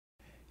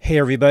Hey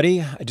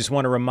everybody, I just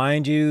want to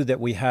remind you that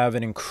we have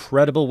an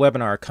incredible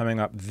webinar coming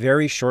up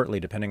very shortly,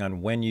 depending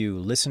on when you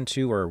listen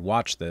to or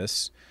watch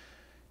this.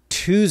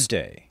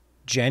 Tuesday,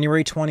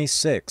 January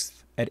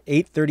 26th at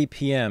 8:30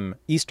 p.m.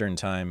 Eastern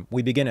Time,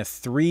 we begin a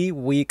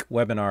 3-week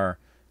webinar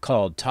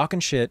called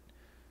Talkin' Shit,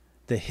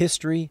 The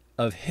History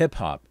of Hip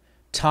Hop,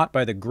 taught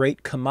by the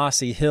great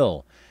Kamasi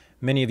Hill.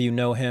 Many of you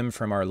know him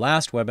from our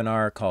last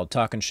webinar called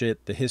Talkin'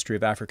 Shit, The History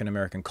of African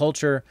American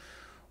Culture,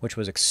 which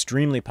was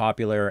extremely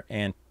popular,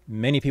 and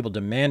many people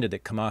demanded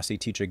that Kamasi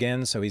teach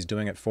again, so he's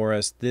doing it for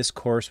us. This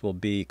course will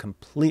be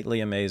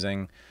completely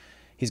amazing.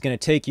 He's going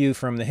to take you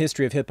from the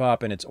history of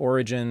hip-hop and its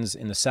origins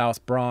in the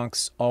South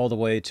Bronx all the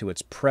way to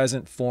its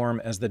present form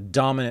as the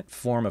dominant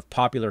form of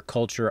popular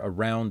culture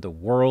around the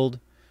world.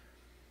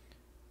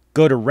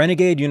 Go to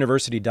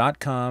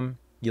renegadeuniversity.com.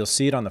 You'll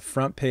see it on the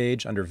front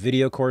page under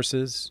video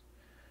courses.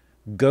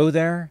 Go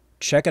there,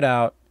 check it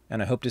out,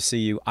 and I hope to see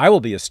you. I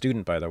will be a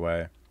student, by the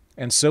way.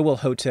 And so will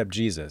Hotep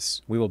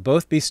Jesus. We will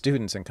both be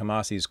students in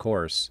Kamasi's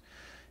course.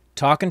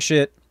 Talkin'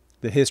 Shit,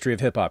 The History of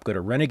Hip Hop. Go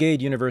to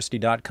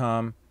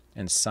renegadeuniversity.com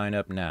and sign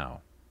up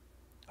now.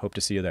 Hope to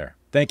see you there.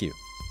 Thank you.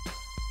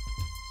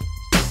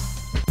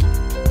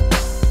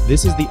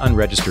 This is the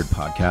Unregistered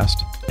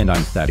podcast, and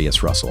I'm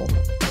Thaddeus Russell.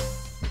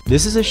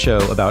 This is a show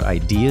about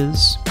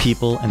ideas,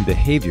 people, and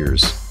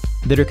behaviors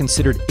that are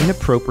considered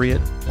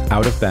inappropriate,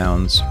 out of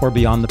bounds, or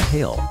beyond the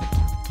pale.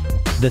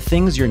 The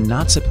things you're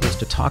not supposed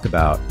to talk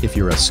about if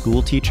you're a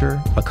school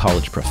teacher, a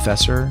college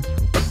professor,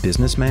 a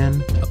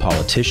businessman, a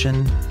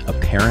politician, a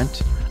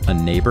parent, a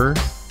neighbor,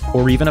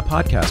 or even a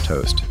podcast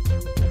host.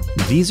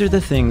 These are the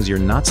things you're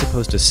not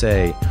supposed to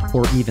say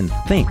or even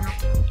think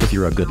if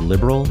you're a good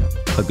liberal,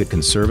 a good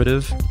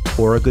conservative,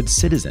 or a good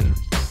citizen.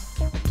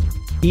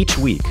 Each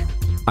week,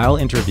 I'll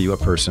interview a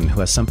person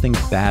who has something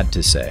bad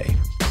to say.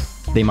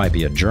 They might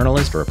be a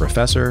journalist or a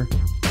professor.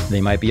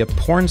 They might be a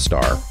porn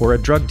star or a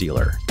drug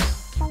dealer.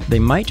 They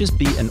might just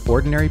be an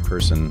ordinary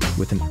person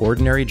with an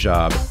ordinary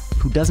job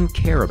who doesn't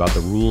care about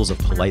the rules of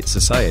polite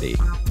society.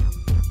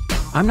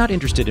 I'm not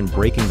interested in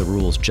breaking the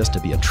rules just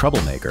to be a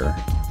troublemaker.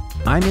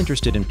 I'm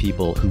interested in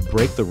people who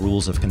break the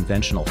rules of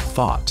conventional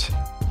thought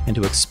and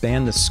to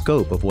expand the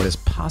scope of what is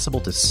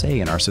possible to say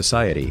in our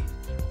society.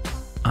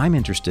 I'm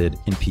interested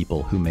in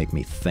people who make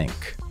me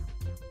think.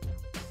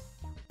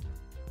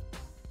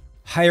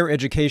 Higher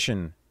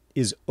education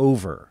is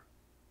over.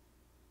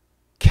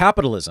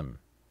 Capitalism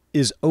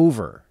is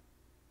over.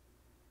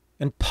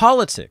 And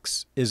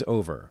politics is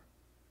over.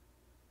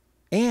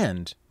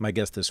 And, my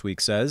guest this week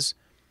says,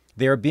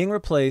 they are being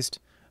replaced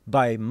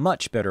by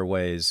much better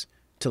ways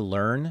to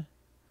learn,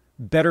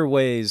 better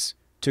ways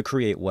to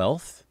create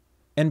wealth,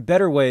 and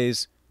better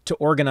ways to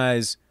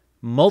organize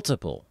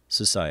multiple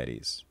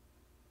societies.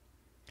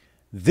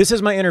 This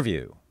is my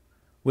interview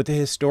with the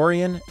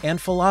historian and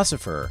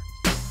philosopher,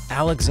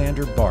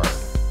 Alexander Bard.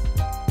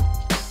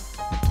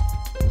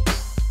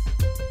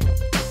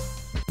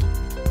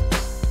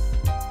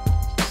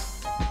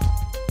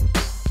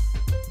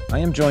 I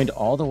am joined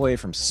all the way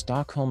from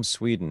Stockholm,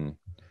 Sweden,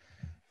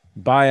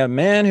 by a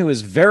man who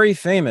is very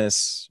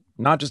famous,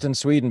 not just in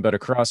Sweden, but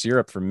across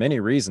Europe for many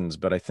reasons.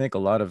 But I think a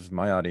lot of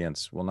my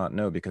audience will not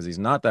know because he's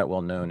not that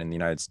well known in the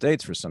United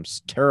States for some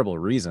terrible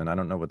reason. I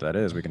don't know what that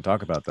is. We can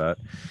talk about that.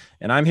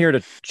 And I'm here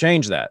to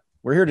change that.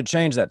 We're here to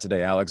change that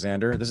today,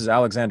 Alexander. This is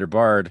Alexander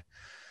Bard,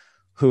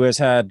 who has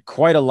had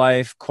quite a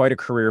life, quite a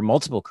career,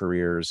 multiple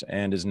careers,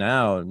 and is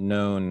now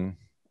known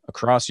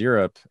across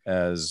Europe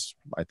as,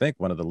 I think,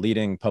 one of the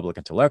leading public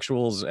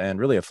intellectuals and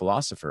really a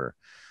philosopher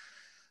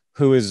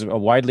who is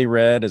widely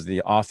read as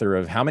the author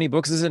of how many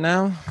books is it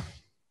now?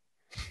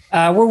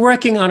 We're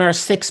working on our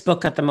 6th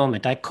book at the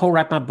moment. I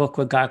co-write my book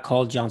with a guy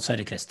called John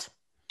Söderqvist.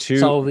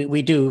 So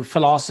we do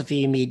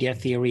philosophy, media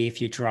theory,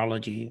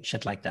 futurology,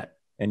 shit like that.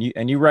 And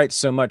you write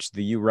so much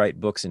that you write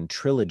books in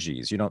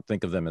trilogies. You don't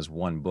think of them as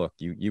one book.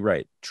 You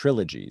write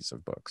trilogies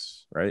of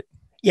books, right?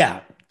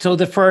 Yeah. So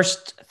the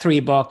first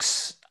 3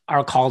 books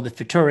are called the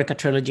Futurica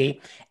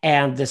trilogy,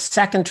 and the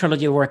second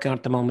trilogy we're working on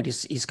at the moment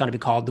is going to be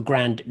called the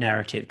Grand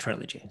Narrative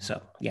trilogy. So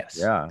yes,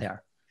 yeah, they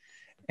are.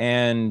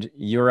 And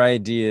your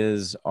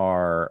ideas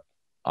are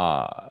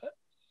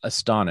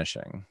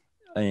astonishing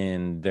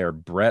in their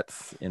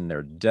breadth, in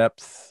their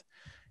depth.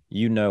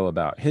 You know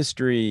about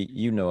history,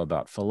 you know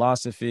about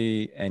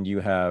philosophy, and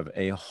you have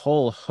a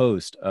whole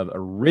host of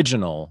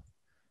original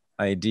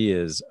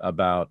ideas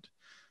about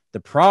the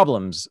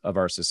problems of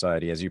our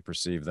society as you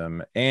perceive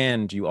them,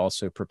 and you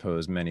also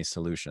propose many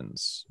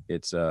solutions.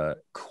 It's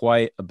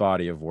quite a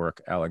body of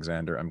work,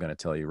 Alexander, I'm going to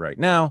tell you right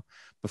now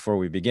before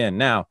we begin.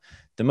 Now,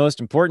 the most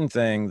important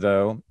thing,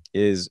 though,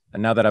 is,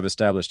 now that I've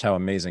established how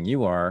amazing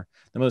you are,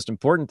 the most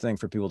important thing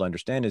for people to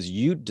understand is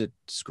you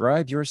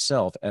describe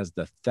yourself as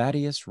the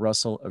Thaddeus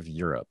Russell of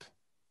Europe.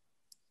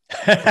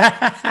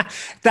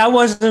 That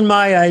wasn't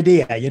my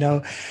idea, you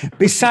know.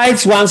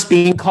 Besides once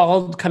being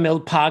called Camille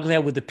Paglia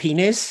with the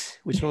penis,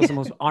 which was the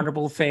most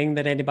honorable thing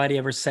that anybody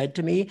ever said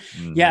to me.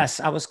 Yes,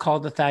 I was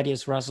called the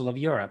Thaddeus Russell of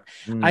Europe.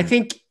 I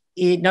think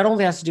it not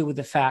only has to do with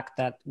the fact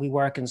that we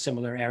work in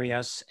similar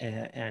areas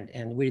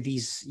and we're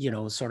these,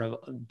 sort of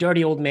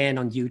dirty old men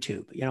on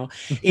YouTube,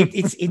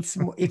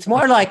 it's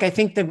more like, I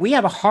think that we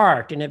have a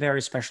heart in a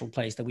very special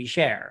place that we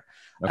share.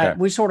 Okay.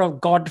 We're sort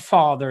of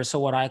godfathers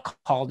of what I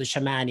call the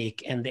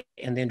shamanic and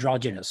the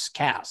androgynous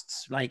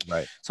castes. Like,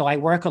 right. So I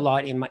work a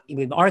lot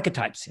with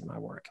archetypes in my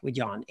work with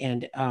Jan,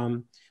 and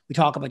we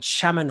talk about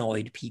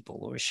shamanoid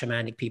people or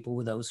shamanic people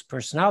with those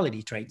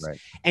personality traits. Right.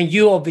 And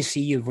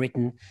you've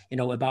written,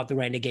 about the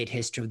renegade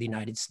history of the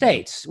United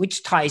States,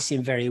 which ties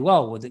in very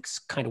well with this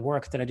kind of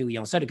work that I do with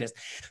Jan Söderqvist.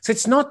 So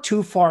it's not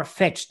too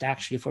far-fetched,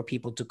 actually, for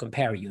people to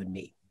compare you and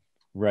me.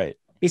 Right.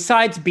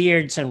 Besides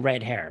beards and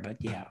red hair, but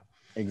yeah.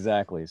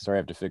 Exactly. Sorry, I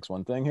have to fix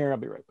one thing here. I'll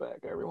be right back,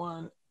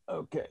 everyone.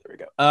 Okay, there we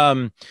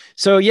go.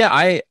 So yeah,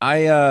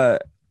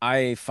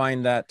 I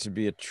find that to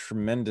be a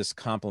tremendous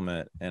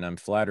compliment, and I'm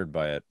flattered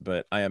by it,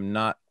 but I am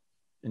not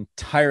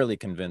entirely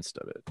convinced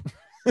of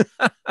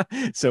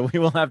it. So we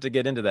will have to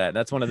get into that.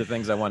 That's one of the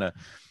things I want to.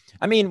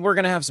 I mean, we're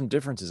going to have some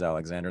differences,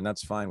 Alexander, and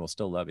that's fine. We'll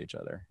still love each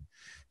other.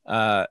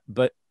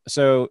 But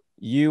so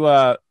you,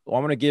 I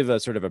want to give a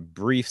sort of a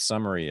brief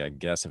summary, I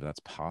guess, if that's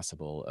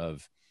possible,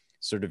 of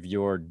sort of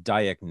your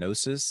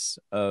diagnosis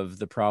of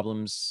the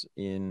problems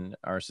in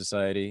our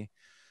society.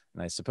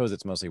 And I suppose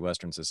it's mostly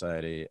Western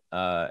society.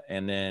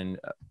 And then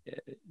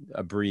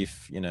a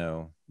brief,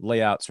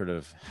 lay out sort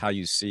of how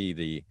you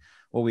see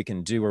what we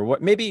can do, or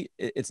what maybe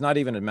it's not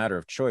even a matter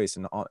of choice.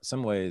 In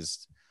some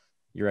ways,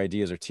 your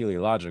ideas are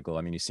teleological.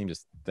 I mean, you seem to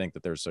think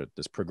that there's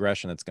this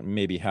progression that's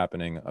maybe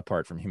happening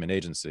apart from human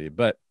agency.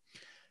 But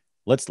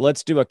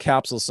let's do a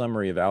capsule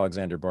summary of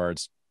Alexander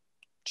Bard's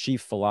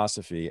chief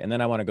philosophy, and then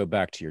I want to go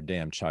back to your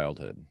damn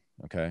childhood,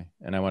 okay?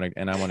 And I want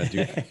to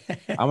do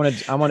I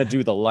want to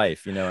do the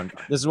life, and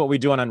this is what we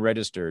do on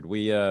Unregistered.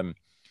 We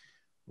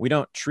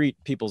don't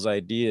treat people's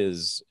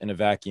ideas in a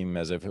vacuum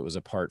as if it was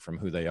apart from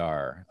who they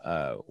are.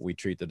 We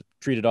treat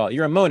it all.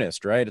 You're a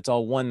monist, right? It's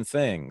all one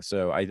thing.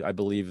 So I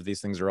believe these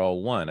things are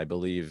all one. I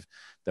believe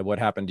that what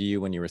happened to you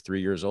when you were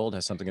 3 years old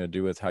has something to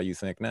do with how you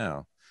think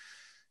now.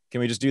 Can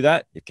we just do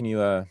that? Can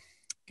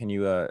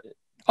you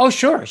Oh,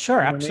 sure,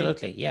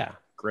 absolutely, yeah.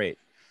 Great.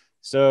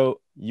 So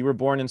you were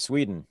born in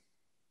Sweden.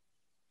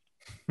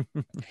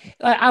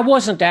 I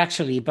wasn't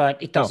actually,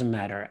 but it doesn't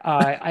matter.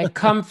 I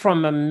come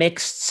from a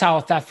mixed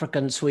South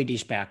African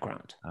Swedish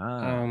background.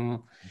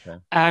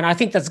 Okay. And I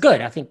think that's good.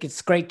 I think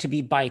it's great to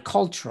be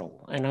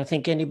bicultural. And I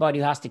think anybody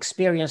who has the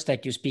experience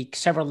that you speak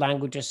several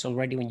languages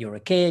already when you're a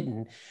kid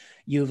and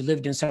you've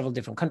lived in several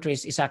different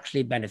countries is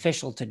actually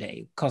beneficial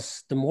today,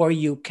 because the more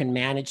you can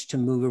manage to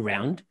move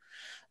around,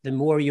 the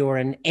more you're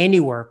an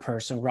anywhere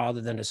person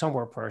rather than a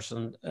somewhere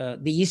person, the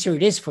easier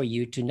it is for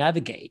you to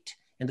navigate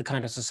in the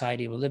kind of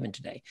society we live in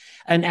today.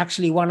 And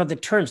actually, one of the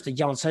terms that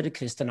Jan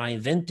Söderqvist and I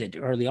invented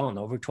early on,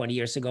 over 20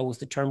 years ago, was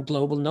the term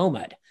global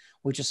nomad,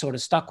 which is sort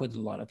of stuck with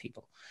a lot of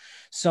people.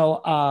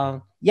 So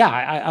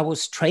I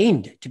was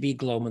trained to be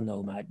global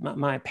nomad.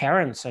 My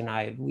parents and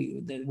I,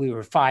 we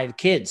were 5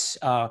 kids.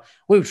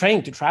 We were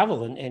trained to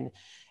travel and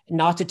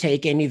not to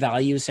take any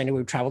values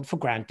anywhere traveled for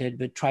granted,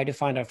 but try to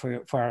find out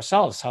for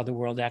ourselves how the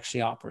world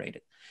actually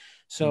operated.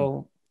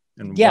 So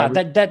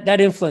that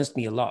influenced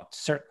me a lot.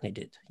 Certainly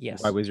did.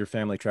 Yes. Why was your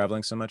family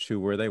traveling so much? Who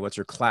were they? What's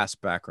your class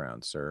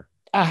background, sir?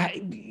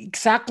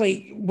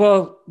 Exactly.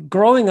 Well,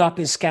 growing up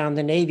in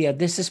Scandinavia,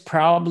 this is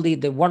probably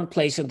the one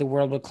place in the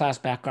world where class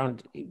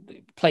background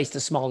plays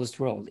the smallest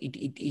role,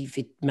 if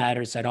it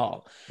matters at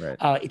all. Right.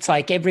 It's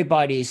like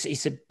everybody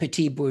is a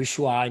petit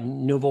bourgeois,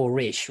 nouveau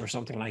riche, or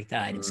something like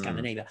that in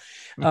Scandinavia.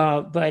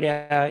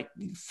 But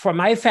for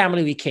my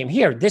family, we came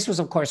here. This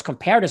was, of course,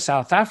 compared to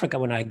South Africa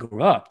when I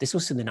grew up. This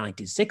was in the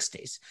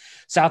 1960s.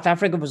 South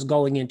Africa was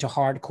going into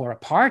hardcore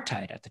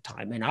apartheid at the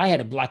time, and I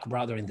had a black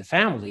brother in the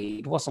family.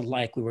 It wasn't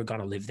like we were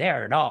going to live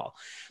there at all.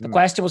 The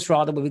question was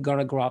rather, were we going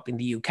to grow up in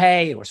the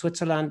UK or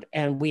Switzerland?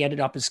 And we ended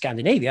up in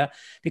Scandinavia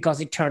because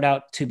it turned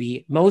out to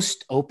be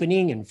most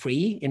opening and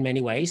free in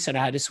many ways. And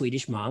I had a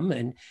Swedish mom,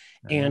 and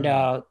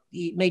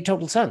it made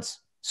total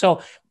sense.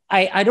 So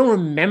I don't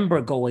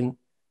remember going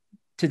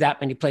to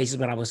that many places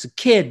when I was a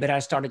kid, but I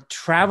started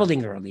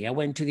traveling early. I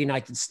went to the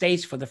United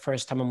States for the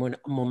first time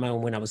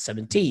when I was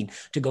 17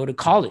 to go to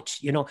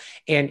college,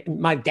 and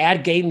my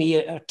dad gave me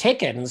a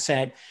ticket and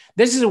said,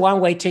 this is a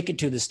one-way ticket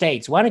to the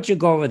States. Why don't you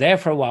go over there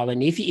for a while?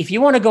 And if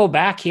you want to go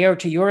back here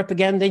to Europe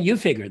again, then you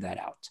figure that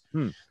out.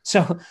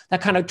 So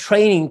that kind of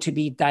training to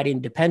be that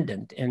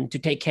independent and to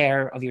take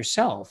care of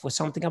yourself was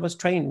something I was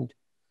trained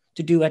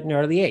to do at an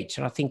early age.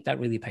 And I think that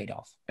really paid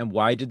off. And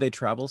why did they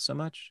travel so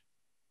much?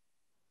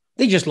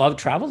 They just loved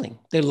traveling.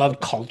 They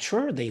loved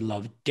culture. They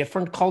loved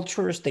different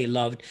cultures. They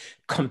loved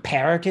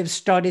comparative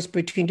studies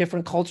between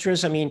different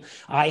cultures. I mean,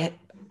 I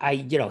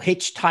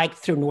hitchhiked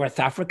through North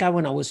Africa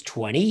when I was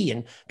 20,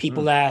 and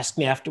people asked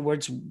me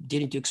afterwards,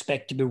 didn't you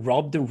expect to be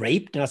robbed and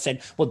raped? And I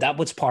said, well, that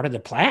was part of the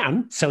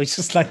plan. So it's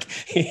just like,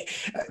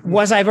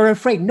 was I ever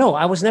afraid? No,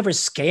 I was never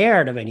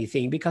scared of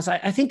anything, because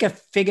I think I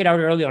figured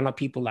out early on how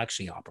people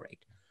actually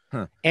operate.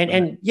 Huh.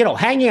 And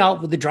hanging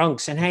out with the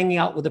drunks and hanging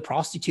out with the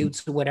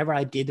prostitutes or whatever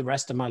I did the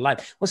rest of my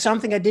life was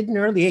something I did in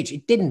an early age.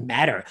 It didn't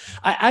matter.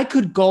 I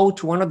could go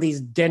to one of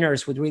these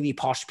dinners with really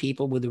posh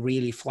people with a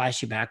really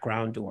flashy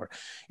background, or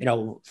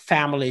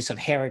families of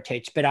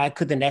heritage, but I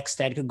could the next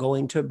day could go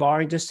into a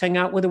bar and just hang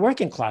out with the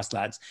working class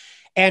lads.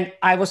 And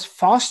I was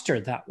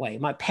fostered that way.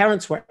 My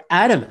parents were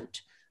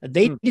adamant.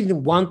 They Hmm.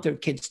 didn't want their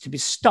kids to be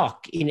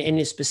stuck in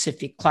any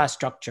specific class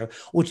structure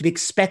or to be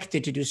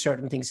expected to do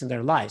certain things in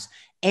their lives.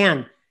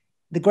 And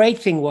the great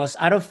thing was,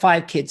 out of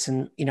 5 kids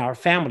in our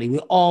family, we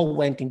all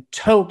went in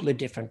totally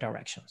different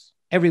directions.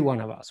 Every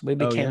one of us. We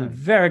Oh became yeah.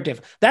 very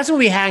different. That's why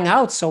we hang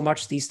out so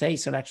much these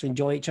days and actually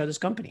enjoy each other's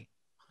company.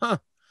 Huh.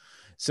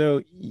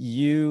 So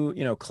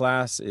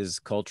class is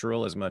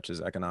cultural as much as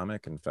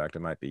economic. In fact, it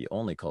might be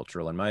only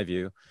cultural in my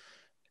view.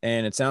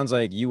 And it sounds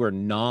like you were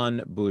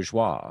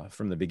non-bourgeois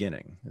from the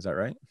beginning. Is that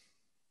right?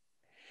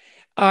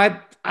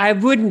 I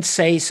wouldn't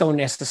say so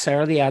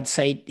necessarily. I'd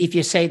say if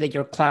you say that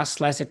you're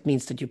classless, it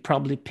means that you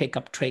probably pick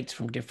up traits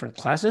from different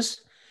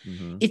classes.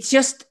 Mm-hmm. It's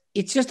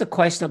just a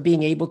question of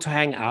being able to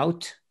hang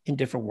out in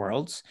different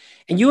worlds.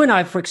 And you and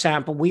I, for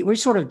example, we're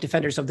sort of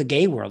defenders of the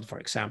gay world, for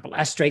example,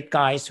 as straight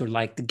guys who are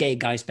like the gay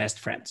guys' best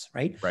friends,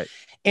 right? Right.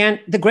 And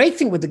the great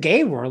thing with the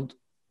gay world,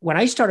 when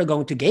I started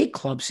going to gay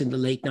clubs in the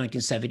late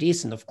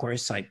 1970s, and of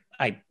course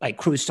I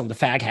cruised on the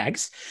fag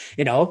hags,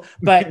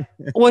 but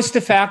was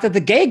the fact that the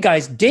gay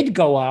guys did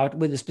go out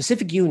with a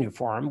specific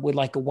uniform with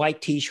like a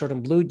white t-shirt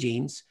and blue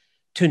jeans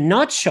to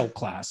not show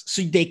class.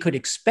 So they could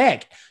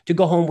expect to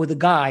go home with a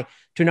guy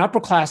to an upper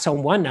class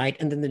home one night,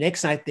 and then the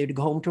next night they'd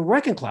go home to a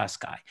working class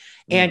guy.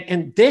 Mm.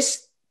 And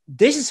this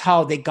is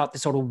how they got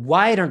this sort of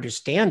wide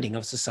understanding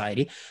of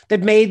society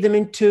that made them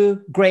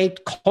into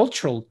great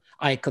cultural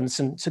icons.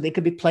 And so they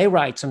could be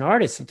playwrights and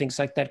artists and things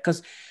like that.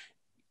 Because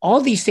all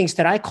these things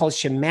that I call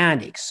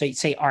shamanic, so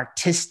say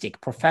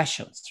artistic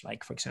professions,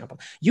 like, for example,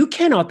 you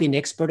cannot be an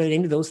expert at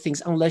any of those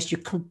things unless you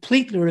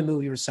completely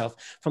remove yourself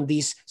from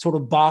these sort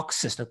of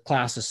boxes that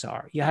classes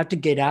are. You have to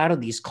get out of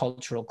these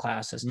cultural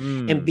classes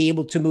and Mm. be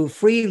able to move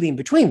freely in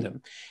between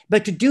them.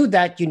 But to do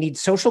that, you need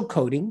social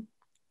coding.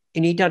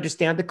 You need to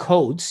understand the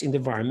codes in the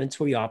environments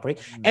where you operate,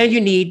 Mm. and you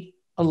need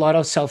a lot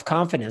of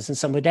self-confidence and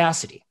some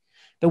audacity.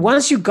 But Mm.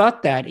 once you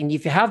got that, and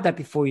if you have that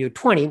before you're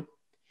 20,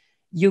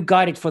 you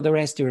got it for the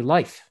rest of your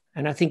life.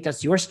 And I think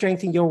that's your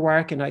strength in your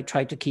work. And I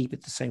try to keep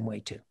it the same way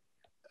too.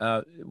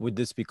 Would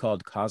this be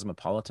called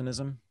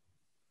cosmopolitanism?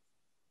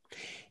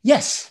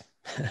 Yes.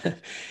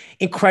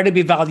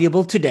 Incredibly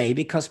valuable today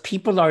because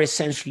people are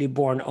essentially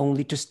born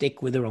only to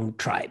stick with their own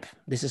tribe.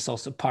 This is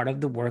also part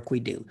of the work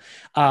we do.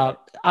 Right.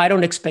 I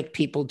don't expect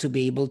people to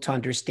be able to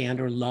understand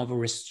or love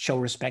or show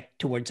respect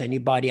towards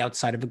anybody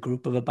outside of a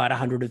group of about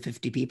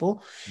 150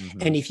 people.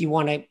 Mm-hmm. And if you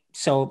want to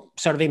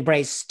sort of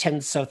embrace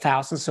tens of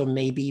thousands or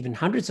maybe even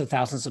hundreds of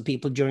thousands of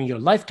people during your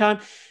lifetime,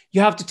 you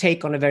have to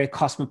take on a very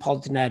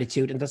cosmopolitan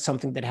attitude. And that's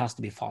something that has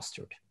to be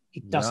fostered.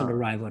 It doesn't Yeah.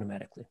 arrive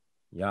automatically.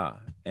 Yeah.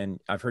 And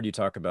I've heard you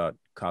talk about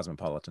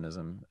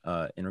cosmopolitanism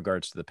in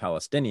regards to the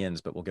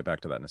Palestinians, but we'll get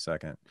back to that in a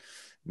second,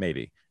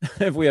 maybe,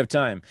 if we have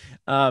time.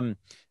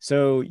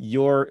 So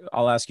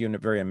I'll ask you a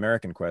very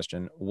American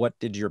question. What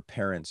did your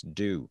parents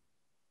do?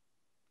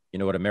 You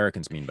know what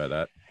Americans mean by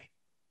that?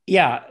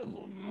 Yeah,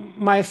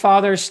 my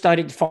father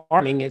studied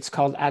farming. It's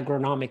called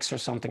agronomics or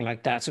something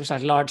like that. So it's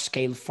like large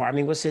scale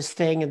farming was his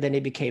thing, and then he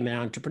became an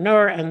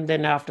entrepreneur. And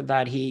then after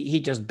that, he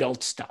just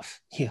built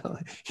stuff.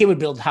 He would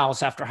build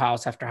house after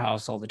house after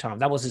house all the time.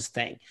 That was his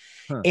thing.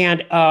 Huh.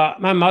 And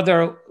my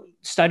mother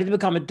studied to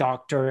become a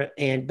doctor,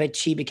 but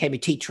she became a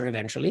teacher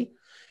eventually.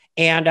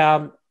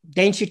 And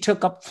then she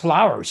took up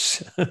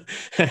flowers.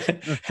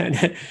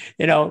 And,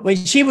 when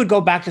she would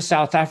go back to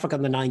South Africa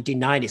in the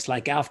 1990s,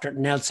 like after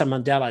Nelson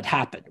Mandela had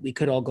happened, we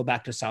could all go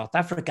back to South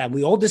Africa. And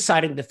we all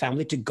decided in the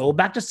family to go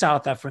back to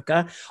South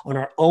Africa on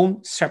our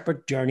own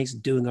separate journeys,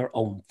 doing our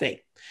own thing.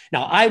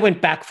 Now, I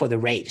went back for the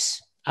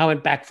raves. I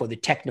went back for the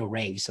techno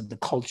raves of the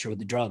culture of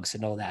the drugs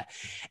and all that.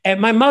 And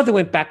my mother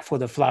went back for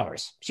the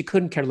flowers. She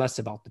couldn't care less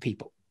about the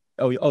people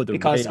The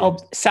because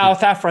raves.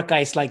 South Africa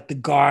is like the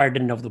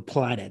garden of the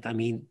planet. I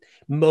mean,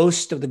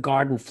 most of the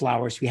garden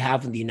flowers we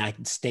have in the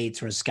United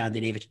States or in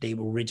Scandinavia today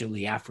were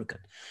originally African.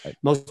 Right.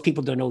 Most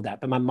people don't know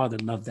that, but my mother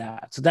loved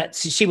that.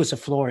 So she was a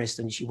florist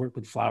and she worked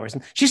with flowers,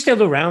 and she's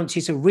still around.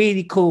 She's a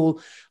really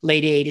cool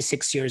lady,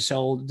 86 years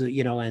old,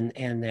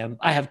 and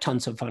I have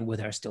tons of fun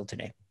with her still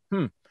today.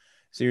 Hmm.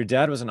 So your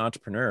dad was an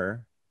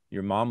entrepreneur,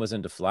 your mom was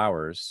into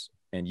flowers,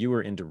 and you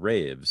were into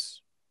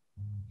raves.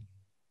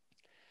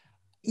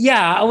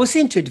 Yeah, I was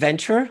into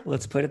adventure.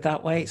 Let's put it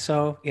that way.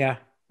 So yeah.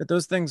 But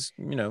those things,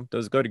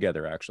 those go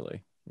together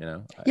actually,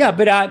 Yeah,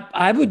 but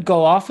I would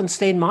go off and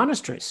stay in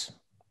monasteries.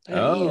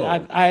 Oh,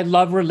 I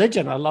love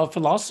religion. I love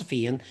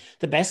philosophy. And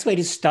the best way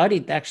to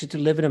study, actually, to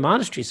live in a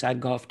monastery. So I'd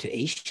go off to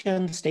Asia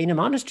and stay in a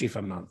monastery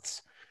for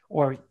months,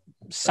 or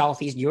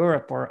Southeast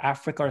Europe or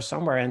Africa or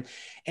somewhere.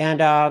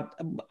 And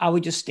I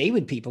would just stay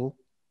with people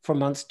for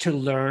months to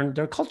learn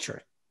their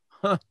culture.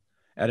 huh.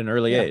 At an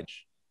early Yeah.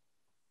 age.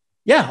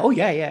 Yeah. Oh,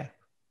 yeah. Yeah.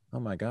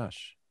 Oh my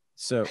gosh.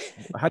 So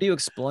how do you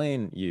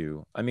explain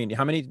you? I mean,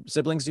 how many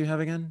siblings do you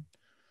have again?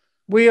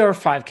 We are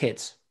five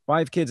kids.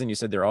 Five kids, and you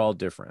said they're all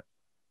different,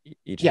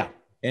 each of Yeah. them.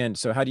 And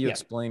so Yeah. how do you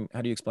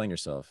explain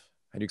yourself?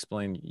 How do you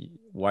explain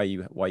why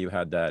you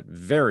had that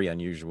very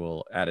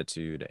unusual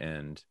attitude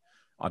and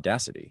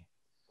audacity?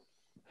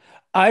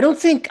 I don't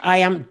think I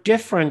am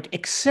different,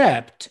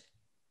 except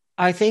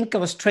I think I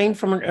was trained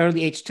from an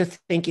early age to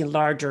think in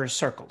larger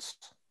circles.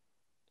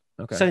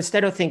 Okay. So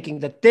instead of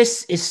thinking that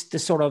this is the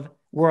sort of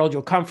world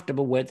you're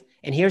comfortable with,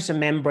 and here's a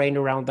membrane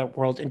around that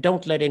world, and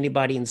don't let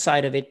anybody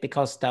inside of it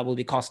because that will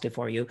be costly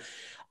for you,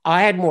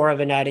 I had more of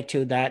an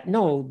attitude that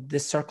no,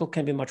 this circle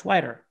can be much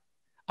wider.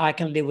 I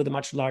can live with a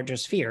much larger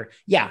sphere.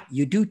 Yeah,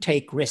 you do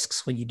take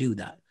risks when you do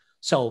that.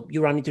 So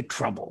you run into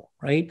trouble,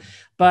 right?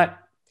 But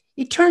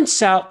it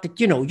turns out that,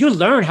 you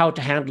learn how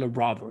to handle a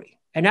robbery.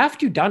 And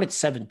after you've done it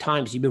 7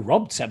 times, you've been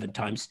robbed 7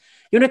 times,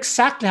 you know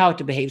exactly how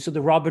to behave. So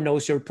the robber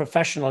knows you're a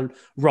professional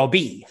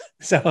robbie.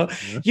 So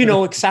you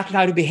know exactly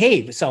how to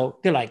behave. So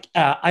they're like,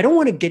 I don't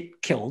want to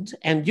get killed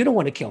and you don't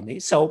want to kill me.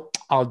 So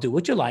I'll do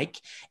what you like.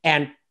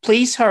 And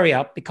please hurry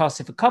up, because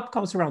if a cop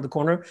comes around the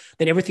corner,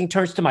 then everything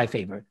turns to my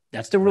favor.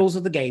 That's the rules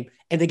of the game,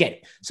 and they get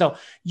it. So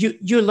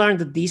you learn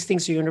that these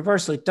things are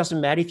universal. It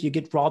doesn't matter if you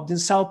get robbed in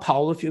Sao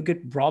Paulo, if you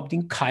get robbed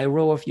in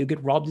Cairo, or if you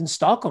get robbed in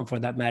Stockholm, for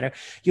that matter.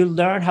 You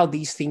learn how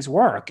these things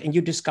work, and you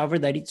discover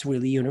that it's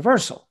really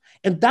universal.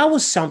 And that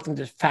was something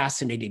that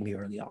fascinated me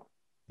early on.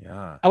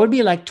 Yeah. I would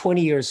be like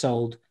 20 years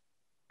old.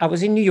 I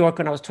was in New York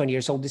when I was 20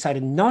 years old,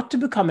 decided not to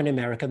become an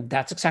American.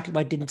 That's exactly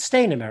why I didn't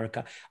stay in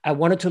America. I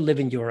wanted to live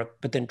in Europe,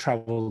 but then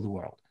travel the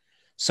world.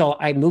 So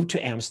I moved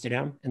to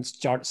Amsterdam and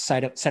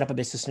set up a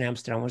business in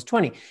Amsterdam when I was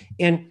 20.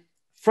 And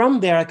from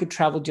there, I could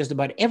travel just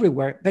about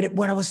everywhere. But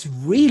what I was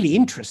really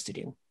interested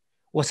in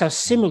was how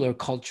similar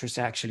cultures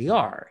actually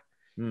are.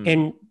 Hmm.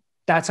 And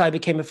that's how I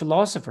became a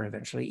philosopher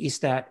eventually, is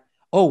that,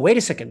 oh, wait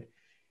a second.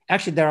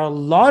 Actually, there are a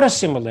lot of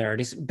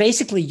similarities.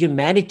 Basically,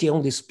 humanity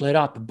only split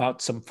up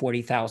about some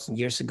 40,000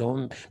 years ago.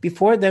 And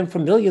before then, for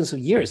millions of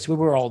years, we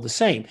were all the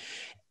same.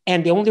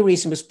 And the only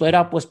reason we split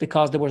up was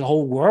because there was a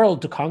whole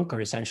world to conquer,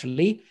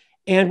 essentially.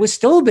 And we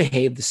still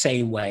behave the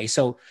same way.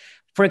 So,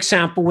 for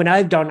example, when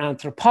I've done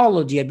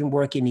anthropology, I've been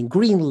working in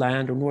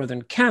Greenland or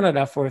northern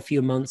Canada for a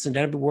few months, and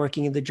then I've been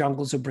working in the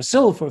jungles of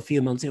Brazil for a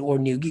few months, or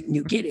New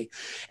Guinea.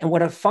 And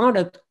what I found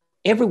out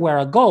everywhere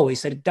I go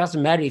is that it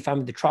doesn't matter if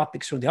I'm in the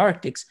tropics or the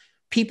Arctics,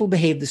 people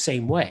behave the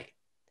same way.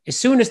 As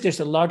soon as there's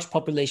a large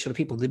population of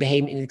people, they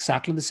behave in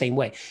exactly the same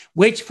way,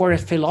 which for a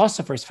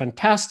philosopher is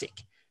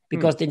fantastic,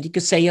 because then you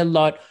could say a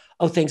lot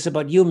of things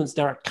about humans.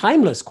 There are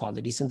timeless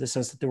qualities in the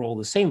sense that they're all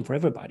the same for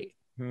everybody.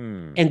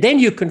 And then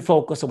you can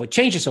focus on what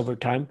changes over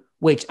time,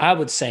 which I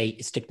would say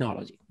is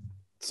technology.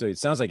 So it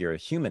sounds like you're a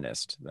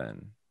humanist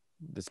then.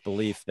 This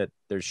belief that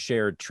there's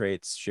shared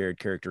traits, shared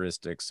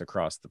characteristics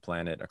across the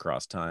planet,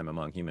 across time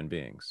among human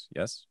beings.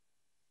 Yes?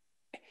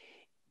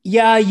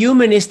 Yeah,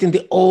 humanist in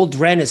the old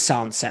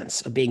Renaissance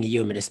sense of being a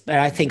humanist, but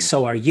I think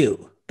so are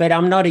you. But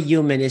I'm not a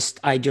humanist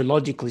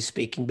ideologically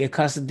speaking,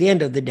 because at the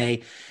end of the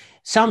day,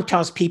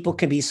 sometimes people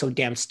can be so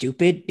damn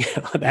stupid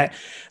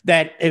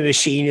that a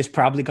machine is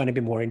probably going to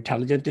be more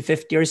intelligent in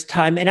 50 years'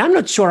 time. And I'm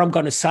not sure I'm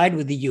going to side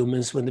with the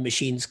humans when the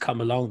machines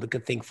come along that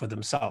can think for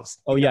themselves.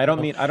 Oh yeah, I don't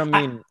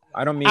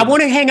I mean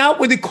want to hang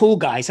out with the cool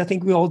guys. I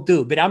think we all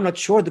do, but I'm not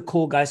sure the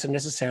cool guys are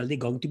necessarily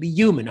going to be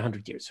human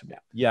 100 years from now.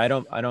 yeah, I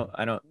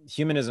don't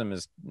humanism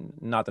is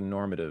not the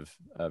normative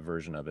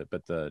version of it,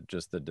 but the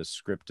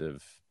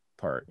descriptive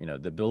part,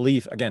 the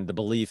belief, again, the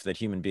belief that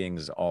human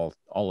beings all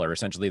are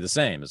essentially the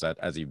same,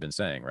 as you've been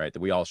saying, right?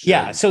 That we all share.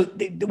 Yeah, so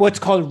what's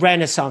called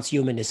Renaissance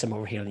humanism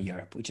over here in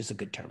Europe, which is a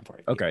good term for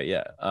it. Okay,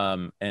 yeah.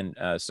 And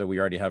so we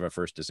already have a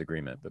first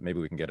disagreement, but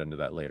maybe we can get into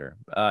that later.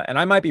 And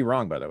I might be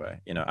wrong, by the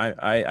way.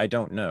 I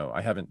don't know.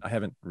 I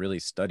haven't really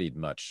studied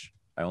much.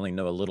 I only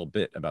know a little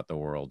bit about the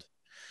world.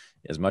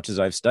 As much as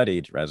I've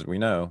studied, as we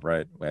know,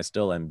 right, I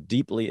still am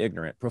deeply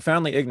ignorant,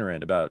 profoundly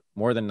ignorant about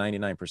more than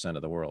 99%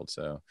 of the world.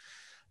 So,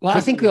 well,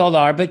 I think we all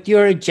are, but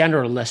you're a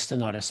generalist and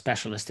not a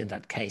specialist in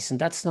that case. And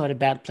that's not a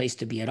bad place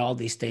to be at all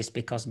these days,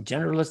 because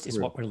generalist is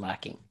what we're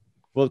lacking.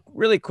 Well,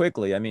 really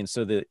quickly, I mean,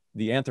 so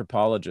the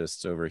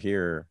anthropologists over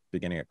here,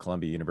 beginning at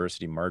Columbia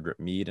University, Margaret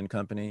Mead and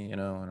Company, I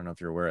don't know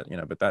if you're aware,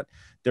 but that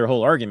their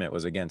whole argument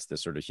was against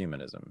this sort of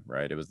humanism,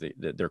 right? It was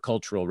their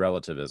cultural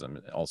relativism.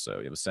 Also,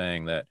 it was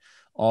saying that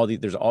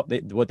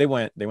they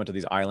went to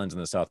these islands in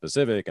the South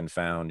Pacific and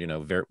found,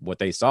 what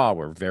they saw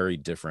were very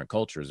different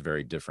cultures,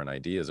 very different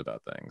ideas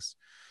about things,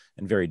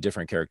 and very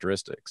different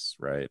characteristics,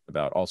 right?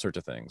 About all sorts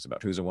of things,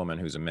 about who's a woman,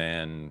 who's a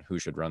man, who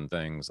should run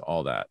things,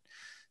 all that.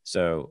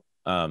 So,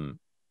 I mean,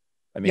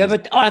 yeah,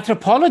 but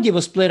anthropology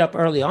was split up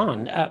early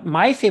on.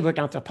 My favorite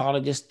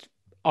anthropologists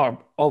are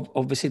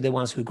obviously the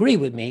ones who agree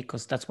with me,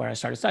 because that's where I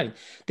started studying.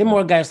 There are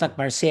more guys like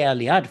Marcia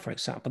Eliade, for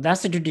example.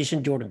 That's the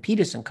tradition Jordan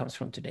Peterson comes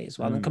from today as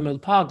well, and Camille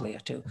Paglia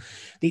too.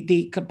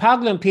 The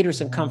Paglia and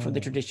Peterson come from the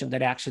tradition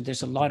that actually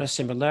there's a lot of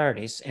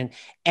similarities,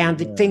 and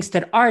the things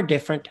that are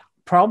different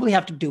probably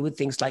have to do with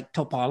things like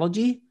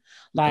topology.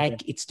 Okay.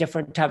 Like it's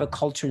different to have a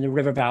culture in the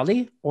river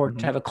valley or to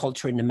Hmm. have a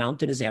culture in the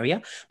mountainous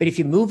area. But if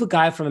you move a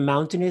guy from a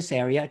mountainous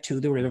area to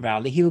the river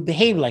valley, he will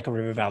behave like a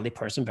river valley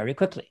person very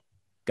quickly.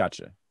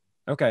 Gotcha.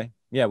 Okay.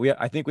 Yeah,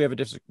 I think we have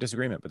a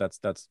disagreement, but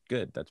that's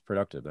good. That's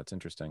productive. That's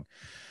interesting.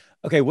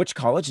 Okay, which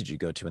college did you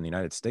go to in the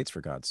United States,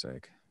 for God's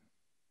sake?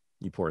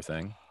 You poor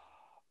thing.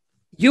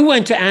 You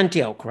went to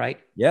Antioch, right?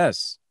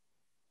 Yes.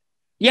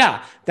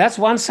 Yeah, that's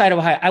one side of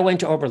Ohio. I went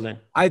to Oberlin.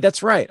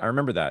 That's right. I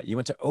remember that. You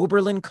went to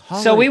Oberlin So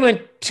College. we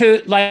went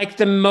to like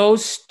the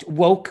most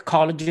woke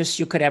colleges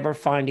you could ever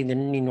find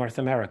in North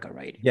America,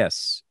 right?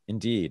 Yes,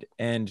 indeed.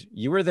 And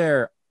you were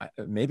there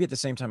maybe at the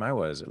same time I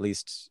was, at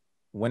least.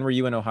 When were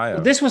you in Well, Ohio?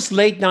 this was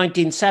late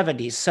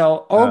 1970s.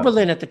 So Okay.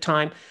 Oberlin at the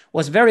time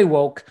was very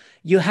woke.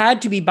 You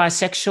had to be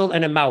bisexual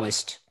and a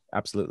Maoist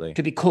Absolutely.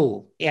 to be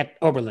cool at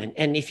Oberlin.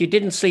 And if you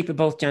didn't sleep with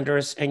both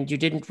genders and you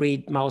didn't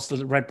read Mao's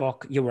Little Red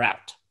Book, you were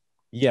out.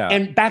 Yeah,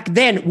 And back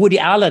then, Woody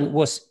Allen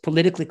was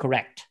politically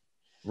correct.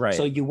 So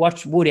right. you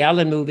watch Woody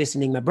Allen movies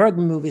and Ingmar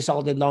Bergman movies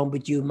all day long,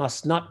 but you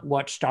must not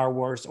watch Star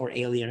Wars or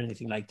Alien or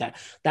anything like that.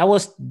 That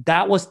was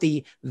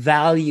the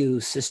value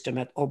system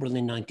at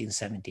Oberlin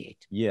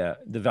 1978. Yeah,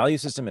 the value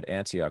system at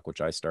Antioch,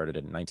 which I started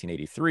in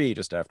 1983,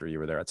 just after you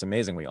were there, it's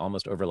amazing. We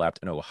almost overlapped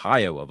in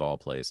Ohio, of all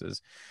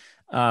places,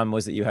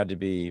 was that you had to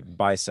be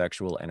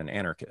bisexual and an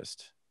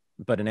anarchist,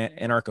 but an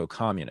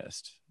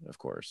anarcho-communist, of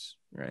course,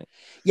 right?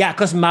 Yeah,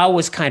 because Mao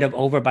was kind of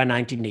over by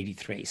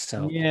 1983.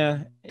 So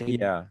Yeah, they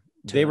yeah.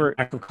 to They were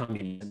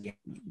anarcho-communism. Yeah.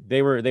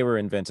 they were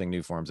inventing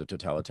new forms of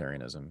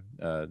totalitarianism.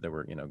 There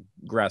were,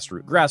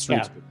 grassroots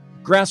Yeah.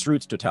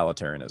 grassroots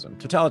totalitarianism.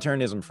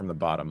 Totalitarianism from the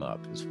bottom up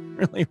is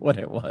really what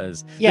it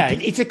was. Yeah,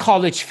 it's a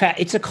college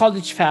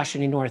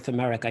fashion in North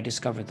America. I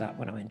discovered that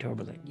when I went to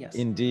Oberlin. Yes.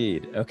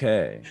 Indeed.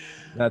 Okay.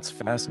 That's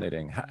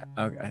fascinating.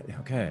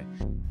 Okay.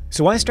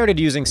 So I started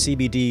using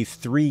CBD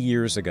 3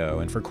 years ago,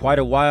 and for quite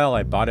a while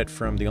I bought it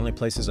from the only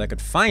places I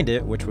could find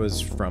it, which was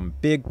from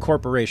big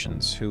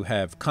corporations who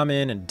have come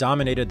in and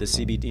dominated the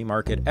CBD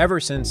market ever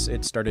since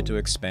it started to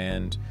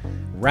expand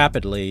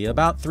rapidly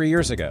about 3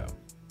 years ago.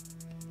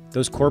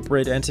 Those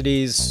corporate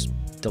entities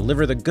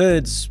deliver the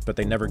goods, but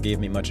they never gave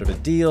me much of a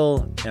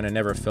deal, and I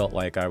never felt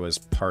like I was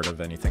part of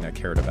anything I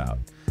cared about.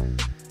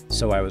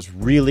 So I was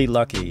really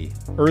lucky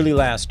early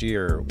last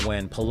year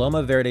when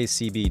Paloma Verde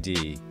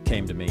CBD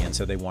came to me and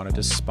said they wanted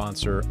to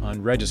sponsor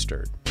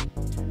Unregistered.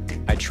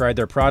 I tried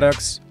their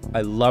products,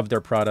 I love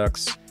their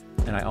products,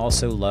 and I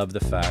also love the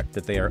fact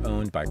that they are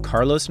owned by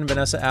Carlos and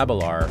Vanessa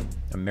Abelar,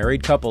 a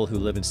married couple who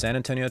live in San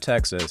Antonio,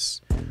 Texas,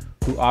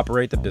 who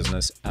operate the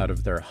business out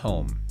of their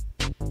home.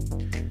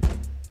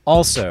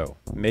 Also,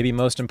 maybe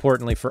most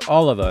importantly for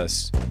all of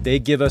us, they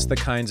give us the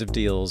kinds of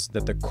deals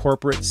that the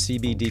corporate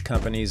CBD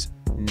companies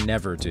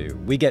never do.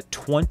 We get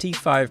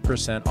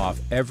 25% off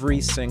every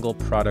single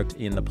product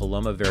in the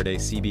Paloma Verde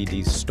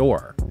CBD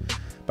store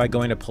by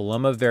going to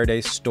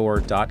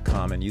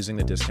palomaverdestore.com and using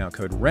the discount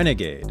code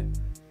RENEGADE.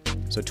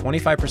 So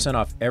 25%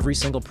 off every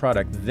single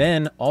product.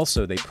 Then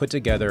also they put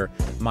together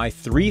my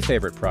 3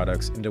 favorite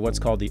products into what's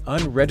called the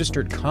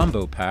Unregistered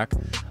Combo Pack,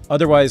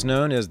 otherwise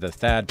known as the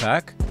THAD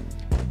Pack.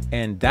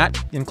 And that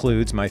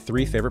includes my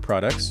 3 favorite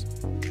products.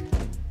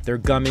 They're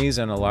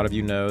gummies, and a lot of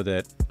you know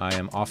that I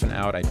am often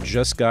out. I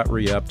just got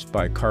re-upped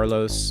by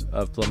Carlos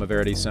of Paloma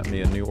Verde, sent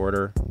me a new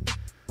order,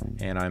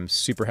 and I'm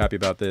super happy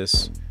about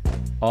this.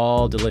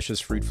 All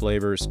delicious fruit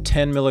flavors,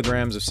 10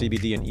 milligrams of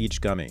CBD in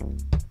each gummy.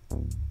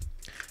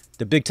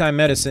 The big time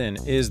medicine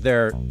is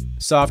their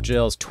soft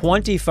gels,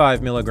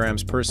 25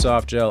 milligrams per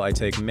soft gel. I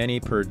take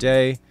many per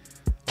day,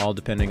 all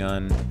depending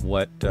on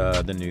what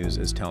the news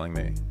is telling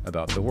me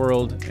about the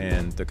world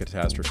and the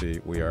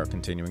catastrophe we are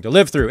continuing to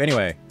live through.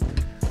 Anyway,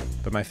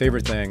 but my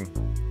favorite thing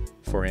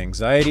for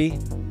anxiety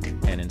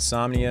and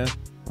insomnia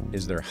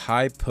is their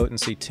high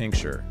potency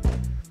tincture.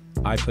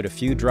 I put a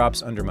few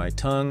drops under my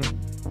tongue,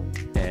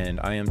 and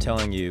I am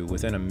telling you,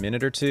 within a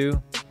minute or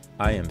two,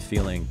 I am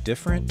feeling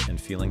different and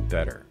feeling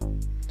better.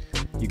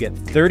 You get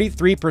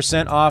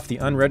 33% off the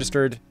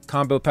Unregistered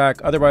Combo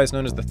Pack, otherwise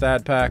known as the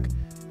THAD Pack,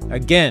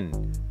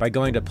 again, by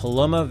going to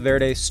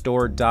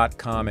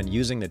palomaverdestore.com and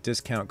using the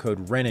discount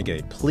code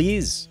RENEGADE.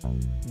 Please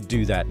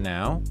do that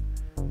now.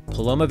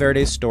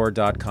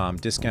 palomaverdestore.com,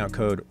 discount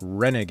code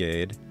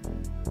RENEGADE.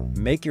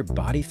 Make your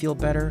body feel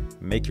better,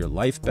 make your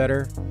life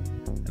better,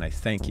 and I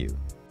thank you.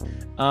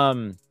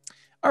 All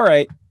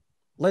right,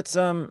 let's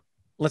do,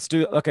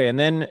 okay, and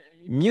then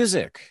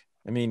music.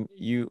 I mean,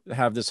 you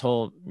have this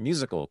whole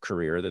musical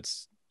career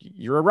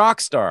you're a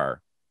rock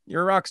star.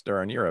 You're a rock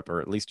star in Europe,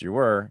 or at least you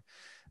were.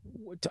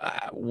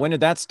 When did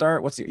that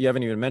start? You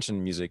haven't even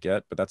mentioned music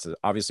yet, but that's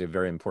obviously a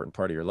very important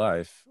part of your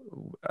life.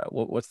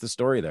 What's the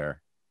story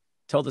there?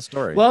 Tell the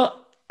story.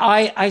 Well,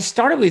 I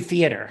started with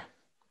theater.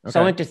 So I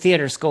Okay. went to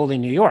theater school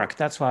in New York.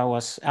 That's why I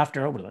was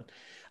after Oberlin.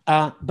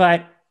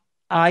 But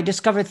I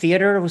discovered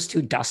theater was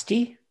too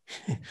dusty.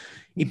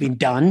 It'd been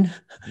done.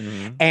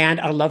 Mm-hmm.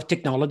 And I love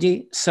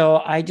technology. So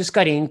I just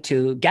got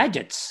into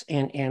gadgets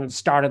and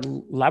started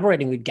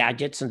elaborating with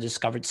gadgets and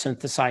discovered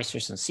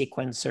synthesizers and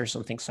sequencers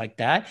and things like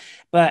that.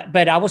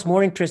 But I was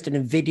more interested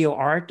in video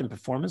art and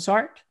performance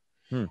art.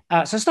 Hmm.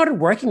 So I started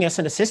working as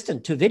an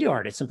assistant to video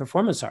artists and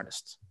performance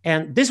artists.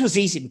 And this was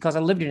easy because I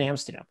lived in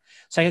Amsterdam.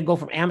 So I could go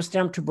from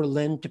Amsterdam to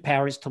Berlin to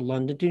Paris to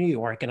London to New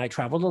York. And I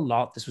traveled a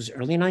lot. This was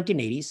early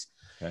 1980s.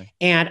 Okay.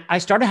 And I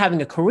started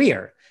having a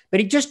career. But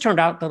it just turned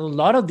out that a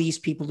lot of these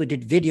people who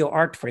did video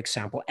art, for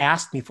example,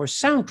 asked me for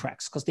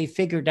soundtracks because they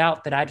figured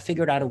out that I'd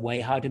figured out a way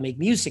how to make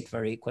music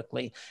very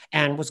quickly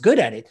and was good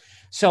at it.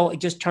 So it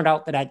just turned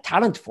out that I had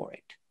talent for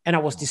it. And I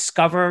was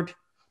discovered.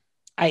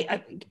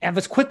 I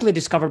was quickly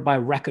discovered by a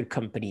record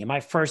company. In my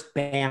first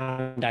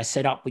band, I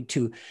set up with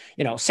two,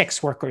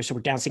 sex workers who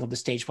were dancing on the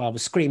stage while I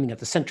was screaming at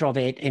the center of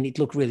it, and it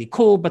looked really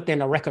cool. But then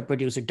a record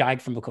producer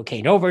died from a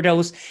cocaine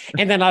overdose,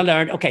 and then I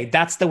learned, okay,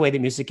 that's the way the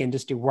music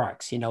industry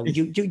works.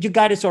 You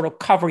got to sort of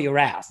cover your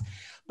ass.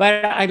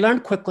 But I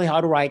learned quickly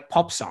how to write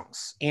pop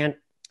songs, and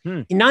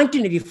in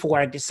 1984,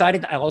 I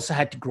decided I also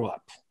had to grow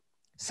up.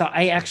 So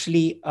I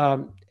actually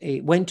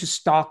went to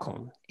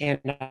Stockholm and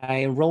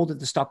I enrolled at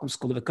the Stockholm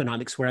School of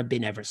Economics, where I've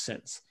been ever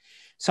since.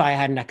 So I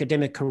had an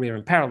academic career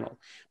in parallel.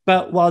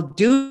 But while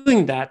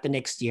doing that the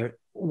next year,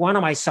 one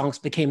of my songs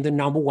became the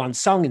 #1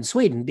 song in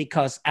Sweden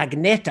because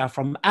Agneta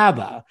from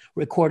ABBA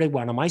recorded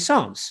one of my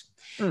songs.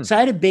 So I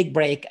had a big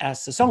break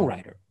as a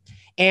songwriter.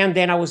 And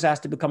then I was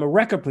asked to become a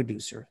record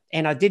producer.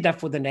 And I did that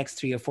for the next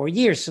 3 or 4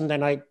 years. And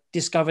then I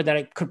discovered that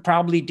I could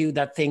probably do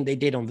that thing they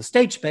did on the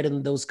stage better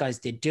than those guys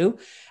did too.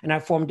 And I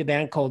formed a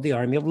band called the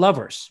Army of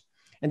Lovers.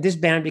 And this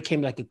band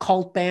became like a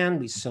cult band.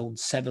 We sold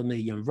 7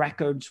 million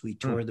records. We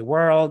toured the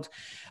world.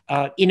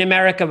 In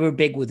America, we were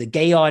big with the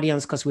gay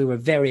audience because we were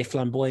very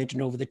flamboyant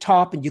and over the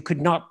top. And you could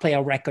not play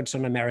our records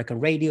on American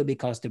radio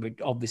because they were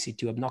obviously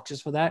too obnoxious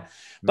for that.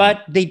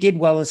 But they did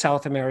well in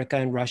South America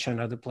and Russia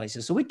and other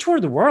places. So we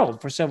toured the world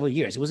for several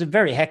years. It was a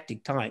very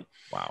hectic time.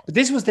 Wow. But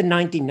this was the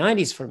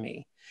 1990s for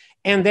me.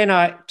 And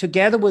then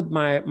together with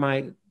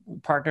my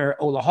partner,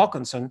 Ola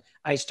Håkansson,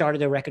 I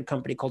started a record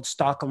company called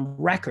Stockholm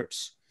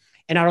Records.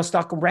 And out of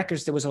Stockholm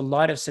Records, there was a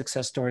lot of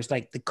success stories,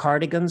 like the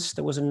Cardigans.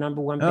 That was a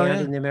 #1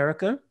 band in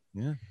America.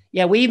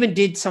 Yeah, we even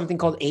did something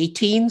called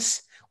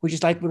 18s, which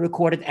is like we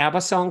recorded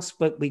ABBA songs,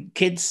 but with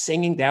kids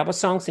singing the ABBA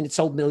songs, and it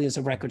sold millions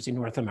of records in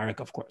North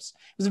America, of course.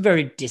 It was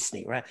very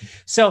Disney, right?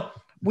 So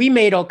we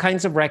made all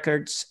kinds of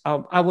records.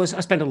 I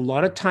spent a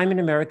lot of time in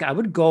America. I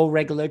would go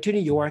regularly to New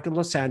York and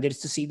Los Angeles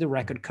to see the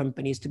record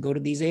companies, to go to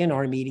these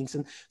A&R meetings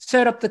and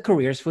set up the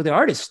careers for the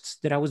artists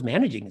that I was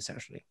managing,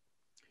 essentially.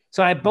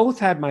 So I both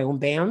had my own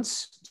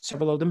bands,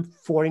 several of them,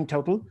 4 in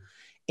total.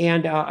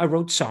 And I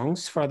wrote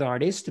songs for other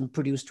artists and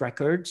produced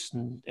records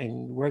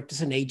and worked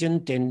as an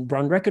agent and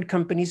run record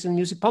companies and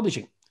music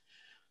publishing.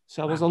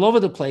 So I was all over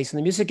the place in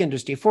the music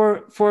industry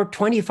for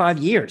 25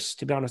 years,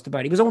 to be honest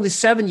about it. It was only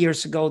 7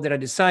 years ago that I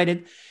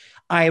decided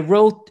I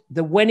wrote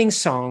the winning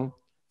song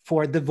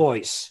for The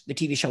Voice, the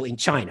TV show in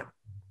China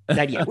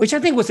that year, which I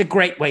think was a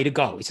great way to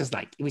go. It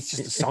was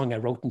just a song I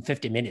wrote in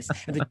 50 minutes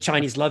and the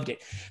Chinese loved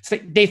it. So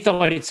they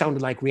thought it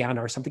sounded like Rihanna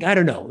or something. I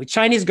don't know. A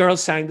Chinese girl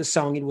sang the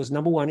song. It was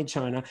 #1 in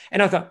China.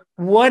 And I thought,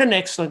 what an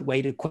excellent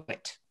way to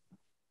quit.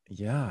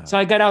 Yeah. So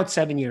I got out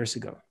 7 years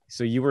ago.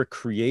 So you were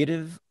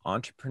creative,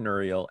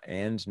 entrepreneurial,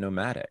 and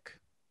nomadic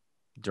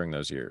during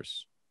those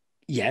years.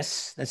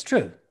 Yes, that's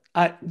true.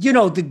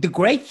 The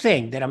great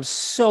thing that I'm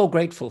so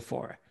grateful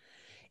for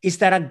is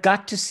that I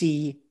got to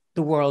see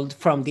the world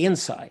from the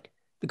inside.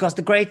 Because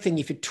the great thing,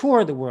 if you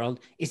tour the world,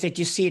 is that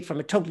you see it from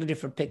a totally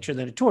different picture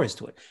than a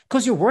tourist would.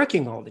 Because you're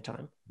working all the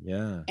time.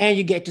 Yeah. And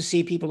you get to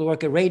see people who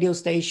work at radio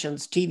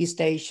stations, TV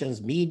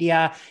stations,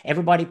 media.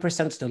 Everybody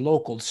presents the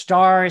local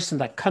stars in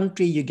that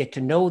country. You get to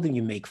know them.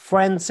 You make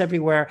friends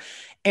everywhere.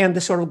 And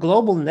the sort of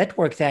global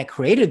network that I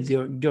created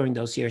during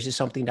those years is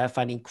something that I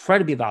find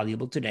incredibly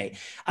valuable today.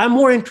 I'm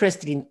more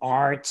interested in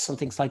arts and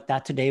things like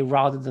that today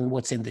rather than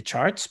what's in the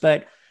charts.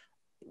 But,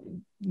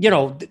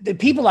 the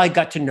people I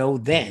got to know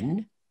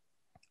then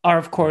are,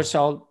 of course,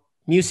 all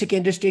music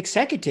industry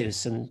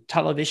executives and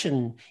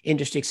television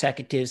industry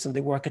executives, and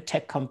they work at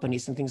tech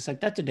companies and things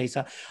like that today.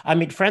 So I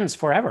made friends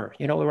forever,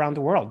 around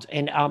the world.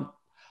 And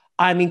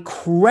I'm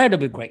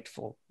incredibly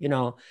grateful,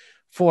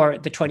 for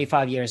the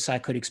 25 years I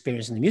could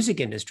experience in the music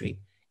industry.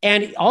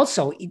 And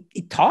also,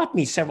 it taught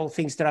me several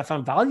things that I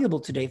found valuable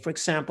today. For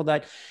example,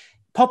 that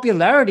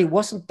popularity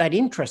wasn't that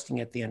interesting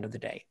at the end of the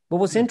day. What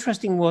was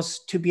interesting was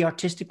to be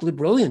artistically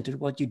brilliant at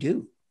what you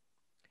do.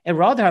 And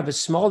rather have a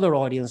smaller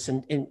audience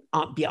and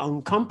be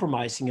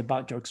uncompromising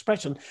about your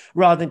expression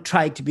rather than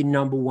try to be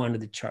 #1 of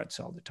the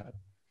charts all the time.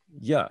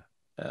 Yeah,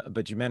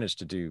 but you managed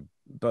to do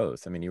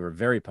both. I mean, you were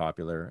very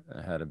popular,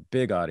 had a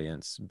big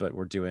audience, but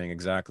were doing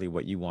exactly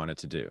what you wanted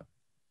to do.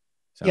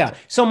 Yeah.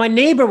 So my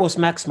neighbor was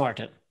Max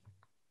Martin.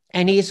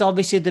 And he's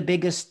obviously the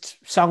biggest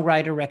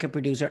songwriter, record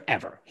producer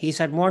ever. He's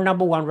had more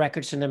number one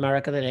records in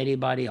America than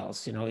anybody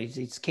else. You know,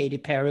 it's Katy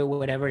Perry,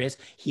 whatever it is,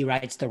 he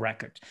writes the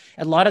records.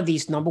 A lot of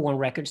these number one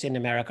records in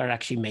America are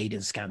actually made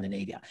in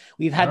Scandinavia.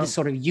 We've had this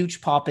Oh, sort of huge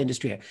pop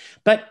industry here.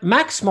 But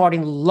Max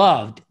Martin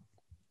loved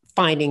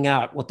finding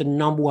out what the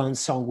number one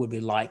song would be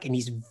like. And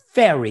he's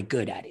very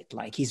good at it.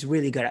 Like he's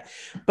really good at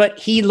it. But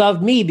he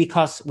loved me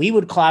because we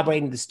would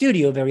collaborate in the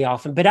studio very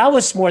often. But I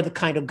was more the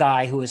kind of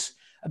guy who was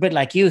a bit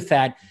like you,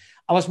 Thad.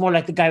 I was more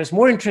like the guy who was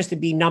more interested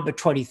in being number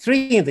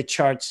 23 in the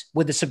charts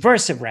with a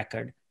subversive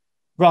record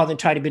rather than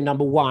try to be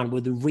number one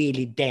with a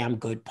really damn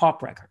good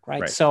pop record,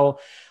 right? right. So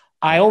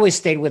I always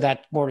stayed with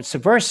that more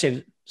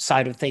subversive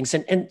side of things.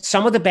 And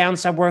some of the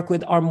bands I work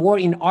with are more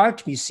in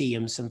art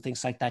museums and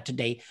things like that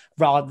today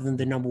rather than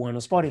the number one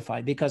on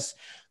Spotify, because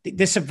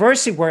the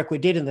subversive work we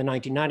did in the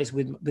 1990s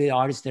with the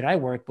artists that I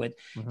worked with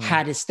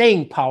had a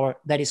staying power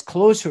that is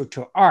closer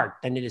to art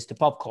than it is to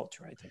pop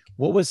culture, I think.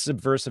 What was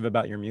subversive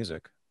about your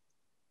music?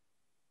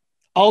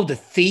 Oh, the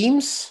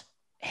themes.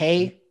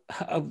 Hey,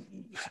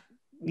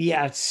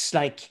 yeah, it's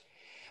like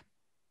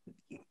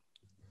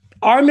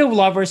Army of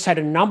Lovers had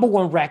a number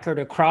one record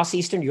across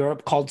Eastern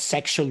Europe called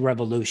Sexual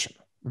Revolution.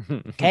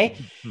 Okay.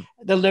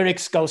 The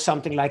lyrics go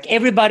something like,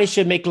 everybody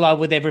should make love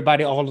with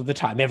everybody all of the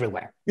time,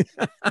 everywhere.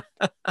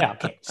 Yeah,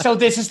 okay. So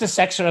this is the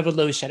sexual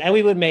revolution. And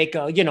we would make,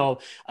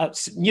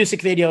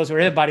 music videos where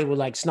everybody would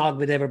like snog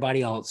with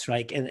everybody else,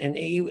 right?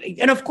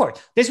 And of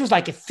course, this was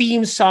like a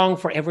theme song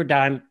for every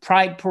damn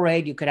pride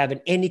parade you could have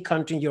in any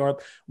country in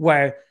Europe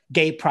where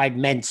gay pride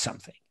meant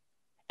something.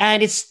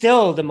 And it's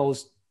still the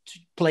most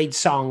played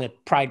song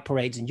at pride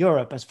parades in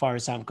Europe, as far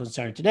as I'm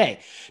concerned today.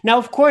 Now,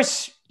 of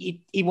course,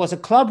 it was a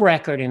club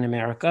record in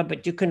America,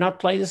 but you could not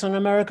play this on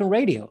American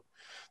radio.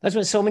 That's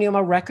why so many of my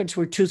records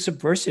were too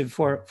subversive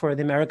for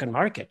the American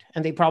market,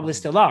 and they probably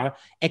still are,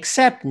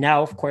 except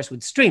now, of course,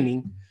 with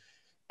streaming,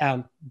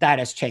 that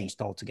has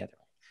changed altogether.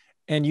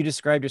 And you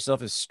described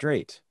yourself as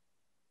straight.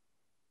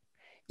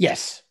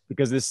 Yes.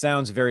 Because this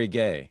sounds very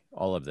gay,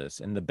 all of this,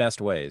 in the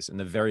best ways, in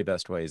the very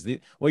best ways.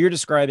 What you're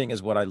describing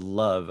is what I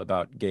love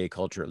about gay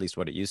culture, at least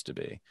what it used to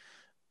be.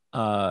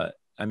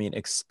 I mean,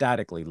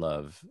 ecstatically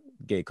love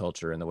gay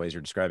culture in the ways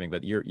you're describing,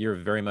 but you're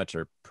very much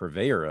a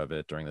purveyor of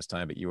it during this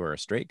time, but you are a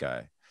straight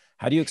guy.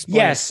 How do you explain?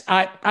 Yes,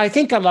 I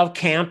think I love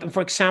camp. And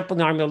for example, in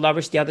the Army of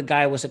Lovers, the other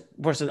guy was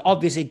an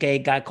obviously gay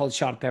guy called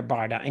Jean-Pierre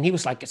Barda, and he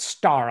was like a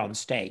star on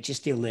stage. He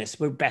still is.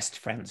 We're best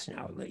friends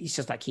now. He's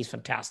just like, he's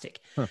fantastic.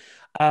 Huh.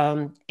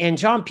 And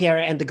Jean-Pierre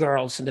and the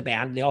girls in the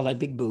band, they all had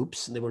big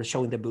boobs, and they were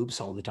showing their boobs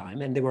all the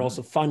time. And they were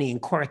also funny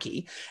and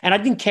quirky. And I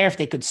didn't care if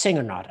they could sing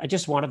or not. I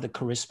just wanted the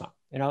charisma.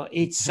 You know,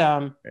 it's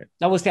that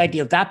was the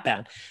idea of that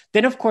band.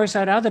 Then, of course, I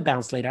had other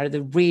bands later. I had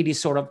the really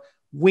sort of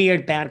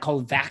weird band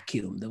called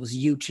Vacuum that was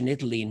huge in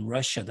Italy and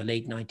Russia, the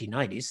late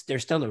 1990s. They're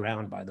still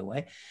around, by the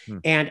way.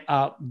 And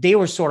they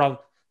were sort of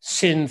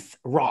synth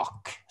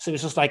rock. So it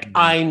was just like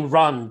Ayn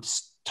Rand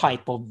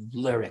type of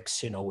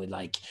lyrics, you know, with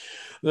like,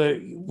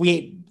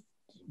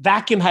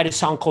 Vacuum had a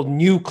song called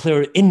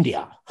Nuclear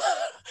India.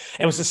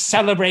 It was a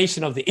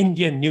celebration of the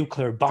Indian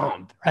nuclear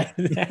bomb,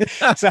 right?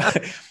 So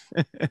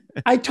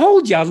I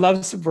told you I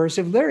love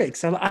subversive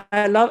lyrics. So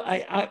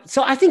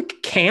I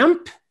think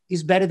camp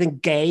is better than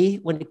gay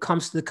when it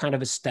comes to the kind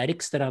of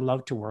aesthetics that I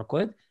love to work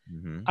with.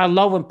 I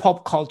love when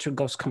pop culture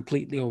goes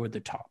completely over the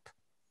top.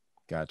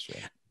 Gotcha.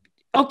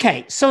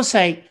 Okay, so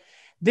say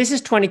this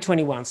is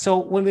 2021. So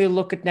when we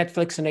look at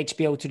Netflix and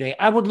HBO today,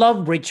 I would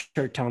love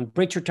Bridgerton.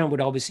 Bridgerton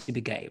would obviously be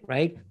gay,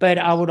 right? But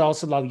I would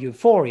also love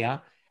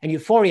Euphoria. And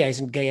Euphoria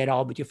isn't gay at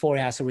all, but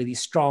Euphoria has a really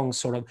strong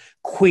sort of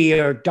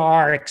queer,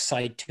 dark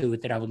side to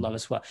it that I would love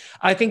as well.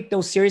 I think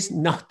those series,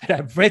 not that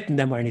I've written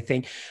them or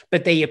anything,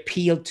 but they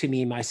appeal to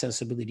me, my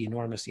sensibility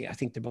enormously. I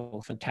think they're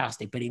both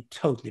fantastic, but in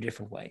totally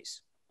different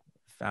ways.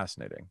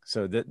 Fascinating.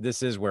 So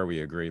this is where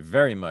we agree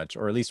very much,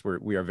 or at least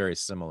we are very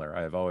similar.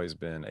 I have always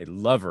been a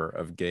lover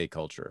of gay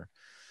culture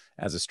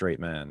as a straight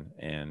man,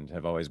 and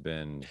have always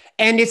been.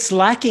 And it's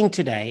lacking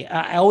today.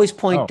 I always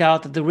point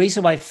out that the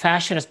reason why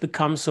fashion has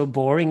become so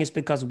boring is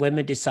because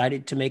women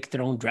decided to make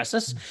their own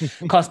dresses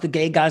because the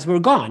gay guys were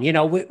gone. You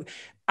know,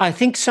 I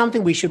think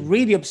something we should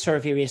really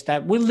observe here is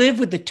that we live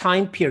with the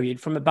time period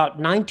from about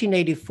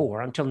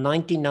 1984 until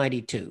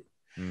 1992.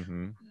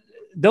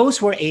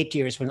 Those were 8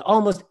 years when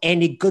almost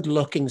any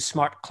good-looking,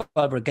 smart,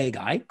 clever gay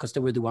guy, because they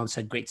were the ones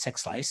that had great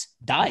sex lives,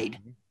 died.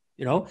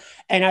 You know,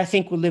 and I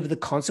think we live with the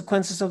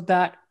consequences of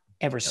that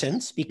ever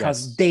since,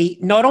 because they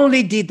not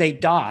only did they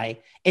die,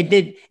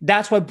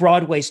 that's why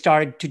Broadway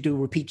started to do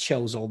repeat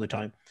shows all the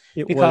time,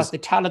 because the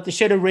talent that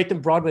should have written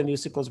Broadway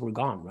musicals were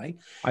gone, right?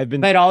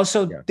 But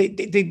also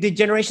the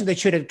generation that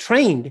should have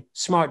trained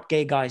smart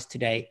gay guys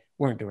today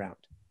weren't around.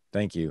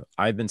 Thank you.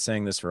 I've been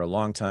saying this for a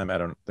long time. I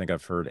don't think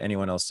I've heard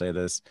anyone else say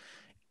this.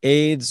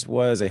 AIDS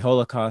was a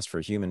Holocaust for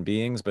human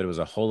beings, but it was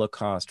a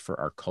Holocaust for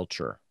our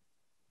culture.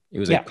 It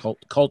was a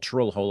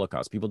cultural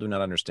Holocaust. People do not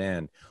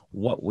understand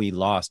what we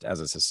lost as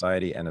a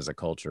society and as a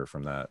culture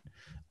from that.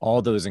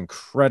 All those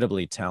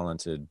incredibly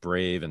talented,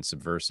 brave, and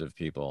subversive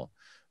people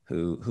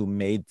who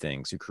made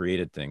things, who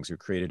created things, who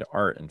created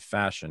art and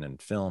fashion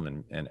and film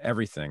and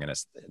everything, and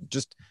it's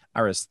just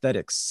our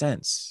aesthetic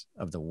sense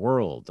of the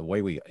world, the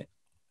way we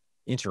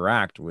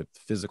interact with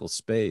physical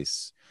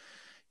space,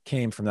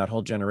 came from that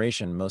whole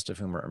generation,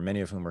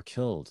 many of whom were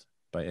killed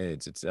by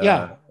AIDS.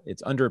 Yeah.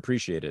 It's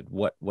underappreciated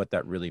what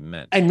that really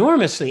meant.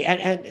 Enormously.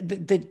 And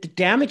the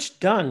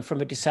damage done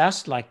from a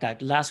disaster like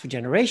that lasts for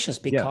generations,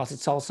 because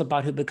it's also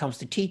about who becomes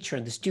the teacher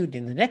and the student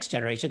in the next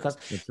generation. Because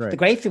the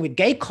great thing with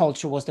gay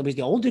culture was there was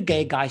the older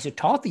gay guys who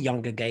taught the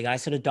younger gay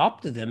guys and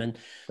adopted them, and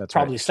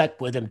probably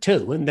slept with them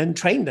too, and then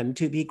trained them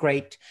to be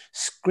great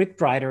script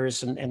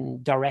writers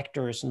and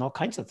directors and all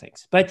kinds of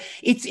things. But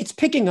it's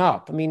picking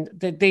up. I mean,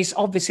 there's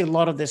obviously a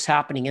lot of this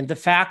happening. And the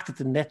fact that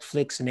the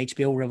Netflix and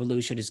HBO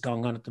revolution is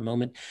going on at the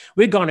moment,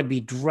 we're going to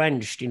be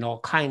drenched in all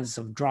kinds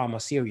of drama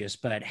series.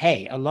 But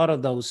hey, a lot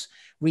of those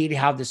really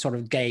have this sort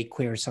of gay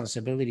queer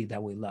sensibility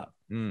that we love.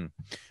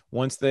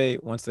 Once they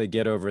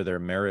get over their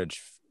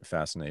marriage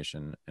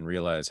fascination and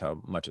realize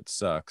how much it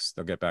sucks,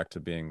 they'll get back to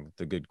being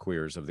the good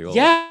queers of the old.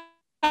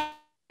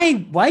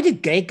 Why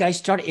did gay guys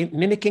start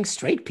mimicking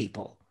straight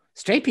people?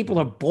 Straight people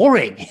are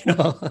boring,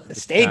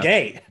 stay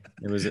gay.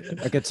 It was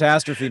a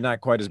catastrophe,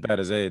 not quite as bad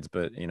as AIDS,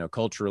 but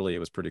culturally it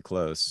was pretty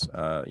close.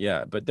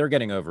 But they're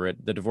getting over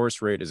it. The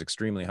divorce rate is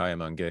extremely high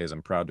among gays,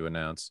 I'm proud to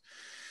announce.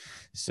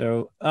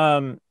 So,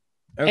 okay.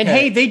 And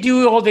hey, they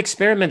do all the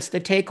experiments. They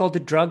take all the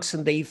drugs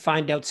and they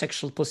find out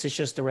sexual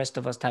positions the rest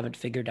of us haven't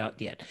figured out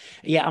yet.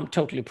 Yeah, I'm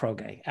totally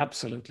pro-gay.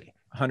 Absolutely.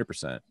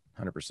 100%.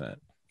 100%.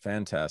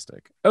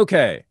 Fantastic.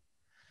 Okay.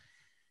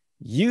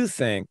 You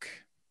think,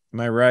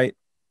 am I right,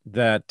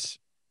 that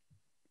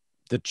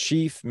the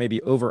chief,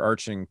 maybe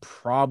overarching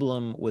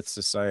problem with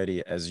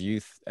society as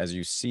you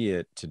see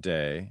it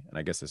today, and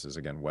I guess this is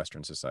again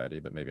Western society,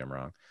 but maybe I'm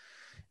wrong,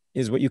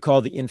 is what you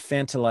call the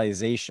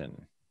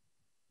infantilization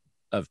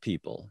of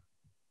people.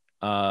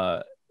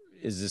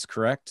 Is this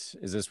correct?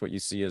 Is this what you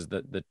see as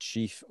the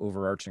chief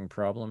overarching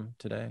problem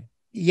today?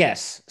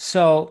 Yes.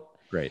 So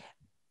great.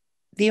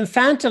 The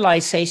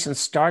infantilization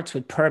starts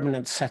with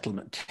permanent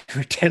settlement.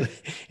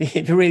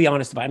 If you're really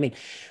honest about it. I mean,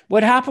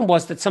 what happened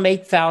was that some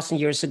 8,000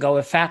 years ago,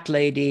 a fat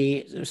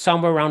lady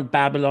somewhere around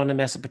Babylon and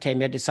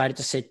Mesopotamia decided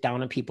to sit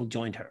down, and people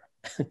joined her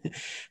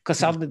because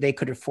suddenly they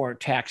could afford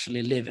to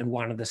actually live in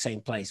one and the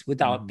same place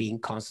without being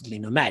constantly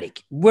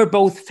nomadic. We're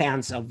both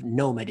fans of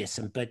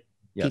nomadism, but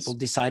people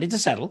decided to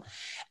settle.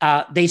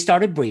 They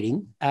started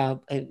breeding,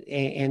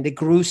 and they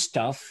grew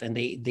stuff, and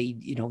they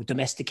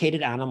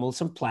domesticated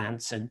animals and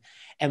plants, and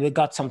we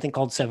got something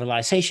called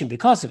civilization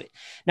because of it.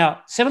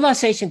 Now,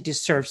 civilization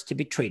deserves to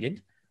be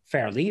treated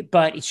fairly,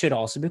 but it should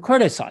also be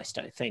criticized,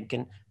 I think,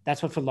 and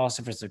that's what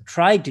philosophers have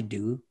tried to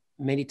do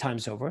many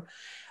times over.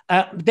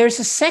 There's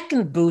a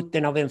second boot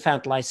then of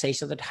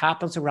infantilization that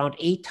happens around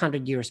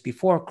 800 years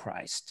before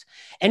Christ.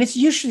 And it's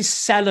usually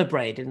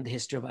celebrated in the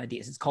history of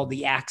ideas. It's called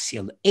the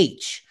Axial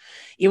Age.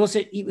 It was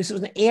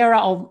an era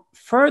of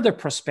further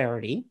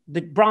prosperity.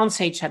 The Bronze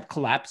Age had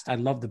collapsed. I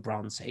love the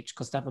Bronze Age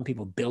because that's when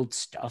people build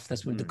stuff.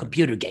 That's when the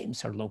computer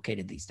games are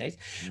located these days.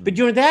 But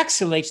during the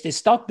Axial Age, they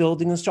stopped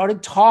building and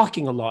started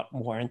talking a lot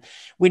more. And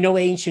we know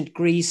ancient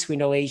Greece, we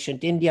know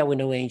ancient India, we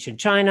know ancient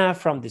China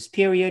from this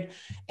period.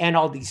 And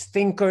all these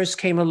thinkers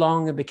came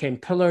along and became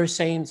pillar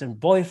saints and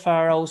boy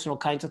pharaohs and all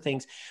kinds of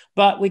things.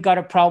 But we got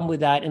a problem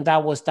with that. And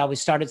that was that we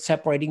started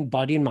separating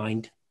body and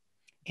mind.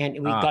 And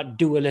we got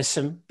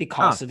dualism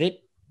because of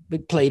it,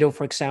 with Plato,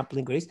 for example,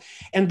 in Greece.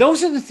 And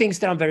those are the things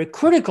that I'm very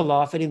critical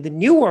of. And in the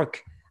new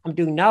work I'm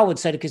doing now with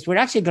Sedicus, we're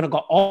actually going to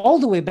go all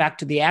the way back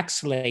to the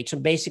Axial Age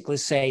and basically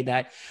say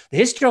that the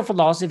history of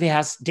philosophy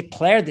has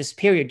declared this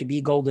period to be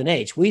a golden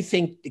age. We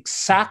think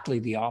exactly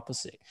the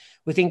opposite.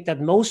 We think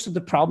that most of the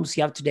problems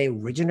you have today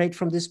originate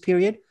from this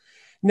period.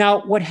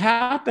 Now, what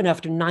happened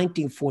after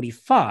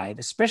 1945,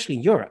 especially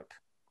in Europe,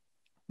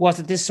 was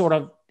that this sort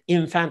of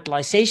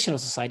infantilization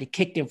of society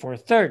kicked in for a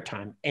third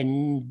time.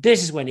 And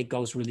this is when it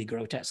goes really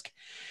grotesque.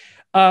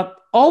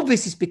 All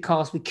this is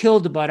because we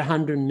killed about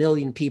 100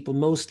 million people,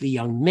 mostly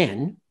young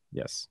men,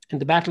 in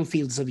the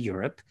battlefields of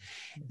Europe.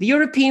 The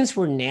Europeans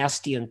were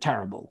nasty and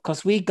terrible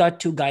because we got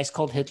two guys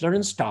called Hitler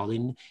and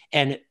Stalin.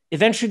 And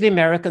eventually the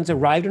Americans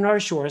arrived on our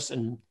shores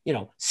and,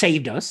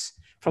 saved us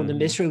from the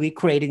misery we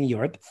created in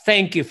Europe.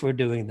 Thank you for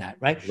doing that,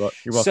 right? You're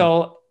welcome.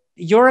 So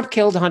Europe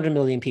killed 100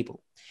 million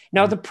people.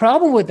 Now, the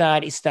problem with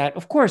that is that,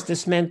 of course,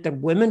 this meant that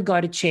women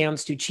got a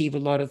chance to achieve a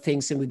lot of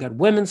things. And we got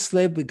women's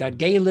lib, we got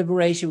gay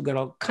liberation, we got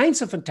all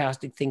kinds of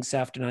fantastic things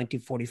after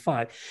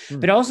 1945.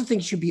 But I also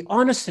think you should be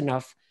honest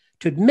enough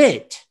to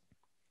admit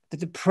that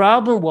the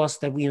problem was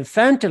that we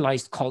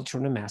infantilized culture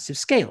on a massive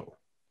scale.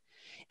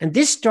 And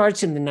this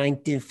starts in the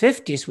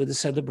 1950s with the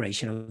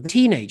celebration of the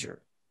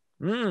teenager.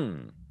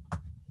 The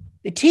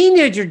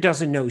teenager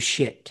doesn't know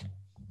shit,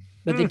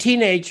 but the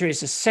teenager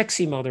is a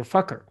sexy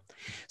motherfucker.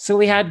 So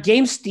we had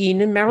James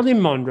Dean and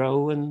Marilyn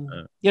Monroe, and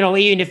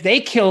even if they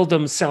killed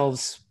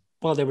themselves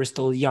while they were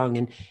still young.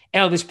 And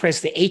Elvis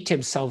Presley ate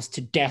himself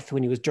to death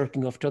when he was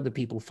jerking off to other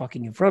people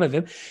fucking in front of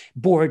him,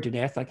 bored to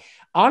death. Like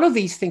all of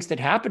these things that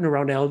happened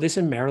around Elvis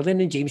and Marilyn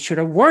and James should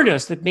have warned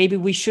us that maybe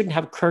we shouldn't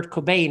have Kurt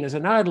Cobain as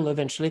an idol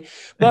eventually,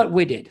 but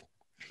we did.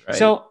 Right.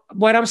 So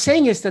what I'm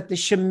saying is that the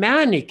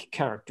shamanic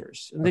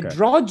characters and the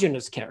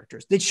androgynous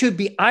characters, that should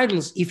be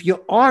idols if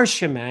you are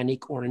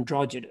shamanic or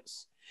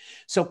androgynous.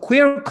 So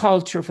queer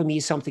culture for me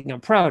is something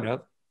I'm proud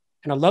of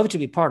and I love to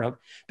be part of,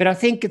 but I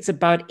think it's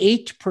about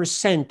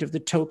 8% of the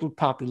total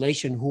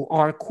population who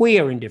are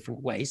queer in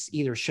different ways,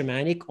 either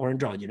shamanic or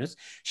androgynous.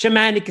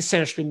 Shamanic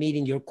essentially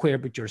meaning you're queer,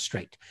 but you're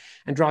straight.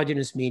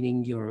 Androgynous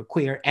meaning you're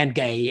queer and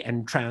gay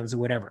and trans or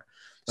whatever.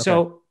 Okay.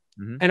 So,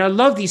 and I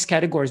love these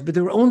categories, but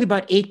there are only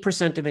about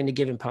 8% of any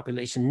given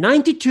population.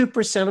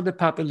 92% of the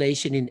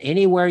population in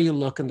anywhere you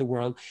look in the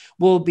world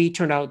will be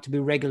turned out to be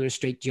regular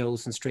straight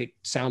Joes and straight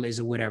Sallys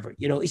or whatever.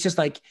 You know, it's just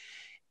like,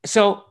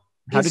 so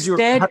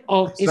instead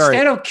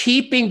of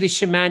keeping the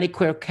shamanic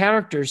queer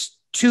characters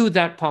to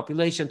that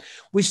population,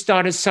 we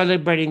started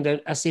celebrating them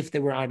as if they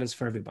were idols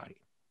for everybody.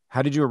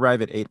 How did you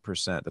arrive at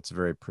 8%? That's a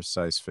very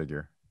precise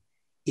figure.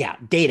 Yeah,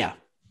 data.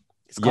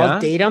 It's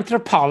called data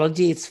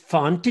anthropology. It's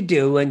fun to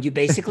do. And you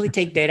basically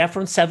take data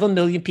from 7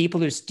 million people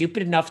who are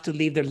stupid enough to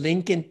leave their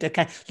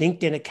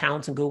LinkedIn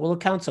accounts and Google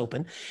accounts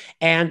open.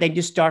 And then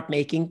you start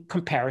making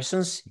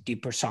comparisons,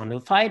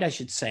 depersonified, I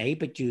should say.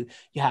 But you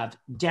have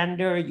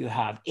gender, you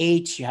have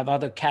age, you have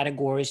other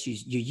categories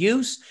you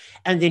use.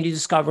 And then you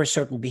discover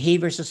certain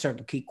behaviors or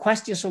certain key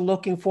questions you're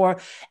looking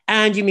for.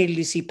 And you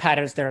immediately see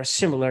patterns that are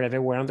similar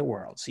everywhere in the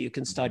world. So you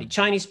can study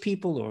Chinese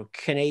people or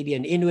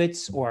Canadian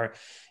Inuits or,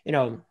 you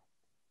know,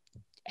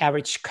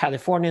 average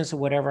Californians or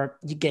whatever,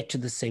 you get to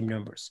the same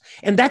numbers.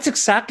 And that's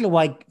exactly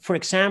why, for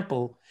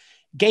example,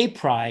 gay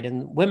pride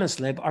and women's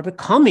lib are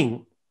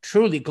becoming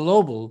truly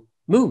global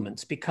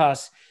movements,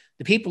 because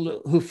the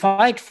people who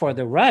fight for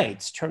the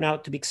rights turn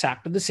out to be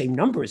exactly the same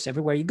numbers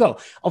everywhere you go.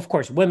 Of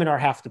course, women are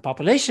half the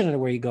population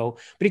everywhere you go,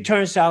 but it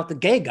turns out the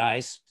gay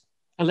guys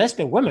and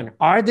lesbian women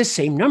are the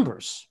same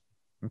numbers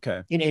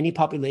in any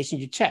population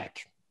you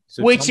check,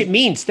 so which it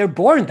means they're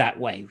born that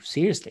way,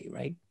 seriously,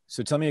 right?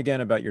 So tell me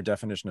again about your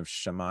definition of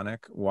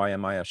shamanic. Why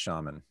am I a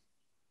shaman?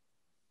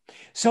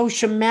 So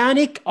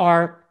shamanic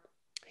are,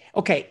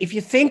 okay, if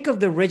you think of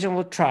the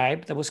original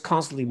tribe that was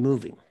constantly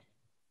moving,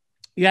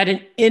 you had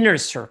an inner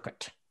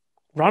circuit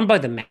run by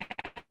the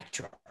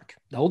matriarch.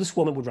 The oldest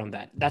woman would run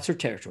that. That's her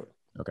territory.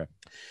 Okay.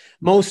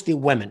 Mostly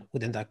women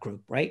within that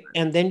group, right?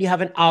 And then you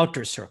have an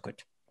outer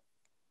circuit.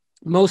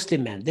 Mostly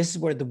men. This is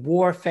where the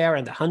warfare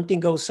and the hunting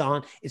goes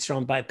on. It's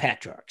run by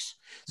patriarchs.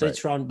 So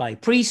it's run by a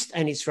priest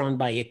and it's run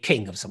by a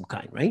king of some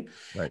kind, right?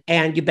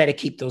 And you better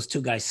keep those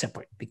two guys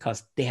separate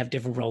because they have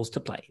different roles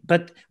to play.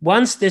 But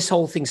once this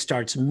whole thing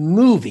starts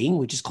moving,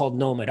 which is called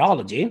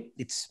nomadology,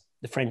 it's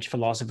the French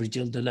philosopher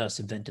Gilles Deleuze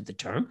invented the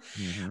term.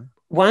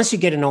 Once you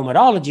get a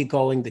nomadology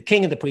going, the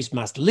king and the priest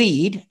must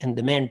lead and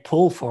the men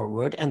pull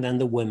forward, and then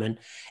the women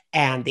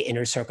and the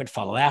inner circuit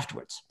follow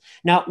afterwards.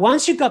 Now,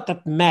 once you got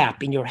that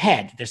map in your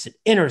head, there's an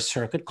inner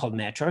circuit called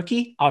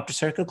matriarchy, outer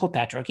circuit called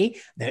patriarchy.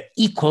 They're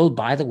equal,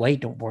 by the way,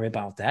 don't worry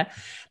about that.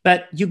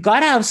 But you got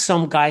to have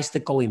some guys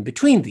that go in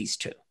between these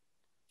two.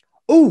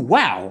 Oh,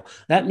 wow.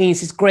 That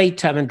means it's great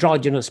to have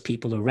androgynous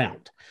people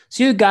around.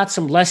 So you got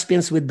some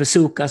lesbians with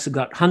bazookas who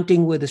got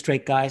hunting with the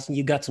straight guys, and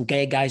you got some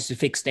gay guys who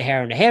fix the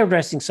hair in the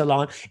hairdressing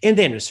salon in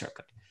the inner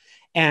circuit.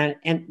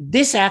 And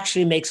this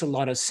actually makes a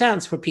lot of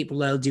sense for people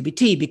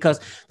LGBT, because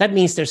that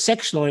means their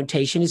sexual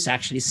orientation is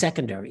actually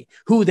secondary.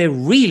 Who they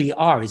really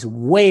are is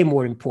way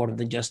more important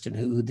than just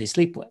who they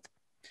sleep with.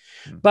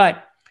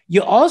 But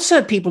you also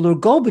have people who are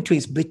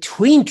go-betweens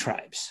between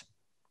tribes.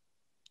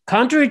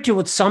 Contrary to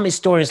what some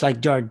historians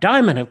like Jared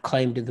Diamond have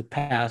claimed in the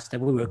past,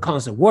 that we were in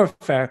constant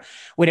warfare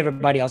with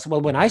everybody else.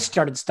 Well, when I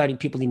started studying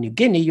people in New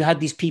Guinea, you had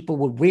these people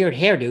with weird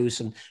hairdos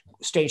and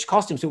strange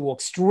costumes who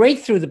walked straight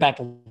through the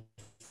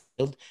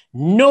battlefield.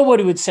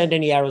 Nobody would send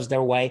any arrows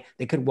their way.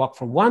 They could walk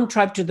from one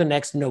tribe to the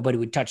next. Nobody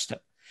would touch them.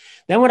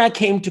 Then when I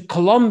came to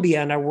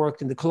Colombia and I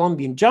worked in the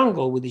Colombian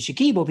jungle with the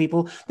Shiquibo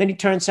people, then it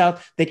turns out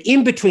that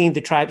in between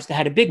the tribes, they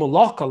had a big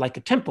molaka, like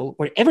a temple,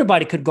 where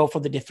everybody could go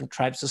from the different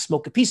tribes to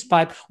smoke a peace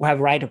pipe or have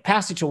a rite of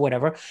passage or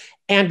whatever.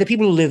 And the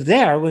people who lived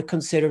there were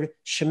considered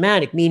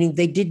shamanic, meaning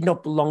they did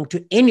not belong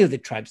to any of the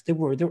tribes. They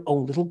were their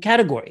own little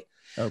category.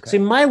 So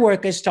in my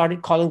work, I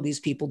started calling these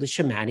people the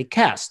shamanic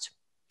caste.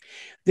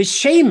 The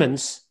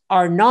shamans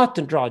are not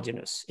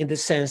androgynous in the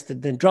sense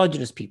that the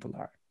androgynous people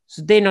are.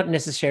 So they're not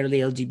necessarily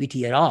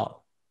LGBT at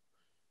all.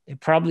 They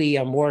probably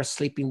are more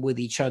sleeping with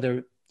each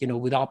other, you know,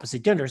 with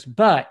opposite genders,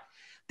 but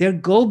they're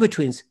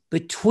go-betweens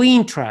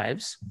between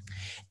tribes.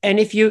 And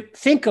if you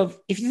think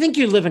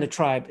you live in a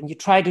tribe and you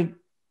try to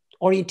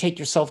orientate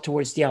yourself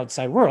towards the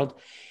outside world,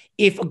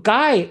 if a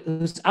guy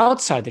who's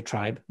outside the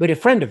tribe, but a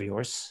friend of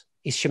yours,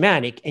 is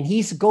shamanic and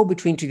he's a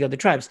go-between to the other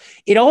tribes,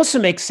 it also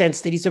makes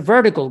sense that he's a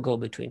vertical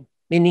go-between,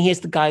 meaning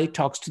he's the guy who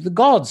talks to the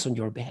gods on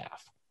your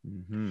behalf.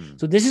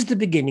 So this is the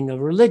beginning of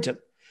religion.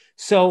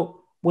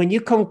 So when you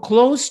come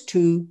close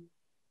to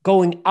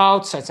going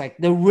outside, it's like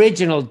the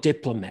original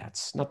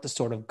diplomats, not the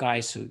sort of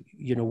guys who,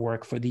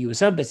 work for the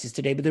US embassies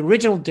today, but the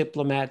original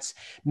diplomats,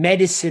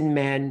 medicine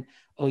men,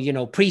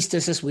 or,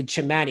 priestesses with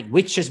shamanic,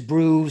 witches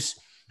brews.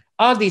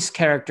 All these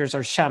characters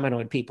are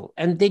shamanoid people,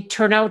 and they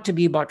turn out to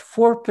be about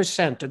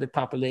 4% of the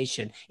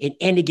population in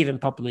any given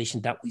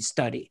population that we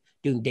study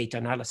doing data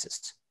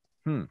analysis.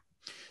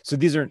 So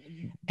these are,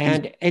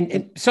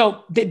 and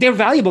so they're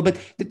valuable, but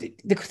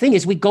the thing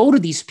is, we go to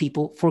these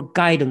people for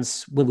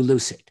guidance when we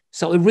lose it.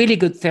 So a really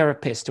good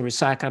therapist or a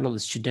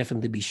psychoanalyst should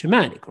definitely be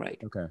shamanic, right?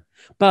 Okay.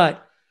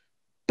 But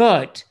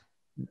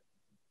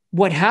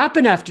what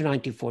happened after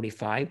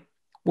 1945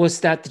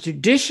 was that the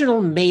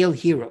traditional male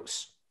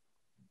heroes,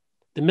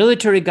 the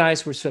military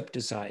guys, were swept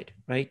aside,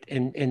 right?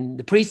 And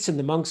the priests and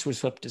the monks were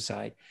swept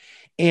aside.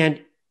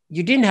 And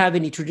you didn't have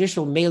any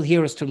traditional male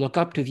heroes to look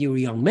up to if you were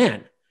a young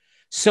man.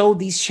 So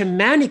these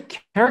shamanic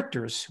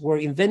characters were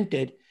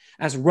invented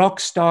as rock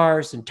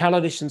stars and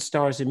television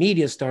stars and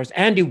media stars.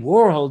 Andy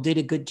Warhol did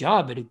a good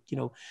job at it,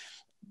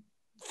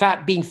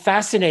 being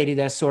fascinated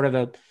as sort of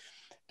a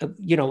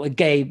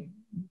gay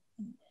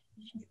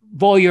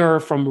voyeur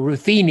from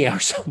Ruthenia or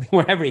something,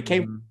 wherever he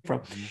came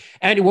from.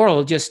 Andy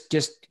Warhol just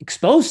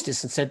exposed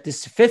this and said,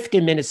 this is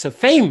 15 minutes of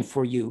fame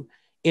for you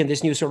in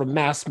this new sort of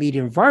mass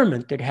media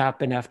environment that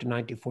happened after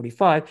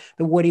 1945.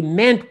 But what he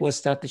meant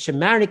was that the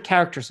shamanic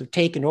characters have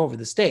taken over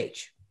the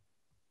stage.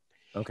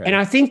 Okay. And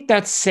I think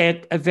that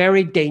set a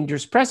very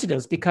dangerous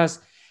precedence, because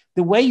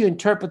the way you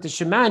interpret the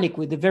shamanic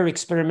with the very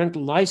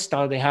experimental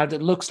lifestyle they have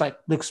that looks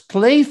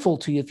playful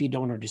to you if you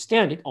don't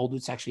understand it, although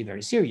it's actually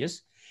very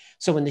serious.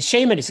 So when the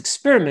shaman is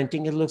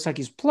experimenting, it looks like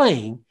he's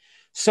playing.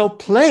 So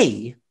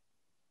play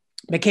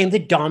became the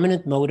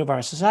dominant mode of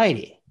our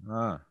society.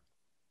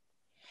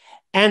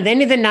 And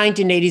then in the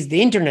 1980s,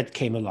 the internet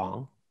came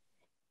along,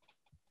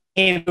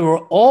 and we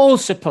were all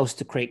supposed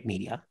to create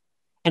media.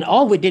 And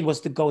all we did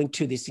was to go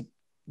into this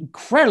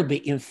incredibly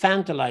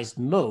infantilized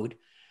mode.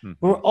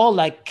 We're all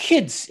like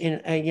kids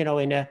it's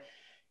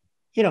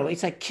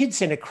like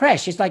kids in a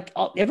crash. It's like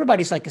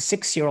everybody's like a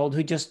 6-year-old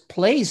who just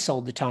plays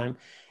all the time.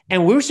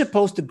 And we're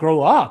supposed to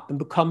grow up and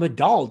become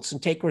adults and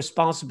take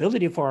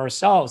responsibility for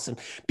ourselves and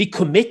be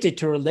committed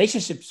to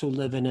relationships we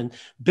live in and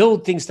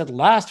build things that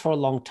last for a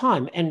long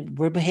time. And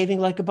we're behaving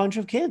like a bunch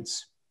of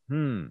kids.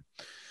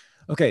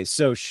 Okay,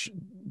 so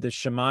the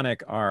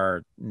shamanic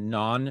are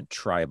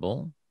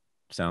non-tribal,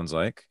 sounds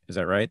like. Is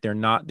that right? They're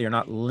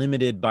not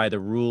limited by the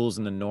rules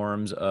and the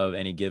norms of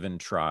any given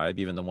tribe,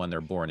 even the one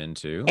they're born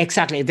into.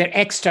 Exactly. They're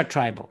extra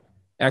tribal.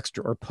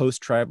 Extra or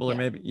post-tribal, or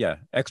maybe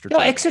extra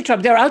tribal. Extra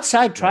tribe. They're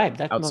outside tribe.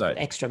 That's outside. what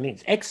extra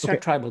means. Extra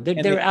tribal.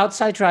 They're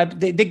outside tribe.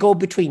 They go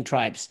between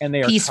tribes, and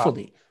they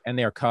peacefully. And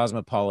they are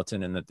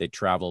cosmopolitan in that they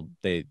travel.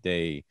 They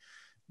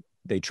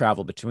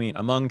travel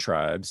among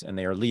tribes, and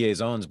they are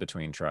liaisons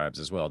between tribes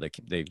as well. They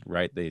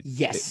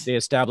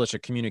establish a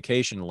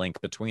communication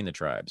link between the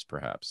tribes,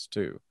 perhaps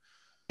too.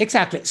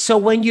 Exactly. So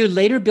when you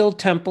later build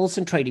temples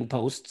and trading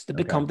posts that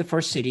become the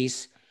first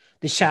cities,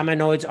 the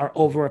shamanoids are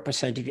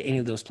overrepresented in any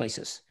of those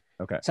places.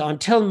 Okay. So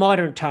until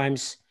modern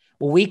times,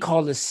 what we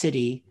call a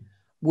city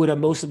would have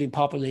mostly been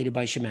populated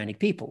by shamanic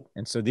people.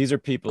 And so these are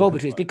people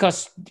go-betweens,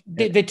 because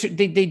they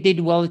did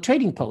well at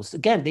trading posts.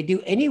 Again, they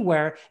do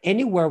anywhere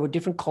where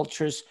different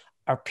cultures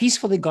are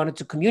peacefully going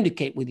to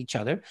communicate with each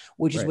other,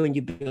 which is when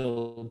you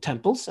build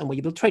temples and when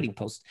you build trading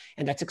posts.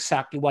 And that's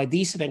exactly why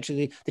the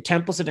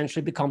temples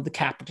eventually become the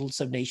capitals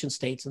of nation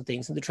states and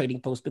things, and the trading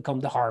posts become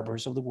the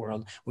harbors of the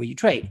world where you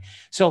trade.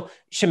 So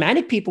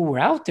shamanic people were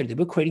out there. They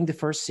were creating the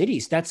first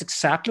cities. That's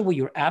exactly what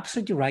you're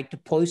absolutely right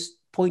to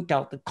point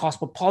out that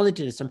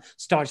cosmopolitanism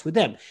starts with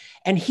them.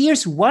 And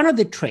here's one of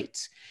the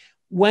traits.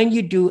 When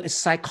you do a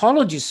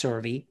psychology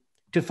survey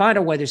to find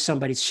out whether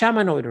somebody's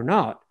shamanoid or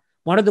not,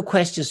 one of the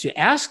questions you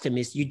ask them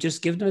is you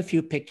just give them a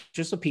few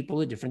pictures of people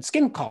with different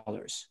skin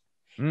colors.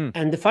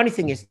 And the funny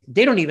thing is,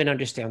 they don't even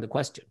understand the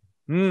question.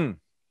 So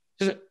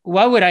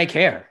why would I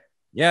care?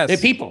 Yes. They're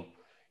people.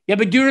 Yeah,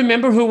 but do you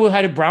remember who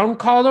had a brown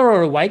collar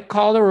or a white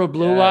collar or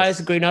blue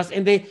eyes, green eyes?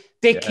 And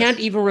they can't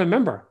even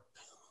remember.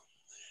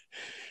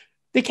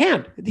 They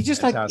can't. They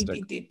just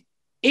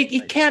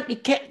It can't.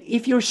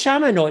 If you're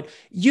shamanoid,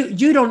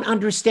 you don't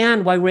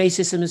understand why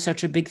racism is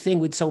such a big thing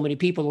with so many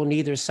people on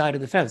either side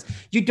of the fence.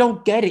 You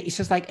don't get it.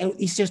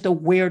 It's just the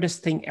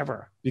weirdest thing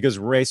ever. Because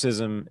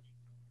racism,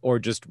 or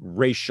just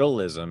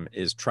racialism,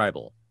 is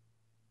tribal,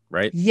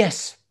 right?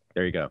 Yes.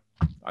 There you go.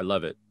 I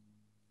love it.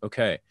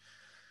 Okay.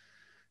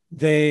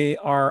 They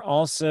are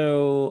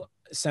also,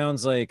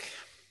 sounds like,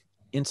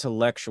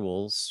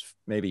 intellectuals,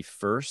 maybe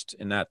first,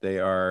 in that they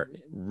are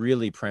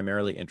really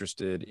primarily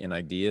interested in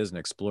ideas and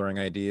exploring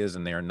ideas,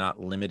 and they are not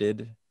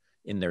limited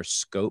in their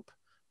scope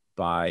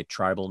by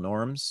tribal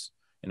norms.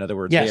 In other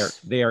words,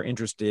 they are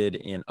interested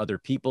in other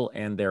people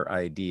and their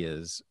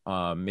ideas,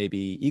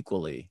 maybe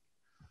equally,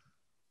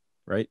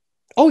 right?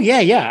 Oh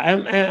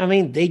yeah. I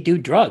mean, they do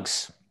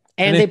drugs,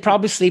 and they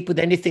probably sleep with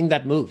anything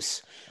that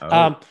moves.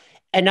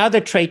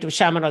 Another trait of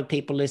shamanoid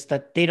people is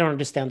that they don't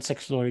understand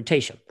sexual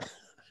orientation.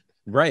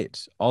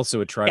 Right.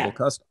 Also a tribal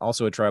custom, a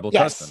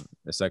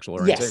sexual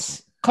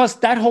orientation. Because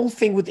that whole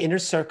thing with inner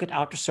circuit,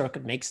 outer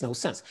circuit makes no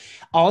sense.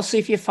 Also,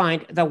 if you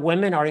find that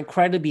women are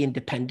incredibly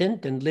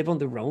independent and live on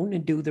their own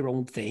and do their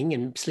own thing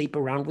and sleep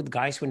around with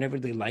guys whenever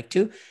they like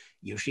to,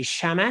 usually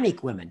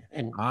shamanic women.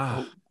 And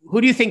Ah, who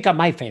do you think are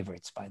my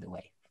favorites, by the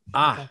way?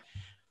 ah,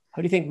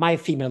 Who do you think my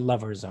female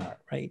lovers are,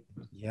 right?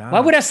 Why yeah.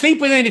 would I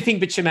sleep with anything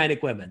but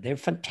shamanic women? They're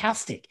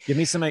fantastic. Give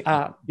me some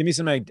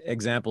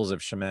examples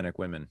of shamanic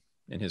women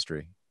in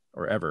history,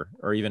 or ever,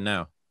 or even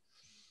now.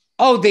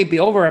 Oh, they'd be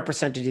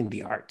overrepresented in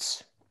the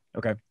arts.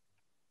 Okay.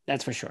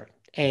 That's for sure.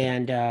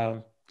 And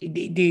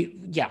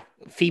yeah,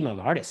 female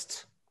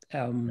artists.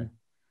 Okay.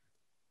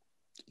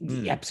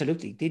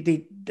 Absolutely.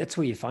 That's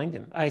where you find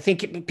them. I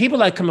think people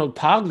like Kamal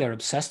Pagler are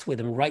obsessed with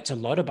them, writes a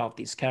lot about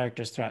these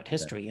characters throughout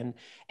history.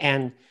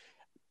 And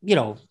you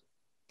know,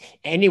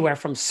 anywhere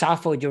from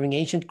Sappho during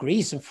ancient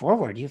Greece and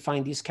forward, you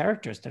find these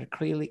characters that are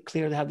clearly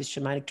have these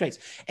shamanic traits.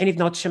 And if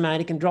not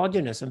shamanic,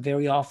 androgynous, and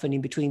very often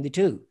in between the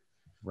two.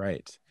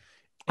 Right.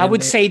 I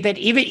would say that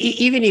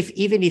even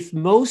if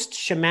most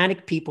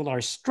shamanic people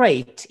are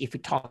straight, if we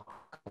talk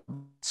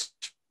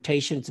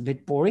it's a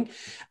bit boring,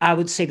 I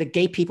would say that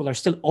gay people are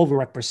still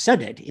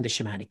overrepresented in the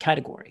shamanic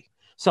category.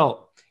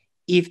 So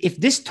if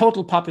this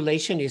total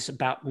population is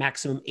about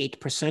maximum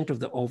 8% of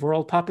the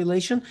overall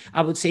population,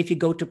 I would say if you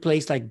go to a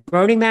place like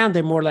Burning Man,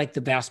 they're more like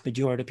the vast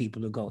majority of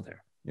people who go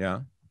there.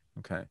 Yeah.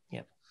 Okay.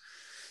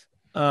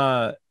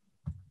 Yeah.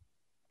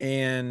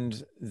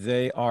 And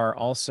they are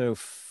also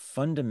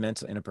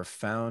fundamental in a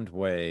profound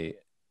way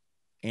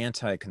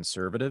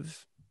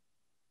anti-conservative,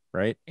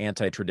 right?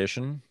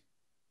 Anti-tradition.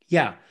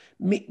 Yeah,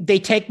 they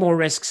take more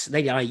risks.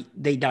 They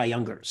die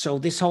younger. So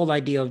this whole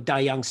idea of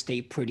die young,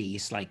 stay pretty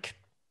is like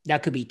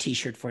that could be a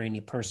T-shirt for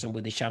any person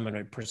with a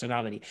shamanoid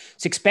personality.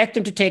 So expect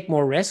them to take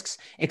more risks.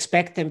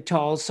 Expect them to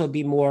also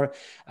be more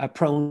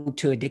prone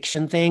to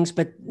addiction things,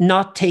 but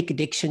not take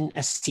addiction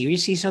as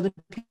seriously as other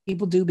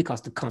people do,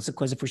 because the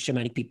consequences for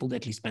shamanic people,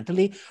 at least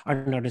mentally,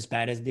 are not as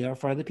bad as they are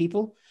for other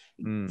people.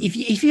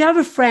 If you have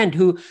a friend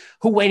who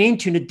went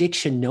into an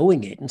addiction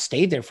knowing it and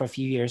stayed there for a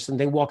few years and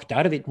then walked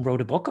out of it and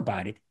wrote a book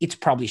about it, it's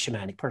probably a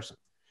shamanic person.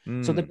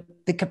 So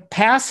the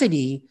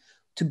capacity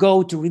to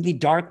go to really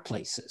dark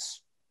places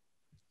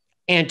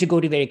and to go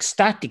to very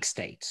ecstatic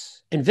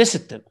states and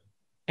visit them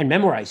and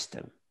memorize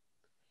them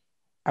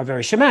are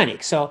very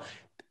shamanic. So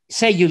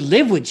say you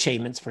live with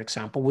shamans, for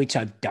example, which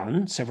I've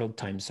done several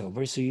times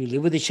over. So you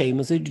live with the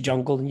shamans in the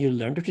jungle and you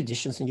learn the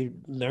traditions and you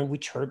learn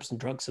which herbs and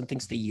drugs and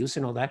things they use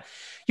and all that.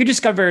 You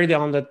discover early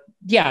on that,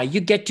 yeah,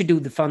 you get to do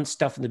the fun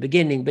stuff in the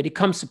beginning, but it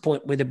comes to a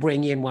point where they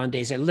bring you in one day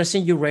and say,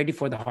 listen, you're ready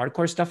for the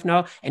hardcore stuff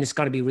now, and it's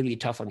going to be really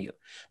tough on you.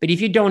 But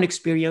if you don't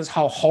experience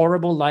how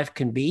horrible life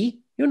can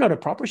be, you're not a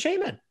proper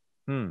shaman.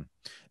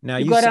 Now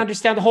you got to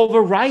understand the whole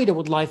variety of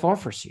what life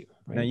offers you.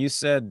 Right? Now you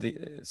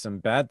said some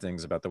bad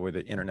things about the way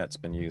the internet's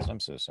been used. I'm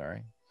so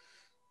sorry.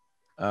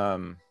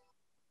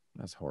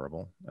 That's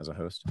horrible as a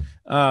host.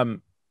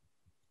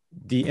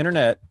 The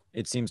internet,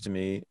 it seems to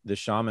me, the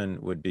shaman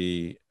would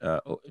be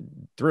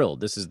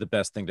thrilled. This is the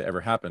best thing to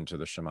ever happen to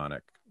the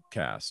shamanic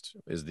caste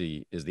is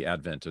the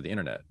advent of the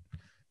internet,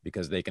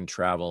 because they can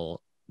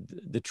travel.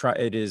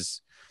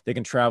 They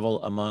can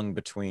travel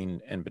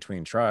between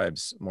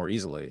tribes more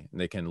easily.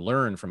 And they can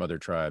learn from other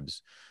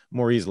tribes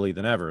more easily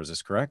than ever. Is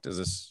this correct?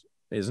 Isn't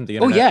the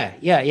internet? Oh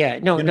yeah.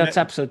 No, that's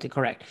absolutely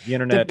correct. The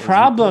internet. The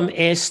problem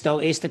is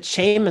that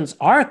shamans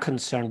are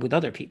concerned with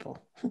other people,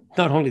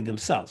 not only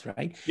themselves,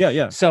 right?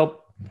 Yeah.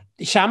 So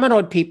the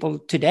shamanoid people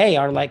today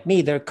are like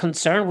me. They're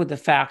concerned with the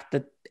fact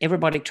that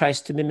everybody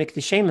tries to mimic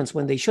the shamans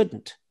when they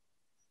shouldn't.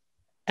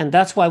 And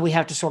that's why we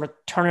have to sort of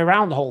turn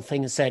around the whole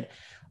thing and said,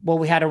 well,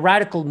 we had a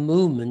radical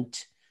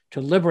movement to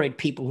liberate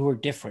people who are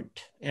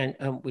different.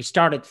 And we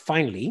started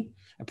finally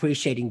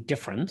appreciating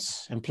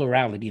difference and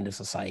plurality in the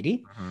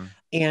society.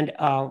 And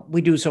we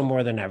do so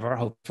more than ever,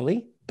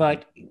 hopefully.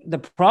 But the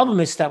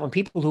problem is that when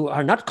people who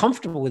are not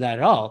comfortable with that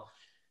at all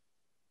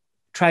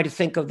try to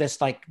think of this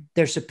like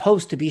they're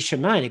supposed to be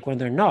shamanic when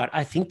they're not,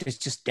 I think that's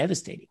just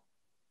devastating.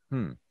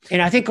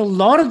 And I think a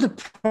lot of the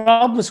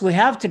problems we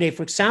have today,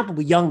 for example,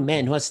 with young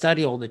men who I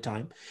study all the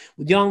time,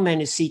 with young men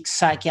who seek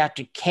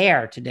psychiatric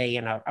care today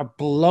and are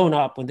blown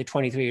up when they're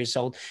 23 years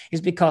old, is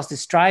because they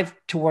strive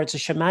towards a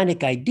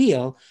shamanic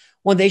ideal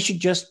when they should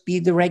just be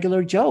the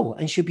regular Joe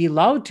and should be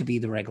allowed to be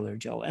the regular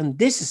Joe. And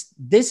this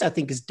I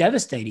think is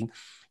devastating.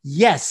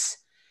 Yes,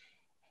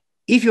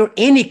 if you're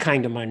any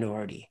kind of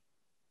minority,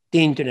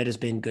 the internet has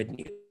been good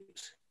news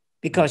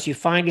because you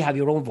finally have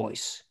your own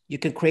voice. You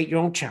can create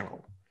your own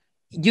channel.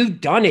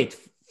 You've done it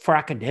for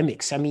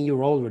academics. I mean,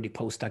 you're already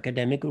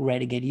post-academic, ready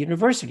to get a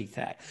university for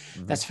that.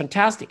 That's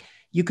fantastic.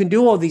 You can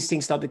do all these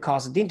things now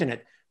because of the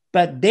internet.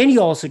 But then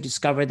you also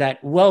discover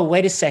that, well,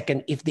 wait a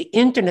second, if the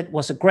internet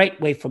was a great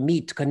way for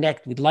me to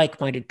connect with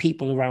like-minded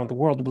people around the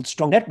world and build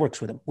strong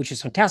networks with them, which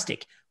is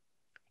fantastic,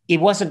 it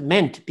wasn't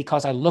meant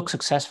because I look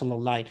successful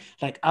online,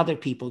 like other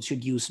people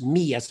should use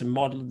me as a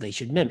model they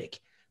should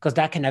mimic, because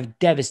that can have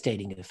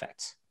devastating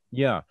effects.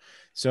 Yeah.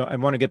 So I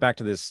want to get back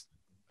to this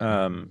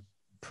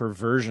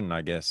perversion,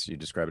 I guess you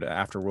described it,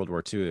 after World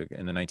War II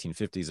in the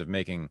 1950s of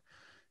making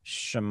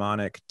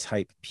shamanic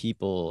type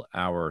people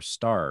our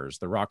stars,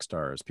 the rock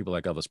stars, people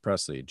like Elvis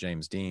Presley,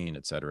 James Dean,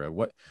 etc.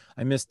 What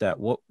I missed that.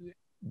 What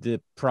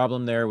the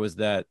problem there was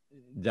that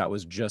that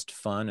was just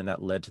fun and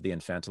that led to the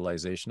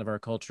infantilization of our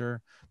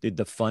culture.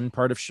 The fun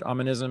part of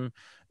shamanism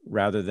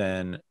rather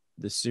than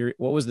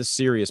what was the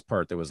serious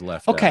part that was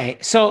left out? Okay,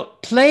 so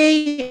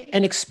play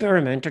and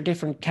experiment are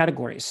different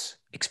categories.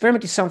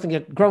 Experiment is something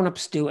that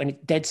grown-ups do and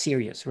it's dead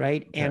serious,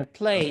 right? Okay. And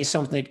play is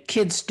something that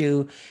kids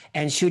do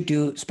and should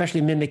do, especially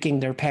mimicking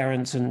their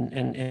parents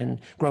and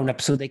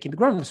grown-ups so they can be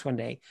grown-ups one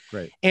day.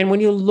 Great. And when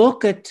you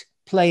look at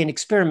play and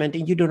experiment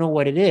and you don't know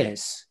what it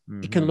is,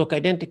 it can look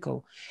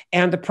identical.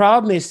 And the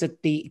problem is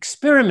that the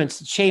experiments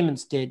that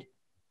shamans did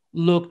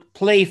looked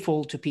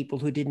playful to people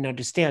who didn't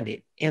understand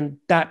it. And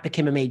that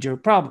became a major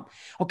problem.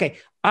 Okay,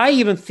 I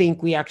even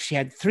think we actually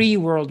had 3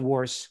 world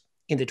wars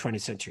in the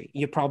 20th century.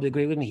 You probably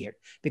agree with me here,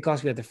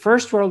 because we had the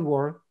First World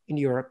War in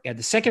Europe, we had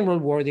the Second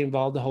World War that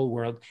involved the whole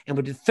world, and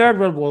with the Third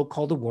World War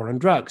called the War on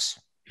Drugs.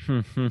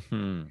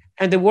 And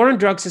the war on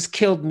drugs has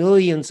killed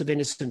millions of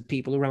innocent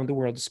people around the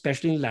world,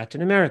 especially in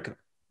Latin America.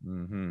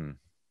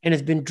 And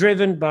has been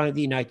driven by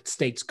the United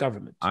States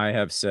government. I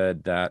have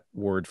said that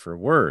word for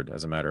word,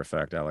 as a matter of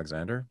fact,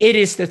 Alexander. It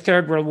is the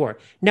Third World War.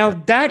 Now,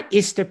 that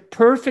is the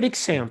perfect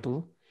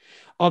example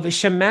of a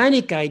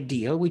shamanic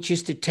ideal, which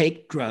is to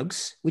take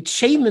drugs, which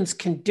shamans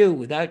can do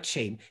without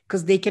shame,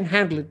 because they can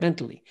handle it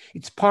mentally.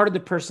 It's part of the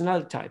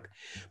personality type.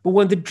 But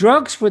when the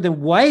drugs were then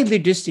widely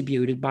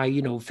distributed by,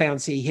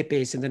 fancy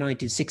hippies in the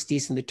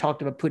 1960s, and they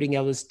talked about putting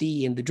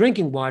LSD in the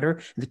drinking water,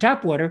 in the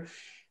tap water,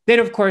 then,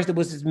 of course, there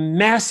was this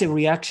massive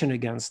reaction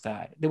against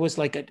that. There was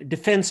like a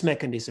defense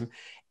mechanism.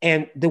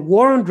 And the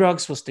war on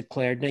drugs was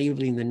declared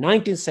naively in the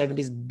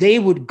 1970s. They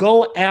would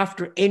go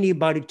after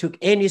anybody who took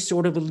any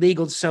sort of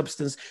illegal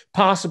substance,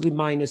 possibly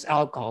minus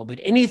alcohol. But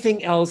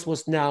anything else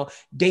was now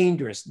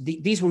dangerous.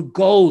 These were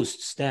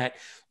ghosts that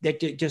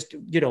just,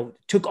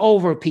 took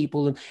over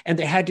people. And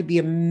there had to be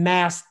a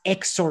mass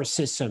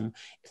exorcism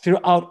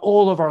throughout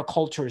all of our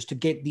cultures to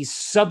get these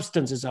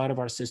substances out of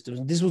our systems.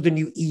 This was the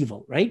new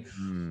evil, right?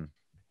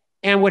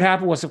 And what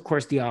happened was, of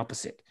course, the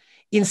opposite.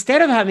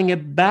 Instead of having a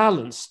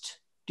balanced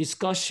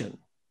discussion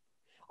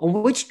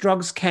on which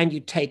drugs can you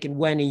take and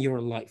when in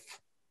your life,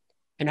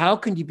 and how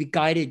can you be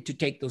guided to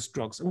take those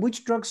drugs, and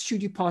which drugs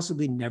should you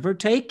possibly never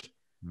take,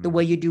 the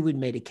way you do with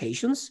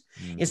medications,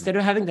 instead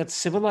of having that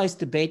civilized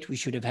debate we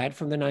should have had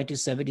from the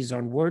 1970s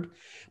onward,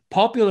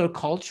 popular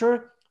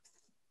culture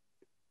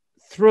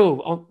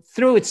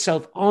threw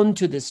itself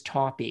onto this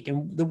topic,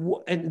 and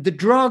the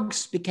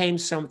drugs became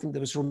something that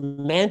was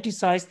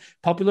romanticized,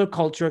 popular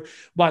culture,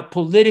 but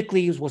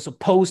politically was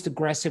opposed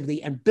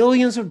aggressively, and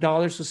billions of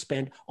dollars were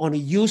spent on a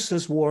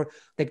useless war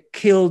that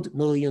killed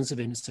millions of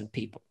innocent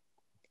people,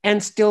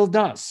 and still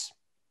does.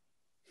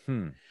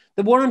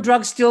 The war on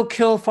drugs still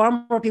kill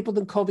far more people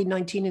than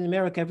COVID-19 in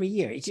America every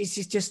year. It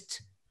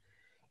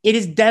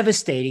is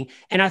devastating,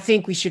 and I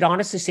think we should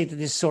honestly say that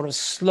this sort of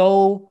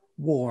slow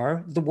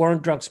war, the war on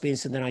drugs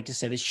begins in the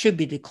 1970s, should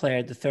be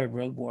declared the Third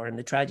World War and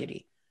the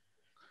tragedy.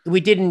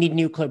 We didn't need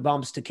nuclear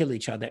bombs to kill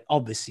each other.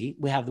 Obviously,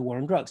 we have the war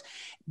on drugs.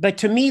 But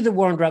to me, the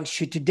war on drugs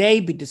should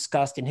today be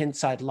discussed in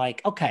hindsight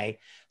like, okay,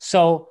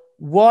 so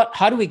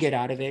how do we get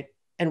out of it?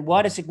 And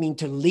what does it mean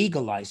to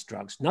legalize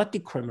drugs? Not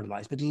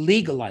decriminalize, but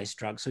legalize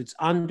drugs. So it's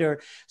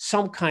under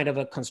some kind of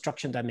a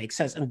construction that makes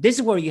sense. And this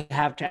is where you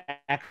have to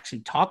actually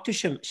talk to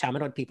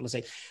shaman people and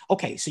say,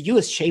 okay, so you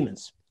as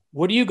shamans,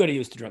 what are you going to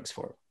use the drugs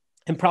for?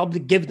 And probably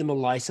give them a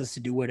license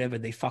to do whatever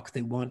they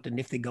want. And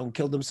if they go and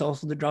kill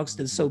themselves with the drugs,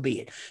 then so be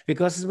it.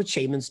 Because it's what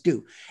shamans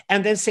do.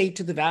 And then say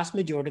to the vast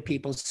majority of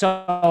people,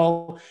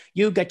 so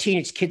you've got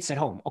teenage kids at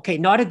home. Okay,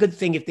 not a good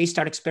thing if they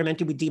start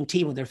experimenting with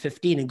DMT when they're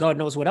 15 and God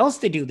knows what else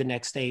they do the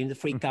next day and they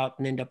freak out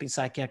and end up in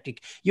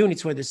psychiatric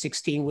units where they're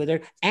 16 with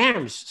their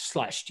arms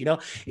slashed. You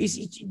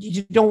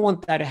don't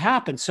want that to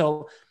happen.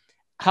 So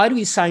how do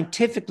we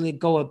scientifically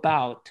go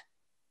about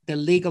the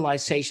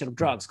legalization of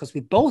drugs? Because we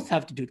both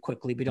have to do it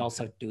quickly, but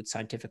also have to do it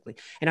scientifically.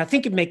 And I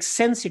think it makes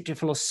sense here to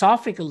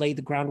philosophically lay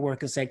the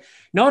groundwork and say,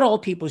 not all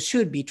people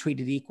should be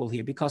treated equal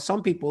here, because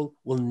some people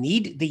will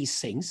need these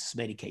things,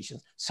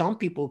 medications. Some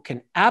people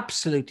can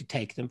absolutely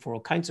take them for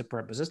all kinds of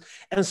purposes.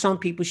 And some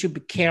people should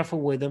be careful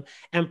with them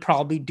and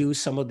probably do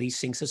some of these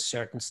things at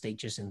certain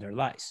stages in their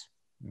lives.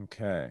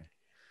 Okay.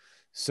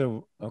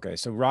 So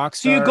Rockstar.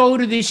 So you go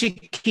to the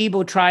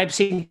Shikibo tribes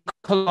in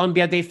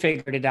Colombia, they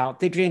figured it out.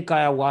 They drink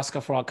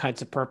ayahuasca for all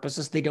kinds of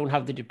purposes. They don't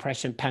have the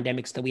depression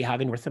pandemics that we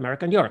have in North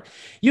America and Europe.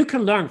 You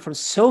can learn from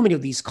so many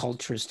of these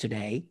cultures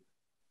today.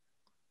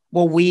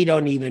 Well, we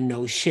don't even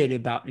know shit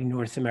about in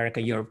North America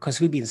and Europe because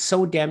we've been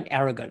so damn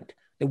arrogant.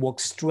 They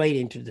walk straight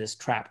into this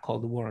trap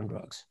called the war on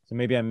drugs. So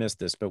maybe I missed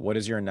this, but what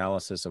is your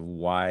analysis of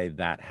why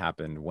that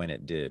happened when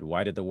it did?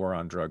 Why did the war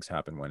on drugs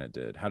happen when it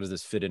did? How does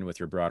this fit in with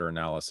your broader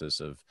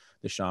analysis of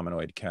the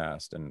shamanoid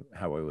caste and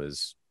how it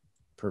was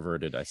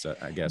perverted,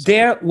 I guess?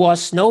 There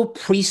was no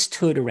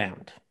priesthood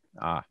around.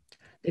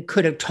 It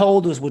could have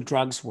told us what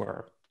drugs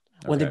were.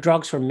 when the Okay.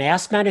 drugs were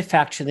mass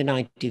manufactured in the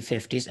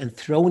 1950s and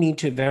thrown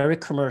into a very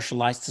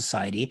commercialized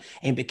society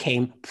and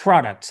became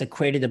products that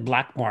created a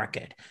black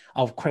market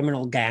of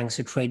criminal gangs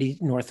who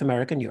traded in North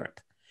America and Europe.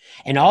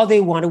 And all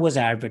they wanted was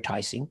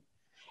advertising.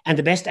 And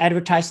the best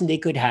advertising they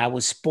could have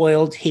was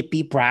spoiled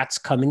hippie brats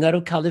coming out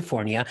of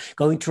California,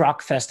 going to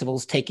rock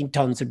festivals, taking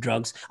tons of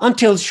drugs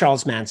until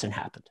Charles Manson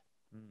happened.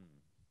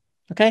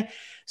 Okay?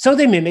 So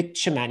they mimicked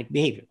shamanic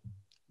behavior,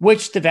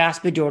 which the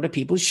vast majority of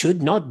people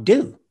should not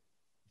do.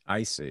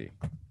 I see.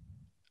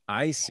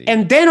 I see.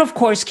 And then, of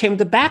course, came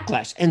the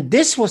backlash. And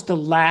this was the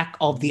lack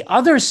of the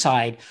other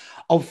side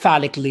of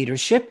phallic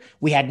leadership.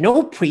 We had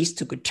no priest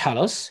who could tell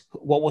us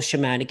what was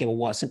shamanic and what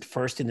wasn't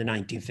first in the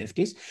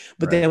 1950s.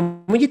 But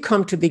then when you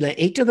come to the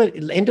end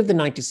of the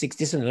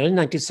 1960s and early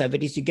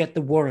 1970s, you get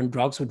the war on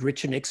drugs with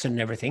Richard Nixon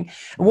and everything.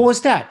 And what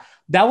was that?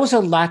 That was a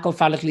lack of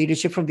phallic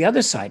leadership from the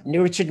other side.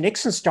 And Richard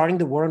Nixon starting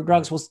the war on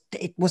drugs was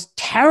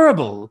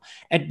terrible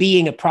at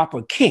being a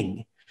proper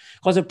king.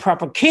 Because a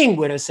proper king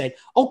would have said,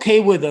 okay,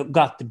 we've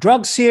got the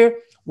drugs here.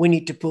 We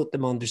need to put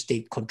them under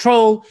state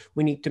control.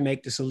 We need to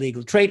make this a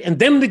legal trade. And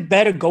then we'd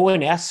better go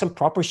and ask some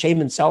proper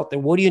shamans out there,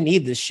 what do you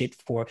need this shit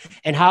for?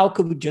 And how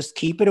could we just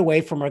keep it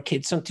away from our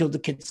kids until the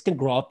kids can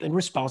grow up and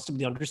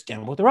responsibly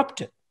understand what they're up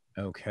to?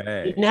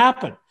 Okay. It didn't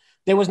happen.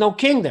 There was no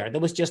king there.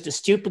 There was just a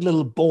stupid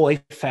little boy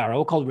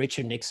pharaoh called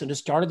Richard Nixon who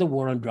started the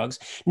war on drugs,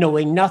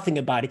 knowing nothing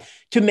about it,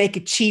 to make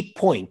a cheap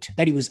point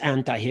that he was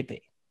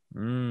anti-hippie.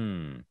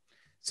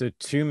 So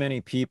too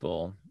many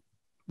people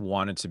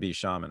wanted to be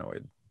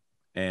shamanoid.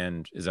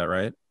 And is that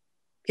right?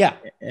 Yeah.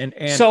 And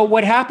so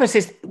what happens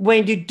is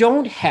when you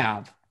don't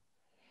have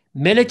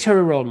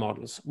military role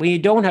models, when you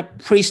don't have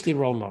priestly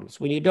role models,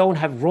 when you don't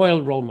have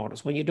royal role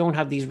models, when you don't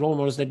have these role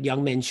models that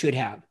young men should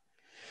have,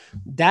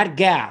 that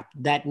gap,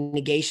 that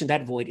negation,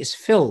 that void is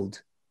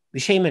filled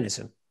with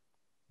shamanism.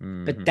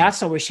 But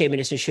that's not where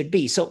shamanism should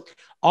be. So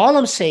all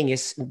I'm saying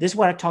is, this is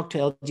what I talk to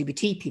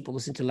LGBT people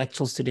as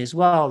intellectuals today as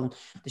well, and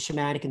the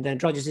shamanic and the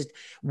androgynous, is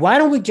why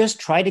don't we just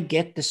try to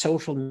get the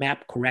social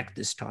map correct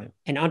this time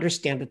and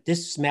understand that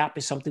this map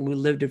is something we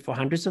lived in for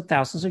hundreds of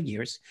thousands of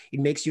years. It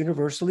makes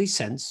universally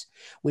sense.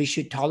 We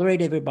should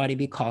tolerate everybody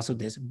because of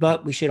this,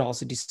 but we should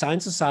also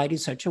design society in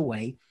such a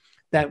way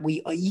that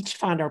we each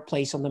find our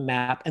place on the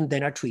map and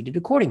then are treated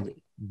accordingly.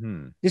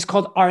 This is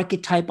called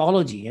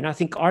archetypology. And I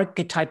think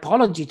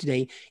archetypology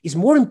today is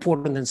more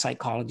important than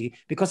psychology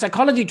because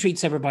psychology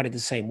treats everybody the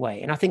same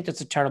way. And I think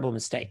that's a terrible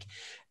mistake.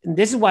 And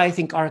this is why I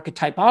think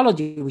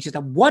archetypology, which is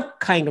that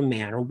what kind of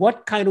man or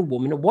what kind of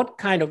woman or what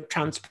kind of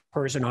trans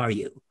person are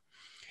you?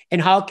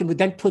 And how can we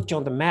then put you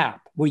on the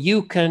map where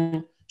you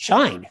can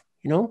shine,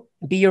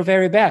 be your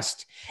very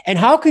best? And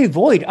how can you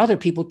avoid other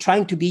people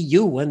trying to be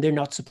you when they're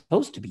not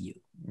supposed to be you?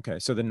 Okay.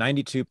 So the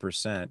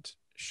 92%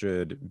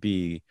 should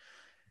be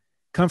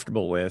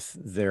comfortable with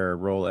their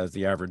role as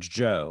the average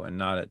Joe and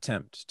not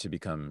attempt to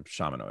become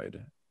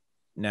shamanoid.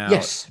 Now,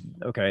 yes.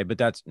 Okay, but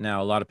that's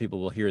now a lot of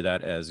people will hear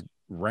that as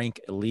rank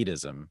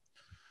elitism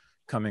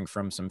coming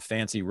from some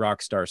fancy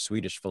rock star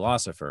Swedish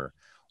philosopher.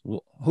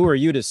 Who are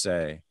you to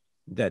say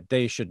that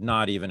they should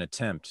not even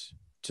attempt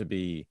to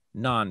be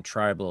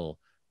non-tribal,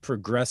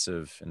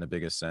 progressive in the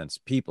biggest sense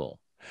people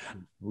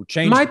who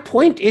change? My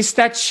point is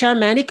that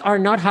shamanic are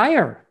not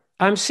higher.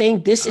 I'm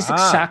saying this is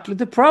exactly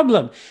the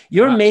problem.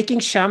 You're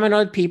making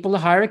shamanoid people a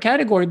higher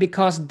category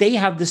because they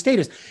have the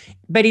status.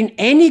 But in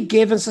any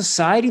given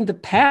society in the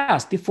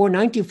past, before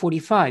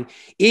 1945,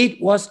 it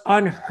was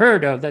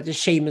unheard of that the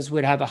shamans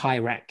would have a high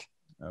rank.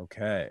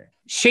 Okay.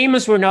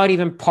 Shamans were not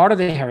even part of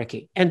the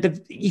hierarchy.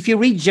 And if you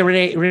read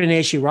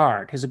René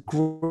Girard, who's a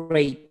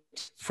great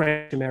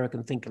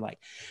French-American thinker,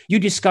 you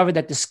discover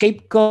that the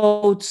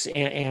scapegoats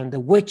and the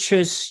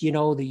witches,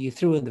 that you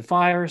threw in the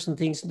fires and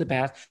things in the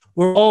past,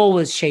 were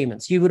always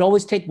shamans. You would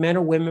always take men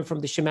or women from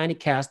the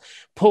shamanic caste,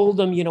 pull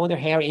them, in their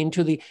hair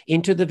into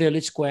the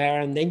village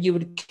square, and then you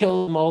would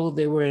kill them all if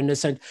they were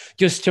innocent,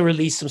 just to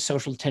release some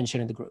social tension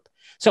in the group.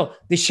 So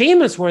the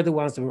shamans were the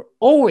ones that were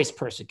always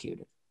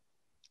persecuted,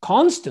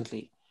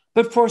 constantly.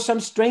 But for some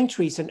strange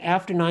reason,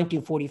 after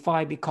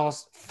 1945,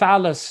 because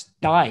Phallus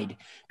died,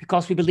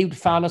 because we believed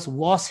Phallus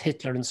was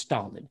Hitler and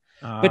Stalin.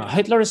 But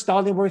Hitler and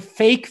Stalin were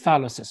fake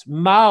phalluses.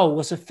 Mao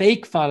was a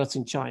fake phallus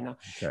in China.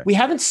 Okay. We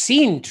haven't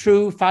seen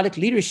true phallic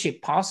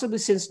leadership possibly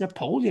since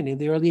Napoleon in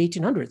the early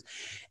 1800s.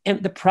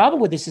 And the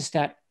problem with this is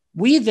that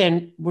we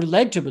then were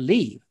led to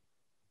believe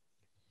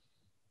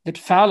that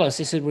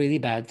phallus is a really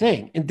bad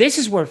thing. And this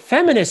is where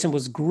feminism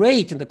was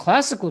great in the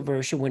classical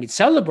version when it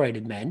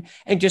celebrated men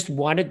and just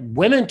wanted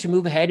women to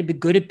move ahead and be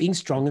good at being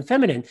strong and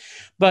feminine.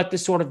 But the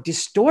sort of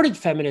distorted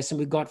feminism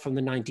we got from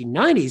the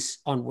 1990s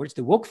onwards,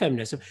 the woke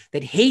feminism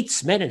that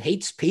hates men and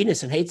hates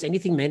penis and hates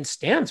anything men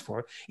stands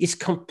for, is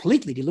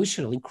completely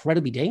delusional,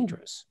 incredibly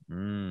dangerous.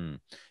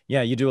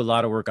 Yeah, you do a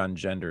lot of work on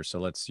gender.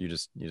 So you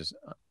just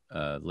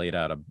laid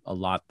out a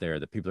lot there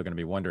that people are going to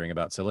be wondering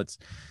about. So let's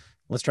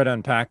try to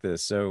unpack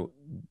this. So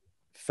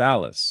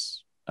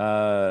phallus,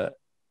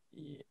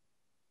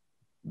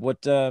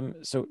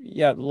 So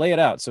yeah, lay it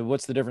out. So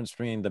what's the difference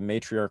between the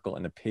matriarchal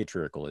and the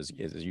patriarchal as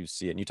you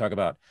see it? And you talk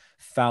about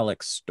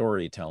phallic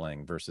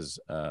storytelling versus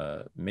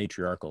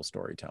matriarchal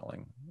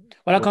storytelling.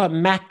 What I What call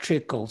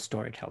matriarchal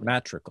storytelling.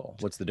 matriarchal?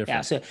 What's the Yeah,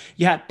 difference? so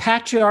you have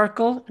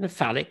patriarchal and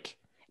phallic,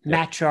 Yep.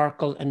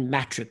 matriarchal and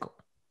matrical.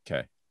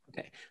 Okay.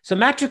 Okay, so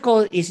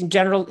matrical is in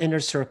general inner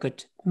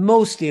circuit,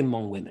 mostly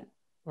among women,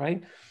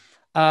 right?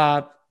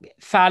 Uh,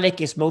 Phallic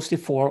is mostly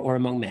for or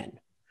among men.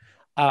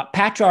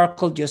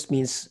 Patriarchal just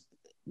means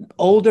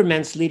older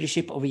men's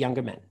leadership over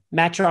younger men.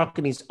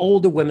 Matriarchal means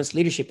older women's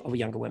leadership over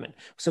younger women.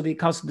 So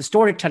because the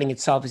storytelling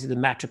itself is either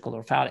matrical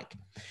or phallic.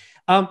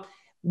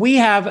 We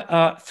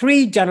have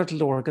three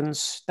genital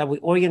organs that we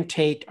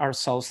orientate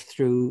ourselves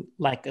through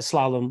like a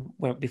slalom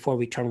before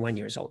we turn 1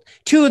 year old.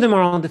 Two of them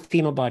are on the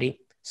female body.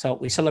 So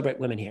we celebrate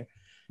women here.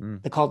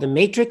 They're called the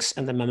matrix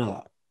and the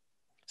mamilla.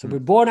 So we're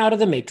born out of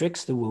the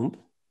matrix, the womb,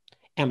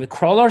 and we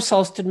crawl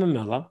ourselves to the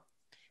mamilla.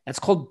 That's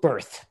called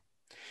birth.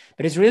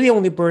 But it's really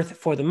only birth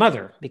for the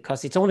mother,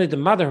 because it's only the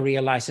mother who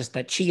realizes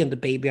that she and the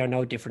baby are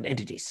now different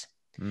entities.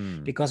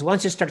 Because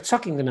once you start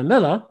sucking the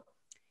mamilla,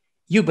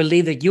 you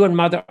believe that you and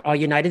mother are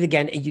united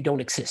again and you don't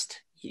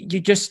exist.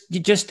 You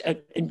just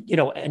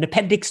an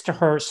appendix to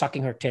her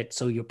sucking her tit,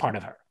 so you're part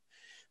of her.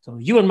 So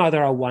you and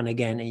mother are one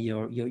again, and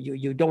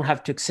you don't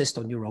have to exist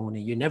on your own,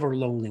 and you're never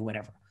lonely,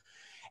 whatever.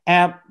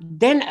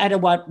 Then at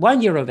about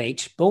 1 year of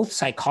age, both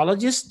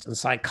psychologists and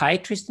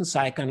psychiatrists and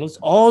psychoanalysts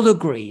all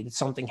agree that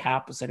something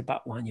happens at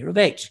about 1 year of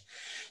age.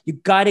 You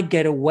got to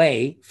get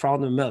away from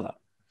the mamilla.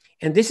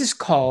 And this is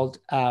called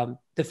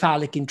the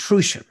phallic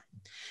intrusion.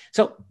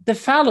 So the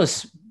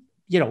phallus,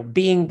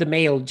 being the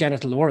male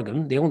genital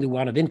organ, the only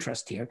one of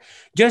interest here,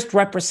 just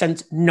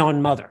represents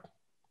non-mother.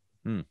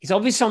 It's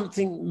obviously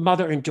something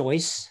mother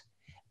enjoys,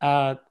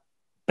 but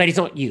it's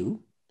not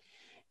you.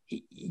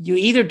 You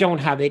either don't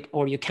have it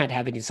or you can't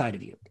have it inside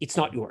of you. It's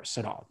not yours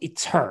at all.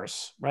 It's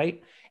hers,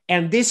 right?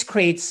 And this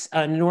creates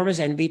an enormous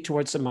envy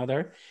towards the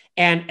mother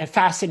and a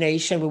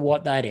fascination with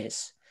what that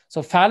is.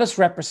 So phallus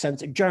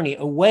represents a journey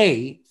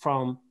away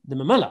from the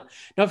mamilla.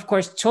 Now, of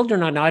course,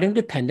 children are not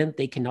independent.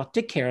 They cannot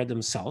take care of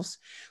themselves.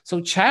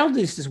 So child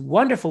is this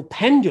wonderful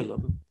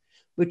pendulum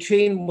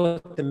between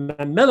what the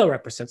mamilla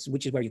represents,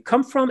 which is where you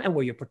come from and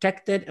where you're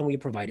protected and where you're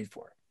provided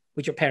for,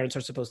 which your parents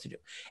are supposed to do.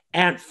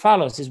 And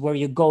phallus is where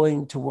you're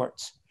going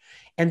towards.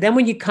 And then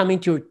when you come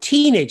into your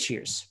teenage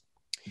years,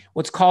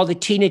 what's called the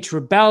teenage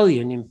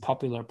rebellion in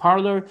popular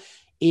parlor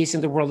is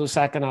in the world of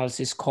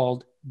psychoanalysis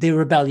called the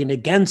rebellion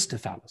against the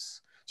phallus.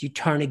 You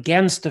turn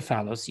against the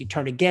phallus, you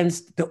turn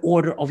against the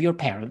order of your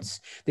parents.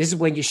 This is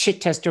when you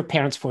shit test your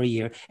parents for a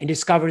year and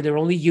discover they're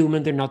only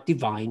human, they're not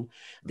divine.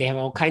 They have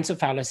all kinds of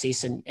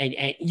fallacies and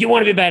you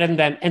want to be better than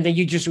them. And then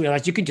you just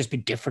realize you can just be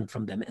different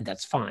from them and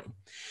that's fine.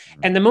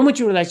 And the moment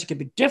you realize you can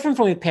be different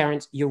from your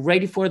parents, you're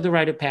ready for the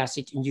rite of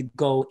passage and you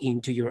go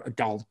into your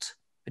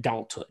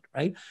adulthood,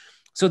 right?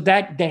 So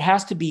that there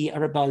has to be a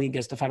rebellion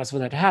against the phallus for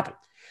that to happen.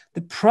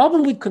 The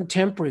problem with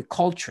contemporary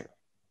culture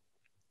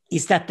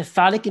is that the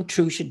phallic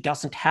intrusion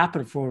doesn't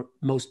happen for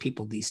most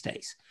people these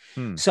days.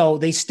 So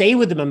they stay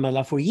with the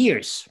mamilla for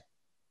years.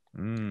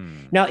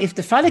 Now, if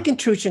the phallic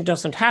intrusion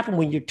doesn't happen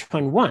when you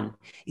turn 1,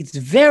 it's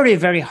very,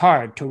 very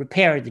hard to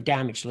repair the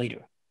damage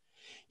later.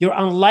 You're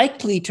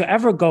unlikely to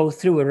ever go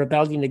through a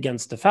rebellion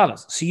against the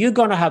phallus. So you're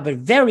going to have a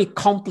very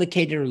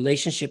complicated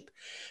relationship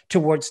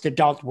towards the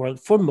adult world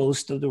for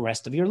most of the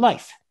rest of your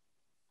life.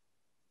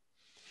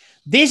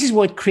 This is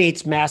what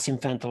creates mass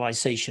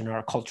infantilization in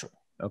our culture.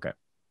 Okay.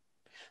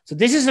 So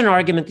this is an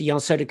argument that Jan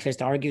Söderqvist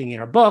is arguing in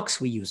our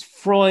books. We use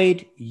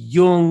Freud,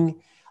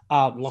 Jung,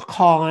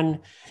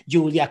 Lacan,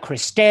 Julia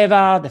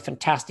Kristeva, the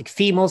fantastic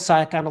female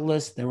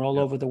psychoanalyst. They're all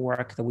over the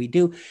work that we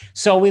do.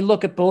 So we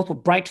look at both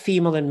what bright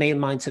female and male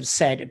minds have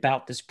said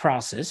about this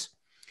process.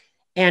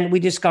 And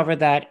we discover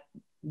that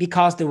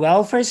because the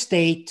welfare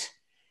state,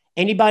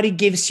 anybody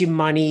gives you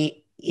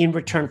money in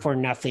return for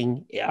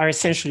nothing, are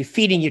essentially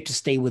feeding you to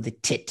stay with a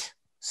tit.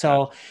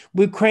 So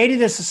we've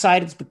created a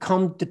society that's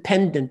become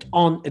dependent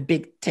on a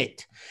big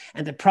tit.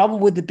 And the problem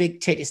with the big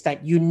tit is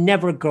that you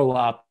never grow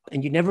up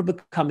and you never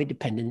become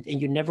independent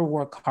and you never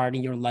work hard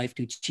in your life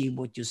to achieve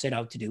what you set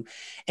out to do.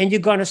 And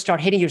you're going to start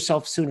hating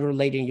yourself sooner or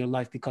later in your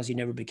life because you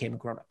never became a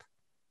grown-up.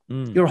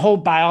 Your whole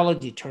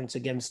biology turns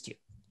against you.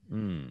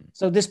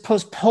 So this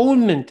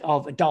postponement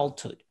of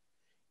adulthood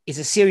is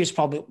a serious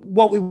problem.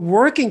 What we're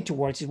working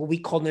towards is what we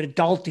call an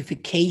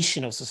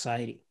adultification of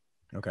society.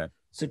 Okay.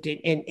 So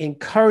to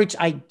encourage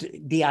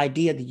the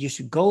idea that you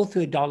should go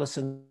through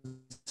adolescence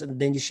and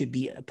then you should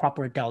be a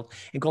proper adult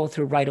and go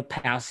through rite of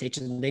passage.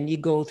 And then you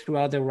go through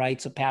other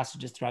rites of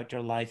passages throughout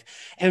your life.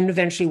 And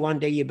eventually one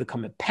day you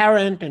become a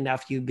parent. And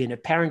after you've been a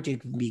parent, you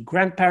can be a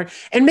grandparent.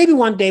 And maybe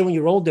one day when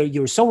you're older,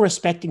 you're so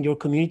respecting your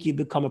community, you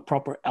become a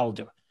proper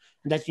elder.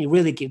 And that's when you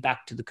really give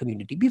back to the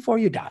community before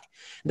you die.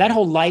 That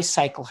whole life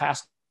cycle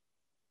has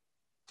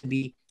to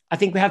be, I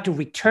think we have to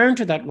return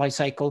to that life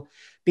cycle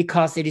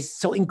because it is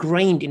so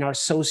ingrained in our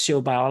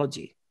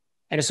sociobiology.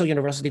 And it's so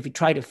universal. If we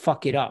try to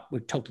fuck it up, we're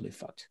totally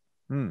fucked.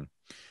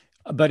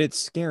 But it's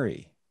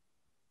scary.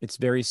 It's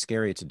very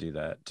scary to do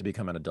that, to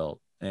become an adult.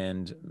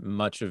 And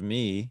much of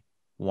me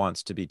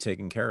wants to be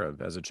taken care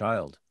of as a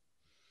child.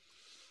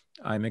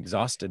 I'm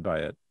exhausted by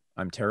it.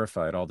 I'm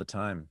terrified all the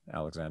time,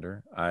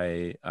 Alexander.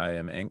 I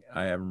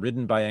am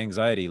ridden by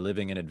anxiety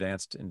living in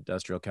advanced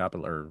industrial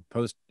capital or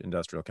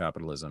post-industrial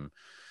capitalism,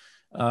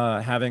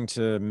 having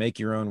to make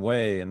your own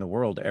way in the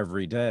world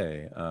every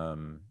day,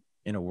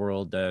 in a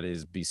world that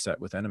is beset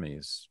with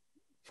enemies.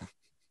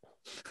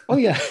 Oh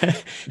yeah.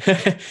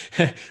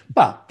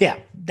 Well, yeah,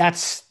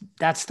 that's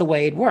the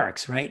way it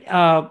works, right?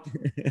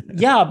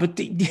 Yeah, but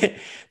the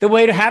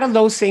way to handle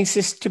those things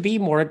is to be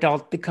more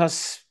adult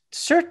because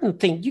certain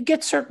things you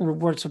get certain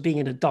rewards for being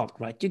an adult,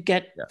 right? You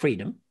get Yeah.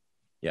 freedom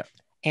Yeah.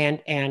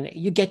 and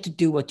you get to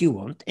do what you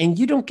want, and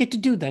you don't get to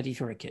do that if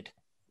you're a kid.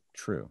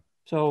 True.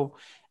 So,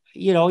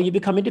 you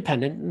become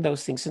independent and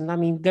those things. And I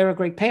mean, there are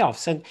great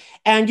payoffs.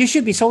 And you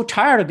should be so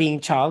tired of being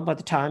a child by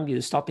the time you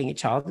stop being a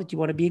child that you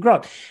want to be a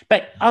grown.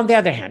 But on the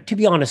other hand, to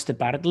be honest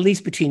about it, at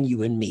least between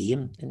you and me,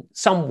 and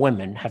some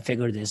women have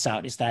figured this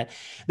out, is that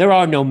there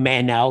are no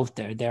men out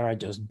there. There are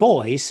just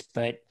boys.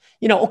 But,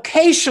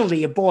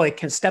 occasionally a boy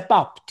can step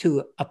up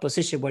to a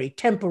position where he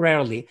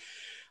temporarily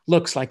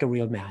looks like a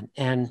real man.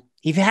 And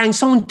if he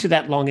hangs on to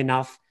that long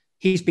enough,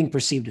 he's being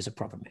perceived as a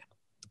proper man.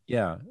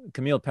 Yeah,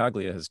 Camille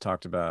Paglia has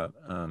talked about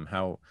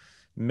how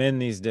men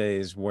these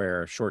days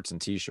wear shorts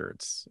and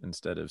t-shirts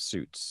instead of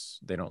suits.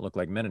 They don't look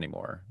like men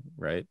anymore,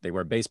 right? They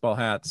wear baseball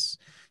hats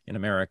in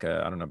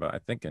America. I don't know about, I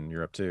think in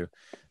Europe too.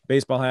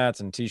 Baseball hats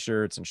and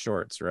t-shirts and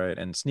shorts, right?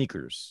 And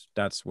sneakers.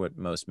 That's what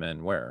most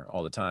men wear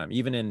all the time.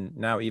 Even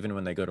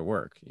when they go to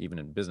work, even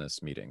in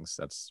business meetings,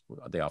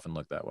 they often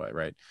look that way,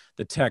 right?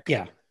 The tech,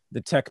 Yeah.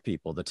 the tech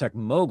people, the tech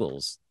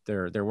moguls,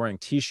 they're wearing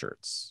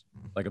t-shirts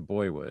like a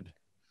boy would.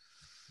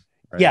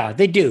 Right. Yeah,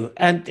 they do.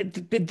 And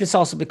this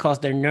also because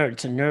they're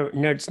nerds, and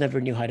nerds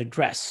never knew how to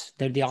dress.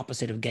 They're the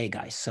opposite of gay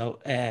guys. So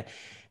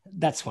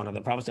that's one of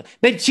the problems.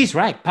 But she's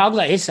right.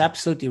 Pagla is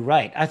absolutely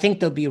right. I think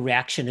there'll be a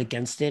reaction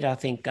against it. I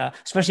think,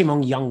 especially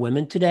among young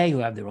women today who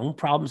have their own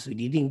problems with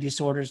eating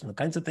disorders and the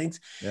kinds of things,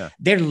 Yeah.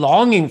 they're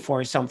longing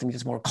for something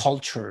that's more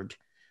cultured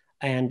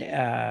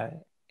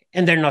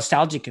and they're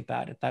nostalgic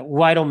about it. Like,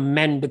 why don't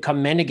men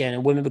become men again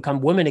and women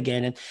become women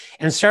again?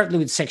 And certainly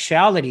with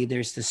sexuality,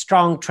 there's the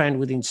strong trend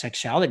within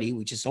sexuality,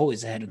 which is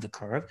always ahead of the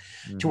curve,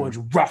 towards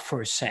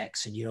rougher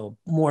sex and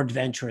more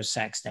adventurous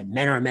sex, that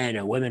men are men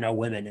and women are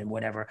women and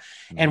whatever.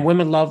 And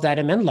women love that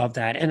and men love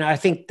that. And I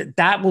think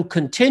that will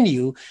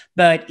continue,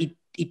 but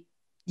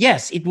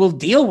yes, it will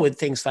deal with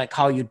things like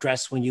how you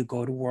dress when you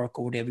go to work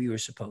or whatever you're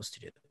supposed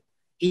to do.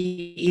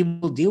 It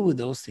will deal with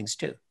those things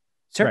too.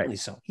 Certainly. Right.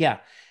 So, yeah.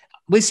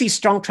 We see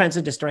strong trends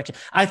in this direction.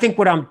 I think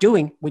what I'm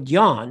doing with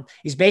Jan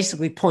is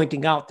basically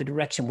pointing out the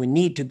direction we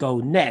need to go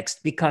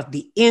next, because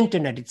the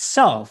internet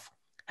itself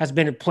has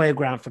been a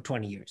playground for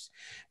 20 years.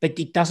 But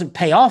it doesn't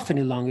pay off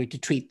any longer to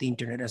treat the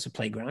internet as a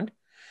playground,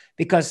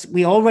 because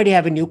we already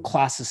have a new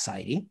class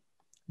society,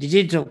 the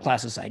digital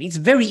class society. It's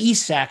very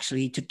easy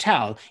actually to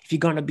tell if you're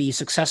going to be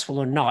successful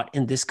or not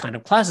in this kind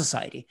of class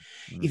society.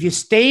 If you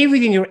stay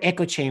within your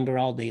echo chamber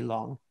all day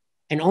long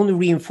and only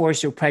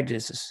reinforce your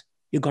prejudices,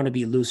 you're going to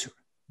be a loser.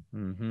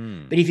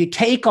 But if you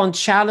take on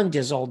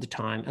challenges all the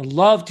time and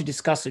love to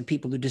discuss with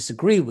people who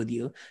disagree with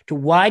you, to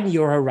widen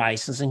your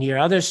horizons and hear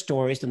other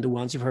stories than the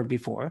ones you've heard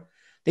before,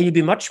 then you'd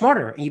be much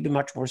smarter and you'd be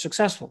much more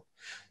successful.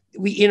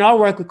 In our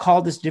work, we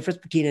call this difference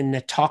between a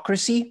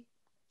netocracy.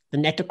 The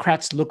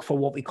netocrats look for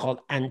what we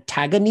call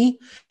antagony.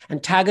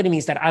 Antagony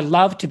means that I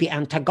love to be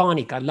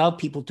antagonic. I love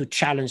people to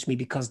challenge me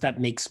because that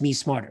makes me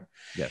smarter.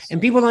 Yes. And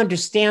people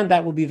understand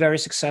that will be very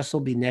successful,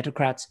 be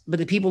netocrats. But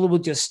the people who will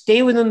just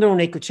stay within their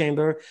own echo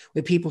chamber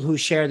with people who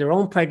share their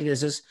own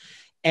prejudices,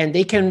 and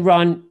they can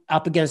run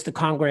up against the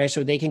Congress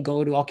or they can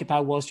go to Occupy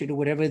Wall Street or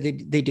whatever they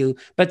do.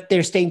 But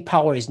their staying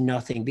power is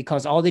nothing,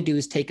 because all they do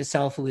is take a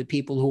selfie with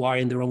people who are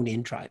in their own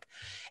in-tribe.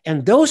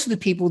 And those are the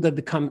people that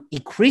become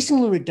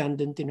increasingly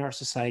redundant in our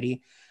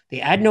society. They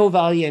add no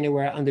value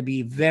anywhere, and they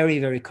be very,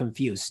 very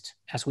confused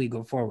as we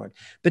go forward.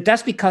 But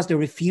that's because they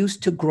refuse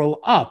to grow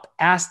up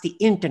as the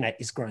internet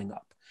is growing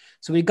up.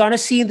 So we're going to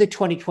see in the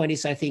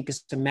 2020s, I think,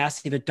 is a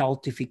massive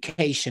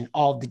adultification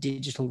of the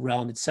digital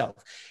realm itself.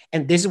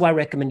 And this is why I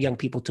recommend young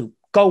people to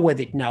go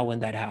with it now when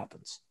that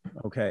happens.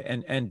 Okay.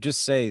 And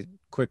just say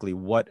quickly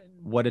what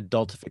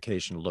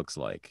adultification looks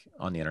like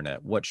on the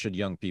internet. What should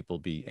young people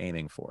be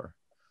aiming for?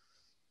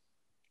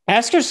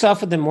 Ask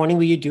yourself in the morning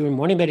when you do your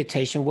morning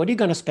meditation, what are you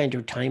going to spend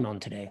your time on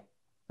today?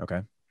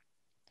 Okay.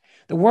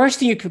 The worst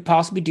thing you could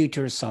possibly do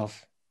to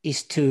yourself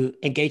is to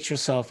engage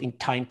yourself in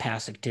time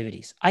pass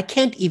activities. I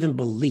can't even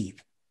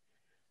believe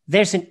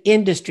there's an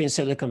industry in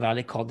Silicon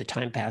Valley called the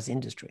time pass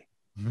industry.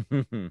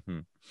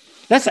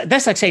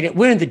 That's like saying that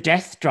we're in the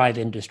death drive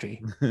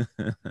industry.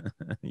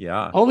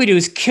 Yeah. All we do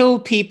is kill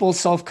people's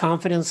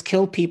self-confidence,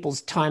 kill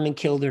people's time, and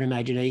kill their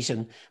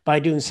imagination by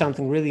doing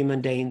something really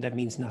mundane that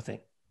means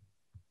nothing.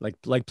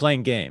 Like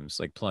playing games,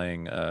 like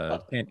playing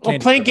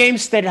playing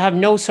games that have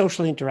no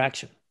social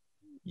interaction.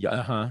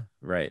 Yeah,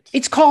 right.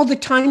 It's called the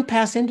time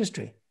pass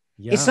industry.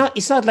 Yeah.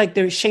 It's not like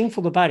they're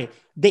shameful about it.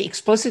 They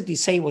explicitly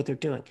say what they're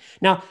doing.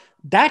 Now,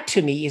 that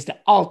to me is the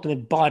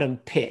ultimate bottom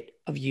pit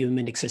of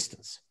human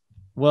existence,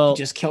 to Well,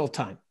 just kill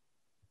time.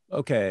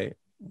 okay.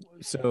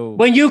 So,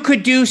 When you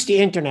could use the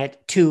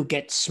internet to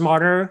get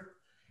smarter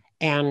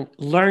and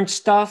learn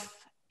stuff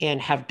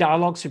and have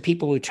dialogues with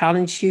people who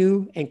challenge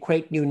you and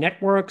create new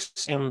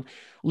networks and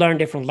learn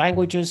different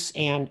languages,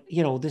 and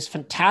this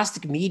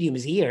fantastic medium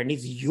is here and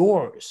it's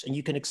yours and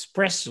you can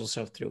express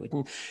yourself through it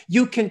and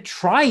you can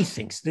try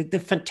things. The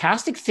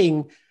fantastic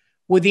thing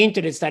with the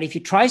internet is that if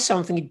you try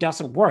something, it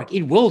doesn't work,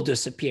 it will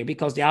disappear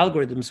because the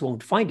algorithms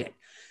won't find it.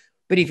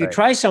 But if you right.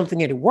 try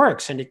something and it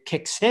works and it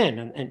kicks in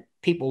and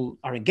people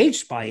are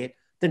engaged by it,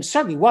 then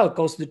suddenly, well, it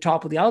goes to the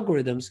top of the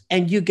algorithms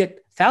and you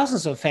get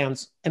thousands of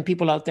fans and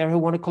people out there who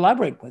want to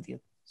collaborate with you.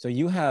 So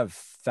you have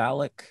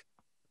phallic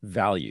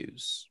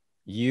values.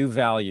 You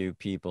value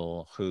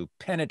people who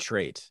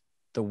penetrate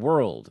the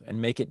world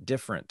and make it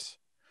different,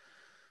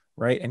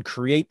 right? And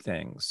create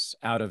things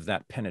out of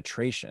that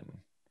penetration.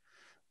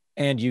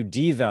 And you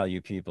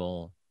devalue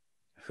people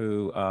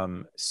who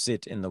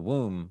sit in the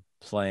womb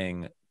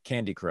playing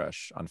Candy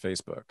Crush on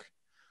Facebook,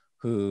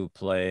 who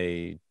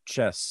play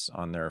chess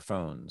on their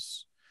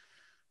phones,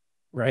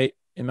 right?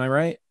 Am I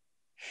right?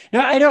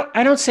 Now,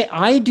 I don't say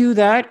I do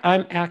that.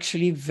 I'm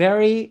actually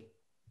very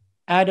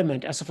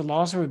adamant as a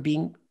philosopher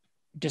being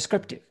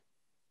descriptive.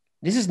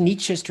 This is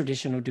Nietzsche's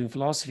tradition of doing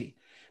philosophy.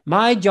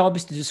 My job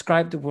is to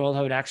describe the world,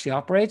 how it actually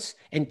operates,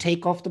 and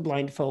take off the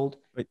blindfold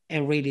But,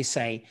 and really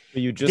say,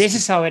 but you just this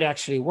is how it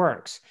actually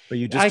works. but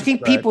you just I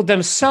think described. people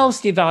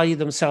themselves devalue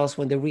themselves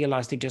when they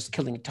realize they're just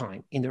killing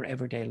time in their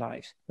everyday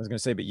lives. I was going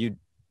to say, but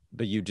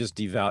you just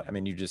devalue. I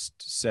mean, you just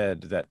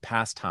said that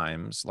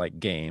pastimes like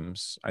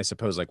games, I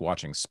suppose, like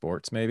watching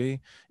sports,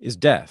 maybe, is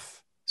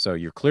death. So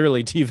you're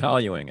clearly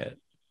devaluing it.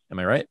 Am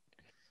I right?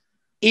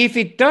 If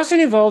it doesn't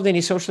involve any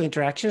social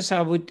interactions,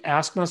 I would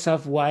ask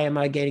myself, why am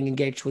I getting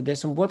engaged with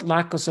this? And what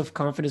lack of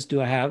self-confidence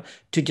do I have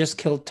to just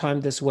kill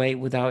time this way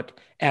without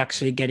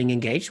actually getting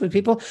engaged with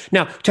people?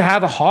 Now, to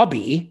have a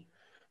hobby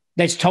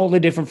that's totally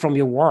different from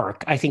your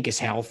work, I think is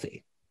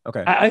healthy.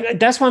 Okay.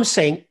 That's what I'm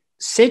saying.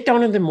 Sit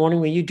down in the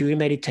morning when you do your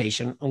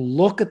meditation and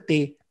look at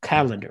the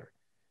calendar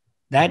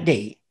that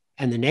day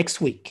and the next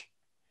week,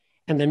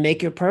 and then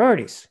make your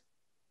priorities.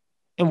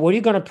 And what are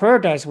you going to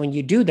prioritize when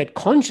you do that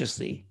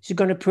consciously? Is you're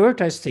going to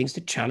prioritize things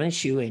that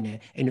challenge you in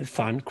a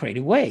fun,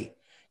 creative way.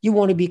 You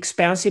want to be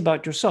expansive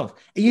about yourself.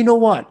 And you know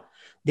what?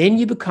 Then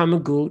you become a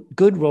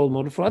good role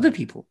model for other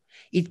people.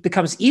 It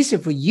becomes easier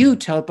for you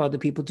to help other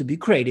people to be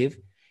creative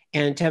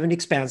and to have an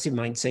expansive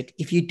mindset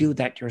if you do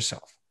that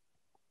yourself.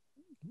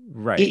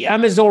 Right.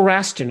 I'm a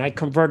Zoroastrian. I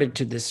converted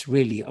to this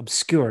really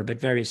obscure but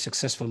very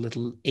successful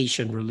little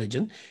Asian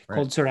religion Right.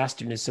 called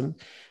Zoroastrianism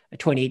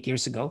 28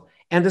 years ago.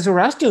 And the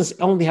Zoroastrians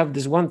only have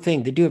this one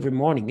thing they do every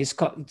morning. It's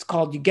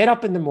called you get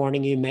up in the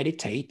morning, you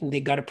meditate, and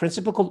they got a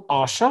principle called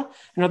Asha,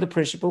 another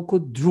principle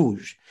called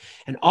Druj.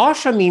 And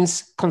Asha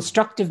means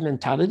constructive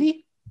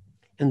mentality,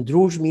 and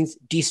Druj means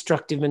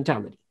destructive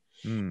mentality.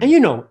 Mm.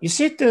 And you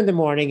sit there in the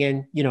morning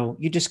and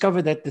you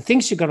discover that the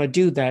things you're going to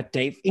do that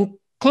day,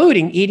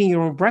 including eating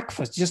your own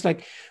breakfast, just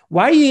like,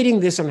 why are you eating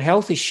this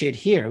unhealthy shit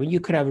here when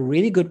you could have a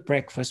really good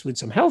breakfast with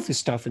some healthy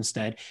stuff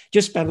instead?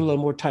 Just spend a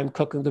little more time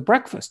cooking the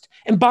breakfast.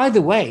 And by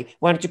the way,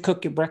 why don't you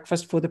cook your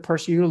breakfast for the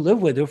person you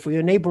live with or for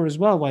your neighbor as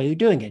well while you're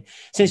doing it,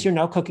 since you're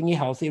now cooking a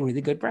healthy,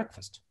 really good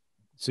breakfast?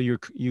 So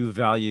you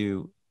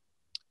value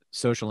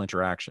social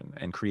interaction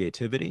and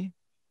creativity.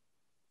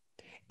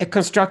 A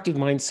constructive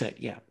mindset,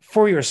 yeah,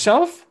 for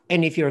yourself.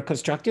 And if you're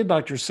constructive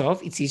about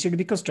yourself, it's easier to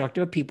be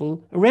constructive of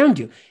people around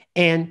you.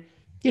 And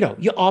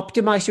you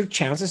optimize your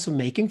chances of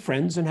making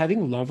friends and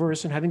having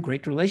lovers and having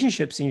great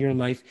relationships in your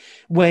life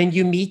when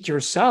you meet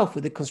yourself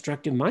with a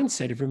constructive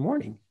mindset every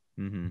morning.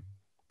 Mm-hmm.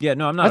 Yeah,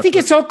 no, I'm I not think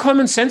it's all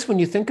common sense when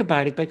you think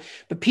about it, but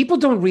people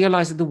don't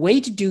realize that the way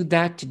to do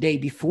that today,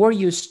 before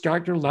you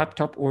start your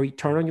laptop or you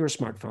turn on your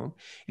smartphone,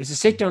 is to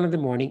sit down in the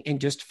morning and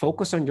just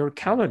focus on your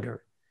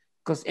calendar.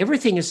 Because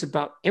everything is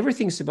about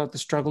the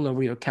struggle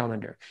over your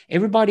calendar.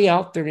 Everybody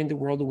out there in the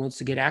world who wants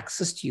to get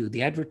access to you,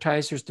 the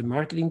advertisers, the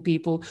marketing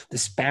people, the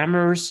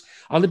spammers,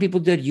 all the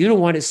people that you don't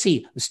want to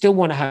see, who still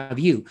want to have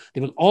you,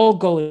 they will all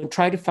go and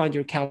try to find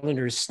your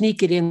calendar,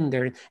 sneak it in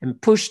there,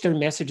 and push their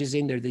messages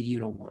in there that you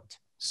don't want.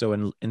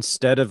 So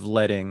instead of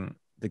letting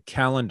the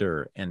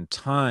calendar and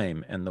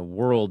time and the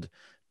world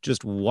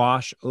just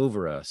wash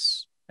over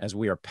us as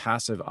we are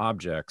passive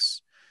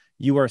objects,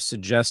 you are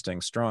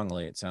suggesting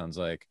strongly, it sounds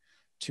like,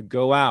 to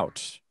go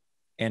out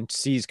and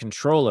seize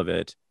control of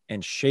it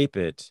and shape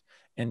it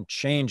and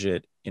change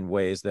it in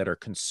ways that are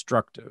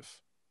constructive.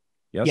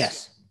 Yes?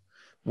 Yes.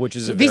 Which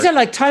is so these are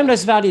like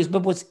timeless values.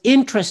 But what's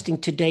interesting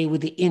today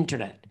with the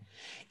internet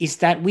is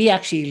that we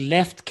actually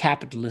left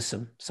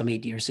capitalism some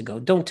 8 years ago.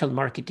 Don't tell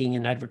marketing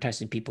and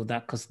advertising people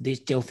that, because they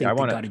still think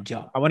they got a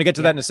job. I want to get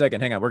to that in a second.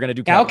 Hang on. We're going to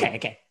do capitalism.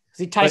 Okay.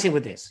 So it ties in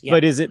with this. Yeah.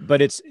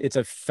 But it's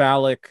a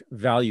phallic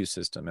value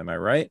system. Am I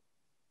right?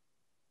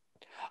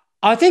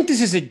 I think this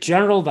is a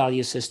general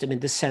value system in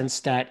the sense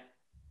that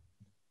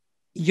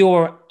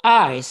your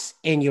eyes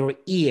and your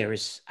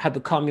ears have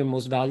become your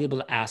most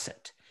valuable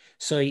asset.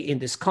 So in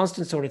this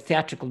constant sort of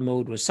theatrical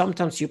mode where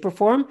sometimes you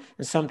perform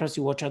and sometimes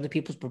you watch other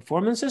people's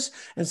performances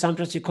and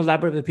sometimes you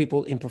collaborate with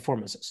people in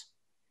performances.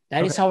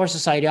 That is Okay. how our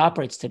society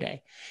operates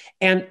today.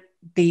 And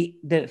the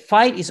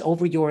fight is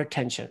over your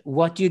attention.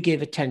 What do you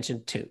give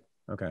attention to?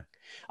 Okay.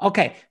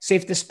 Okay, so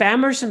if the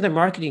spammers and the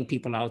marketing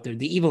people out there,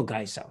 the evil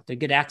guys out there,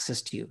 get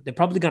access to you, they're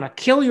probably going to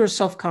kill your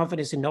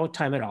self-confidence in no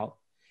time at all.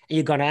 And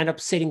you're going to end up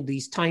sitting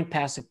these time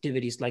pass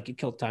activities like you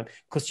killed time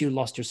because you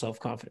lost your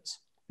self-confidence.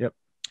 Yep.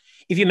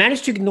 If you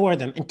manage to ignore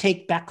them and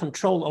take back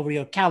control over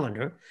your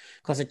calendar,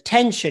 because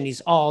attention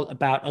is all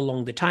about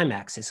along the time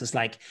axis. It's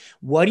like,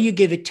 what do you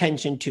give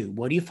attention to?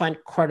 What do you find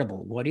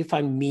credible? What do you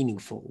find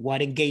meaningful?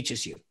 What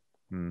engages you?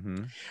 Mm-hmm.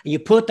 And you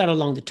put that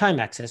along the time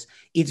axis,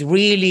 it's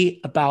really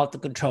about the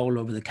control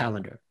over the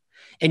calendar.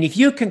 And if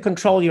you can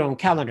control your own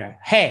calendar,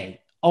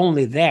 hey,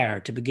 only there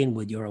to begin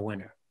with, you're a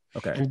winner.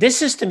 Okay. And this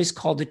system is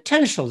called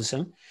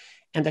attentionalism.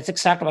 And that's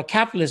exactly why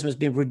capitalism has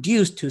been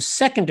reduced to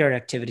secondary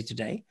activity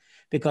today,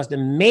 because the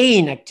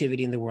main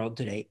activity in the world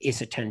today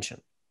is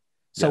attention.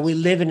 So Yes. we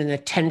live in an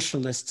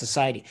attentionalist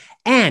society,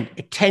 and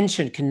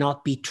attention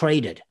cannot be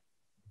traded.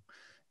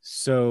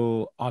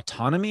 So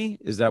autonomy,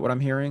 is that what I'm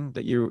hearing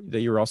that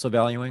you're also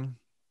valuing?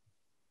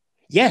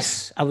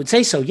 Yes, I would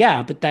say so.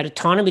 Yeah. But that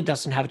autonomy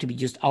doesn't have to be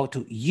just out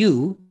to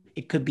you.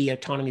 It could be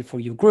autonomy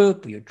for your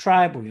group or your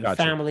tribe or your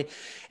Gotcha. family.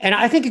 And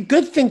I think a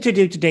good thing to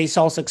do today is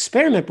also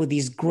experiment with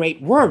these great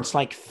words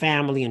like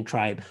family and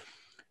tribe.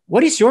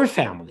 What is your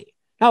family?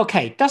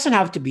 Okay, it doesn't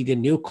have to be the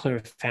nuclear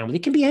family.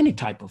 It can be any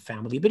type of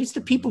family, but it's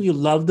the people you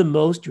love the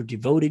most, you're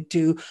devoted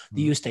to,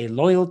 that you stay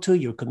loyal to,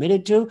 you're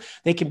committed to.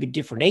 They can be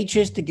different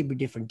ages, they can be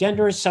different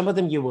genders. Some of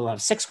them you will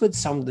have sex with,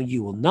 some of them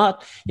you will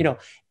not. You know,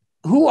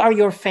 who are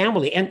your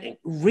family? And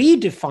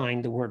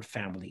redefine the word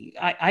family.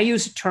 I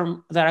use a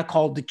term that I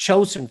call the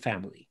chosen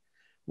family.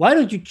 Why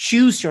don't you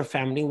choose your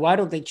family? Why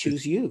don't they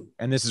choose you?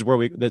 And this is where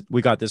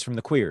we got this from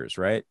the queers,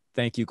 right?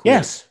 Thank you, queers.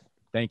 Yes.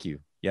 Thank you.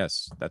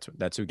 Yes,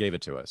 that's who gave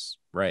it to us,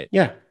 right?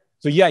 Yeah.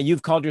 So yeah,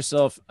 you've called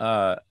yourself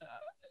well,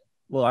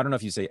 I don't know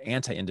if you say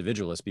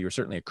anti-individualist, but you're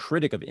certainly a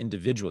critic of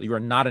individual. You are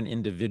not an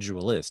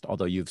individualist,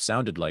 although you've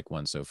sounded like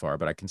one so far,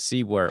 but I can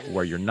see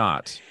where you're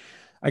not.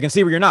 I can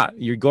see where you're not.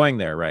 You're going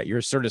there, right?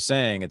 You're sort of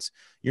saying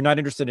you're not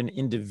interested in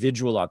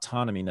individual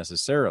autonomy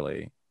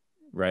necessarily,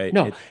 right?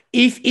 No,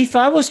 if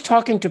I was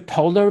talking to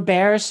polar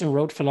bears and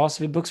wrote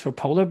philosophy books for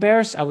polar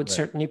bears, I would Right.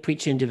 certainly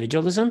preach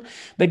individualism.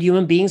 But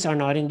human beings are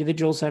not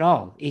individuals at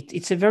all.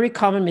 It's a very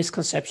common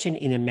misconception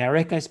in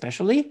America,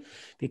 especially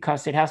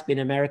because it has been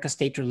America's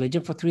state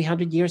religion for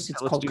 300 years. It's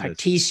Let's called do this.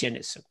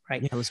 Cartesianism,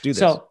 right? Yeah, let's do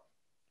this.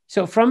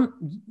 So from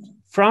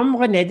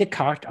René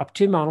Descartes up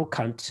to Immanuel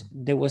Kant,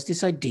 there was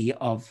this idea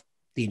of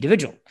the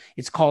individual.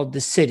 It's called the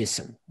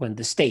citizen. When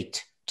the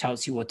state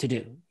tells you what to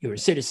do, you're a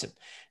citizen.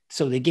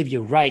 So they give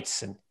you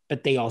rights,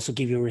 but they also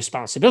give you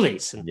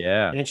responsibilities. And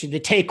Yeah. eventually they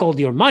take all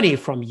your money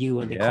from you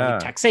and they call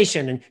it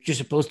taxation, and you're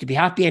supposed to be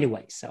happy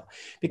anyway. So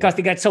because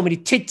they got so many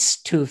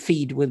tits to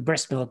feed with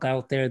breast milk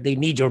out there, they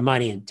need your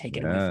money and take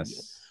it away from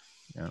you.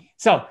 Yeah.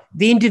 So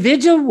the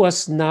individual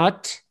was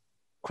not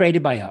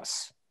created by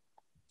us.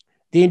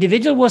 The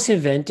individual was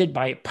invented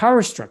by a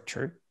power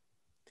structure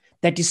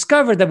that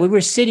discovered that we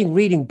were sitting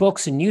reading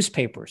books and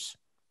newspapers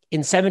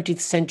in 17th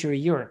century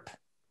Europe,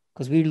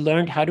 because we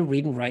learned how to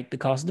read and write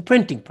because of the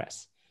printing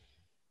press.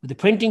 With the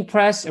printing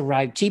press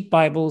arrived cheap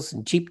Bibles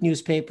and cheap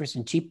newspapers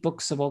and cheap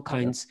books of all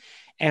kinds.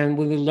 And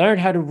when we learned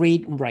how to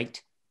read and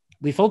write,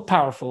 we felt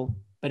powerful,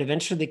 but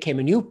eventually there came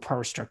a new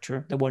power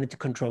structure that wanted to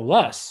control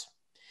us.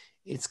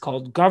 It's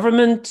called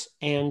government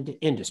and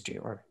industry,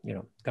 or,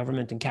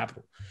 government and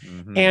capital.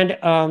 Mm-hmm.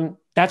 And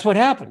that's what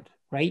happened,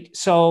 right?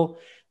 So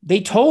they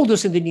told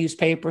us in the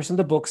newspapers and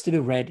the books to be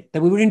read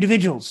that we were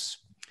individuals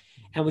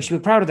and we should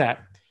be proud of that.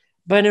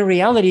 But in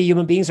reality,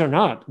 human beings are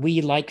not. We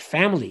like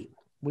family.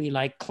 We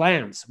like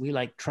clans. We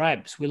like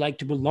tribes. We like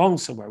to belong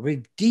somewhere.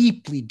 We're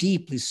deeply,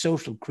 deeply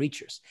social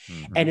creatures.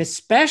 Mm-hmm. And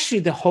especially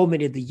the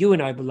hominid that you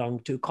and I belong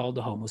to, called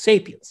the Homo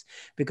sapiens.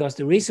 Because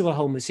the reason why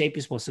Homo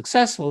sapiens was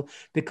successful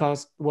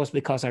was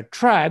because our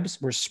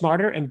tribes were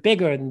smarter and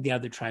bigger than the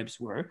other tribes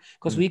were,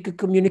 because we could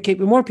communicate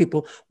with more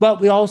people, but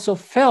we also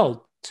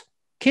felt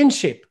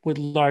kinship with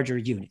larger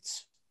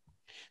units.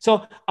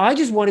 So I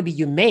just want to be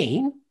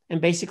humane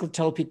and basically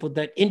tell people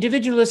that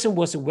individualism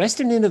was a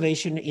Western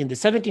innovation in the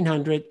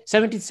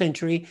 17th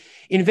century,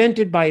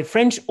 invented by a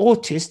French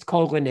autist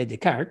called René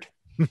Descartes.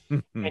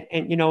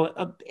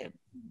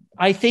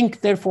 I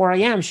think, therefore I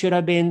am, should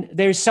have been,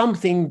 there's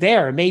something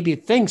there, maybe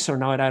it thinks or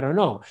not, I don't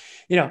know.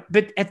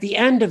 But at the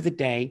end of the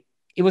day,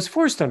 it was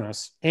forced on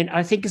us. And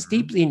I think it's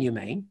deeply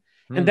inhumane.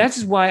 And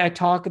that's why I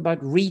talk about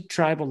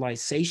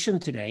retribalization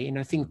today. And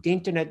I think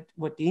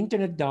what the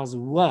internet does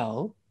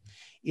well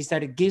is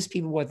that it gives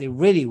people what they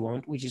really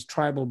want, which is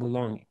tribal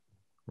belonging.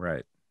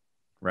 Right.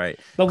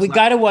 But we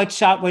got to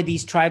watch out where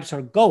these tribes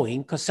are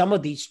going, because some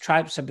of these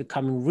tribes are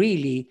becoming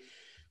really,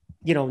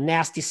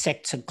 nasty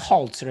sects and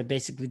cults that are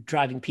basically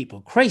driving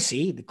people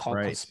crazy. They call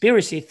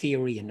conspiracy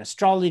theory and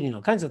astrology and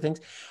all kinds of things.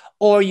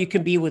 Or you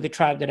can be with a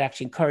tribe that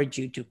actually encourage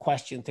you to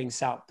question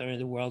things out there in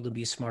the world and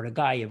be a smarter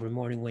guy every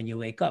morning when you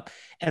wake up.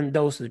 And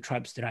those are the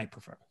tribes that I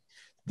prefer.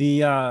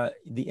 The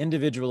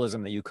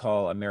individualism that you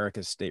call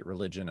America's state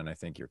religion, and I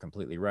think you're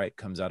completely right,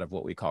 comes out of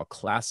what we call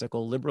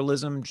classical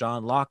liberalism,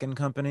 John Locke and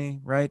company,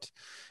 right?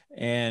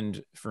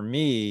 And for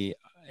me,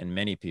 and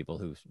many people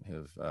who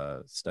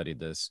have studied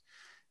this,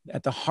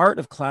 at the heart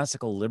of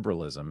classical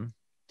liberalism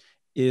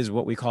is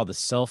what we call the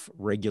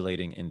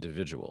self-regulating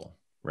individual,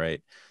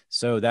 right?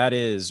 So that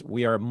is,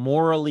 we are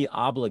morally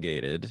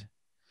obligated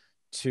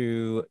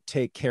to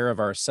take care of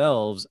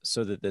ourselves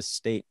so that the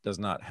state does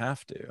not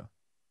have to.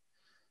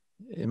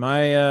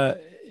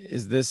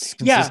 Is this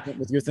consistent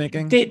with your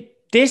thinking?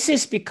 This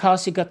is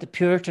because you got the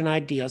Puritan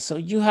ideal. So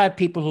you had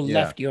people who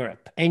left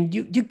Europe, and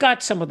you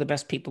got some of the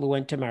best people who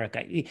went to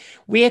America.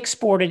 We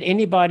exported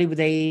anybody with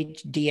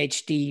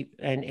ADHD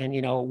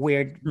and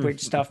weird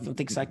stuff and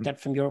things like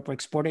that from Europe were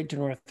exported to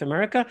North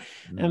America.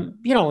 And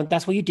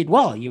that's what you did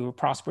well. You were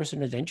prosperous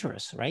and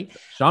adventurous, right?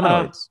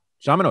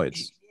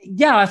 Shamanoids.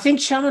 Yeah, I think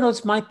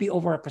shamanoids might be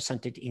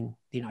overrepresented in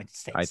the United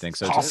States. I think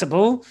so.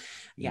 Possible. Too.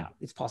 Yeah,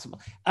 it's possible.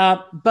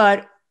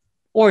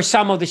 Or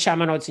some of the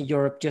shamanoids in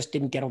Europe just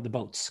didn't get on the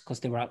boats because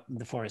they were out in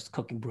the forest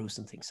cooking brews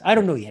and things. I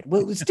don't know yet.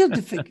 Well, still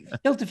to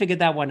figure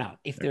that one out.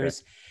 If there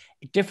is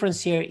a difference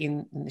here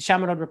in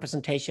shamanoid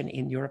representation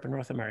in Europe and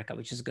North America,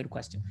 which is a good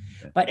question.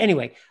 Okay. But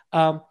anyway,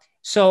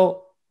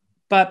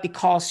 but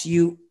because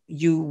you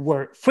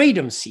were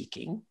freedom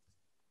seeking,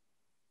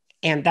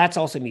 and that's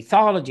also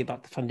mythology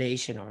about the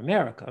foundation of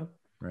America.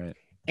 Right.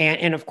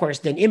 And of course,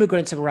 then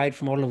immigrants have arrived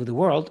from all over the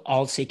world,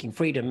 all seeking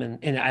freedom.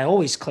 And I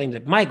always claim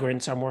that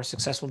migrants are more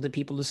successful than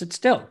people who sit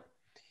still.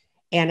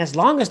 And as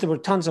long as there were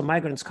tons of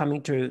migrants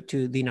coming to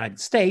the United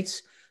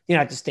States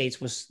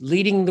was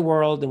leading the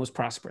world and was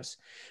prosperous.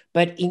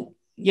 But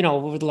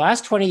over the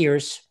last 20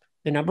 years,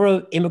 the number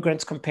of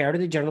immigrants compared to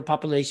the general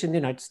population in the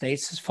United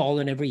States has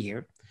fallen every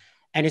year,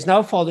 and is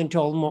now falling to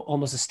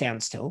almost a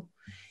standstill.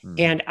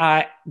 And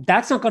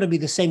that's not going to be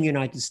the same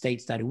United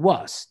States that it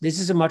was. This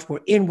is a much more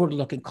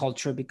inward-looking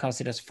culture because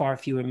it has far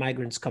fewer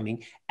migrants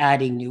coming,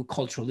 adding new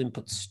cultural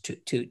inputs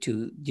to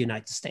the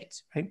United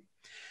States, right?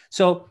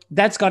 So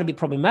that's got to be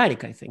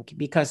problematic, I think,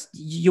 because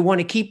you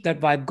want to keep that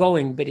vibe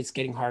going, but it's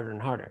getting harder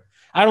and harder.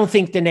 I don't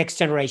think the next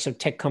generation of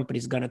tech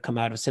companies is going to come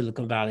out of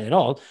Silicon Valley at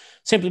all,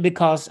 simply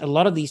because a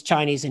lot of these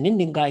Chinese and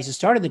Indian guys who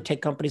started the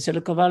tech company in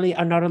Silicon Valley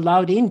are not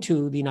allowed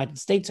into the United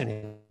States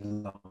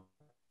anymore.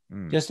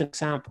 Just an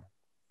example.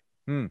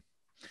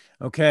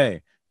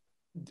 Okay.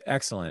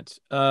 Excellent.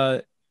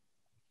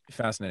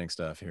 Fascinating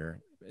stuff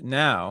here.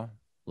 Now,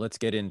 let's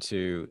get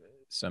into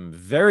some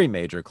very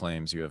major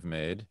claims you have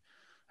made.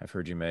 I've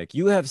heard you make.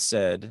 You have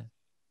said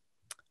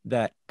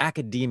that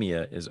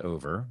academia is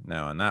over.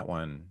 Now, on that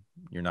one,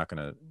 you're not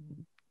going to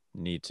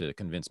need to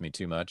convince me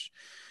too much.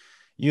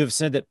 You have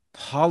said that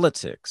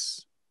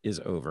politics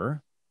is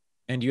over,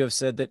 and you have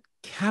said that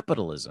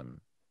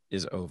capitalism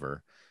is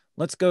over.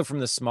 Let's go from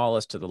the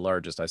smallest to the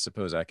largest. I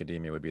suppose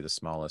academia would be the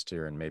smallest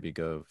here, and maybe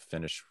go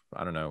finish,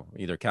 I don't know,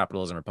 either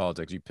capitalism or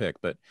politics, you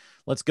pick. But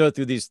let's go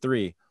through these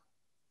three.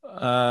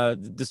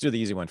 Let's do the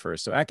easy one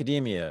first. So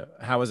academia,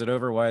 how is it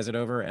over? Why is it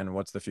over? And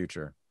what's the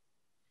future?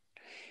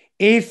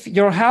 If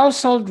your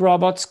household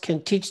robots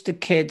can teach the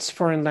kids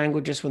foreign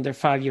languages when they're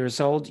 5 years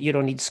old, you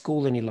don't need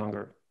school any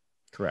longer.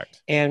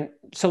 Correct. And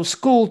so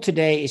school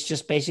today is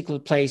just basically a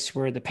place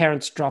where the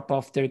parents drop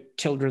off their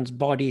children's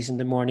bodies in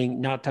the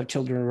morning, not have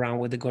children around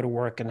where they go to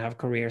work and have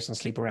careers and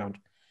sleep around.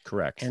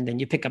 Correct. And then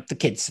you pick up the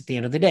kids at the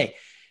end of the day.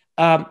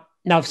 Now,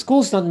 if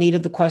school's not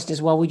needed, the question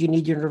is, what would you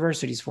need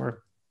universities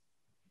for?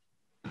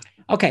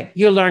 Okay,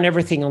 you'll learn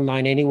everything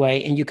online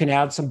anyway, and you can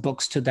add some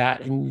books to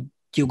that, and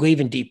you go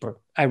even deeper.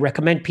 I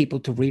recommend people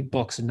to read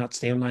books and not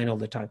stay online all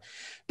the time.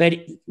 But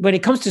when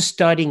it comes to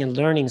studying and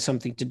learning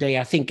something today,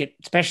 I think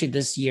especially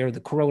this year, the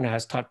corona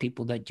has taught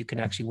people that you can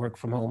actually work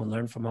from home and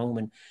learn from home.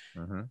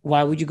 And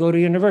why would you go to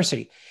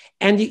university?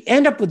 And you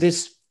end up with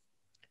this,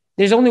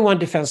 there's only one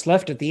defense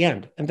left at the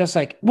end. And that's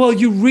like, well,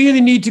 you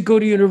really need to go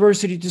to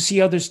university to see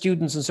other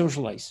students and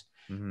socialize.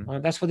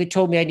 That's what they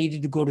told me. I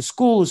needed to go to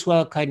school as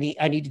well. I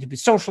needed to be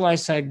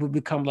socialized so I would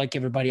become like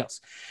everybody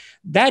else.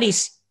 That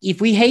is, if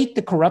we hate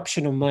the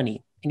corruption of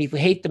money, and if we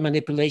hate the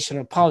manipulation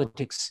of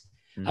politics,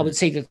 I would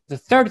say that the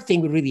third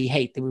thing we really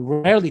hate that we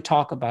rarely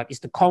talk about is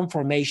the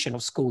conformation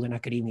of school and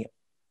academia.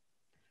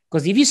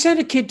 Because if you send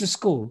a kid to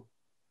school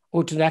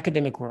or to the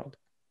academic world,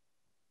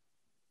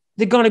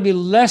 they're going to be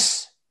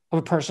less of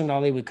a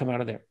personality would come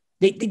out of there.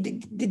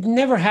 It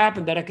never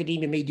happened that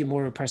academia made you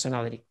more of a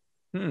personality.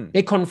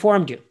 They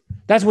conformed you.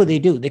 That's what they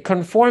do. They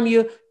conform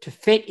you to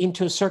fit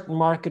into a certain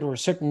market or a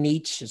certain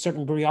niche, a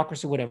certain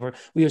bureaucracy, whatever.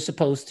 We are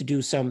supposed to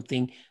do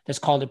something that's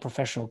called a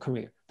professional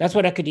career. That's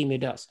what academia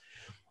does.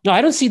 No,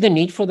 I don't see the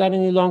need for that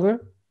any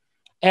longer.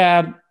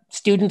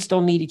 Students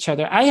don't need each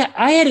other. I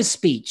had a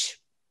speech.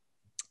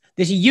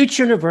 There's a huge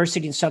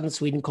university in southern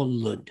Sweden called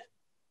Lund.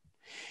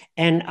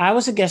 And I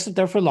was a guest at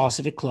their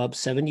philosophy club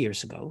 7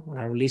 years ago when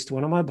I released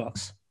one of my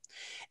books.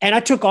 And I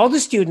took all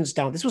the students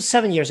down. This was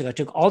 7 years ago. I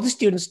took all the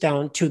students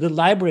down to the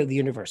library of the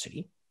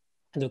university.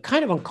 and they're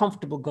kind of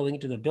uncomfortable going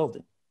into the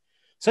building.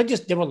 So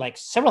there were like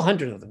several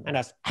hundred of them. And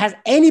I asked, has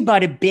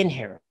anybody been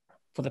here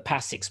for the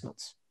past 6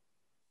 months?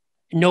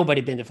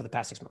 Nobody been there for the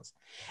past 6 months.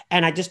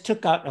 And I just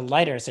took out a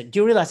lighter. I said, do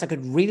you realize I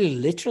could really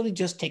literally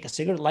just take a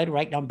cigarette lighter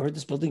right now and burn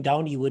this building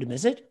down? You wouldn't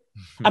miss it.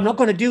 I'm not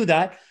going to do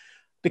that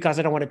because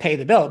I don't want to pay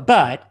the bill.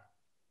 But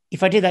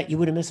if I did that, you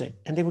wouldn't miss it.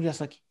 And they were just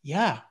like,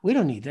 yeah, we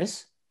don't need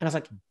this. And I was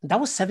like, that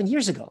was 7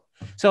 years ago.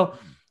 So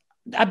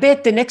I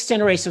bet the next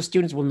generation of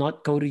students will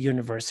not go to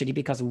university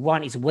because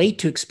one, it's way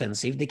too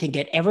expensive. They can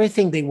get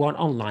everything they want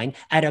online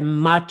at a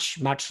much,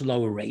 much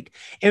lower rate.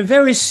 And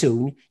very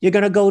soon you're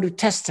going to go to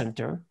test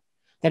center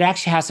that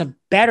actually has a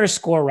better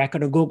score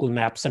record on Google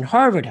Maps than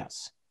Harvard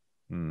has.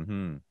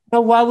 Mm-hmm.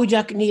 But why would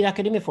you need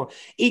academia for?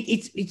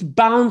 It's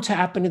bound to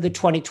happen in the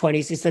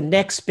 2020s. It's the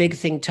next big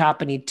thing to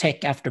happen in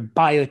tech after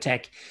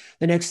biotech.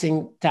 The next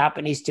thing to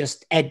happen is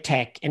just ed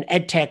tech, and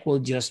ed tech will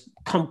just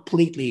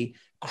completely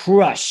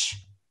crush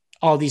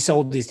all these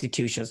old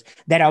institutions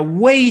that are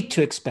way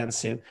too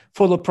expensive,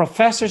 full of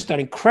professors that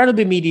are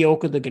incredibly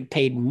mediocre, that get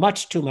paid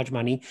much too much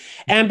money,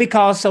 and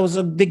because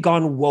they've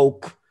gone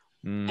woke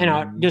and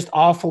are just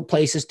awful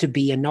places to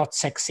be and not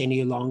sexy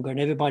any longer,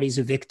 and everybody's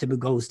a victim who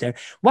goes there.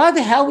 Why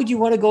the hell would you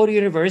want to go to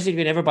university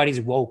when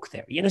everybody's woke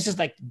there? It's just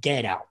like,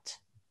 get out.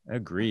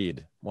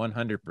 Agreed,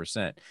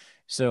 100%.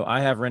 So I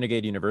have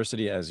Renegade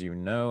University, as you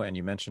know, and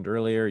you mentioned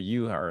earlier,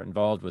 you are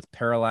involved with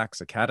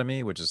Parallax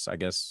Academy, which is, I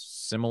guess,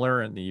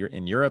 similar in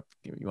Europe.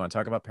 You want to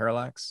talk about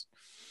Parallax?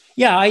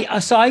 Yeah,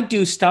 so I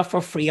do stuff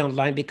for free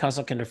online because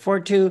I can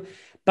afford to.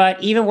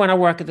 But even when I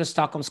work at the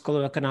Stockholm School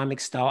of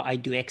Economics now, I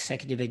do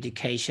executive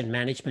education,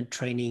 management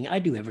training. I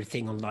do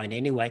everything online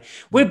anyway.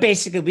 We're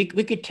basically,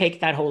 we could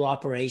take that whole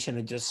operation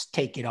and just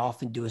take it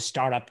off and do a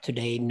startup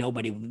today.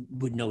 Nobody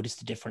would notice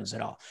the difference at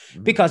all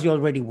because we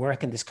already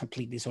work in this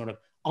completely sort of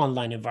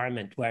online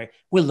environment where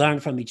we learn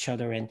from each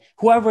other, and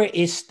whoever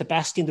is the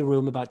best in the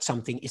room about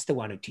something is the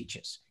one who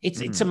teaches.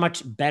 It's a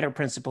much better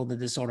principle than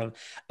the sort of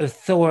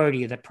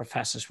authority that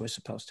professors were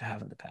supposed to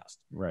have in the past.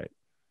 Right.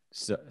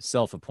 So,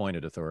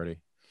 self-appointed authority.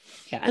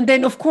 Yeah, and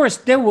then of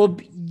course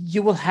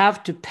you will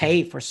have to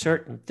pay for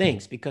certain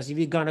things, because if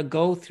you're going to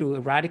go through a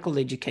radical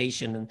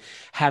education and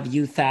have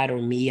you, Thad,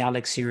 or me,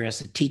 Alex, here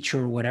as a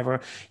teacher or whatever,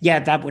 yeah,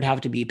 that would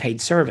have to be a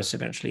paid service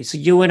eventually. So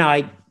you and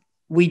I,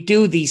 we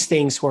do these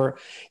things where,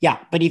 yeah,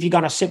 but if you're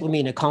going to sit with me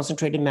in a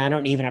concentrated manner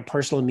and even have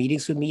personal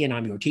meetings with me and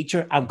I'm your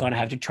teacher, I'm going to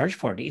have to charge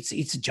for it.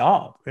 It's a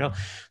job,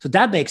 so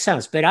that makes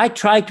sense. But I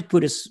try to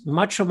put as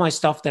much of my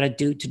stuff that I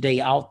do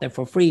today out there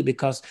for free,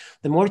 because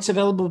the more it's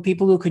available to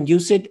people who can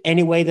use it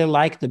any way they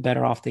like, the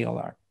better off they all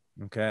are.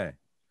 Okay.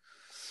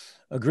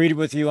 Agreed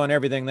with you on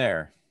everything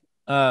there.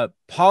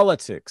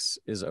 Politics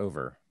is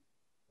over.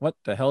 What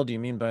the hell do you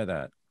mean by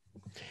that?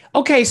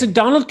 Okay, so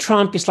Donald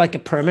Trump is like a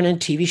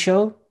permanent TV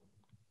show.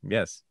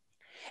 Yes.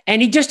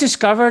 And he just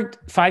discovered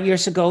 5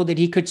 years ago that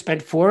he could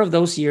spend 4 of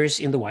those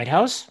years in the White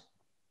House.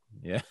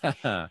 Yeah.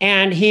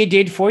 And he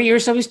did 4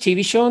 years of his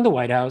TV show in the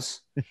White House.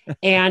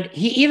 And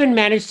he even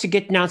managed to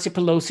get Nancy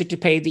Pelosi to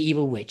play the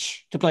evil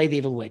witch.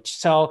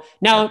 So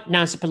now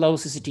Nancy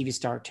Pelosi is a TV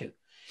star too.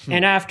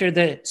 And after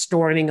the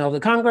storming of the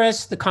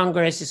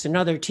Congress is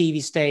another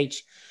TV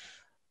stage.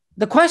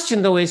 The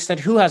question, though, is that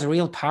who has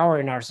real power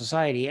in our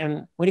society?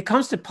 And when it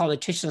comes to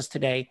politicians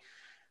today,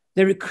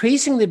 they're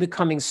increasingly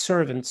becoming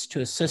servants to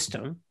a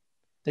system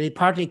that they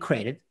partly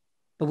created,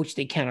 but which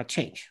they cannot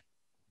change.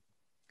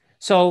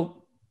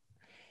 So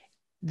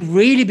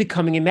really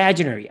becoming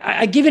imaginary.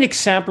 I give an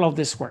example of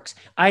this works.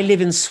 I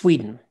live in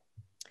Sweden.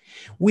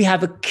 We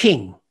have a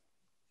king,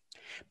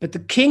 but the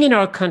king in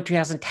our country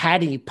hasn't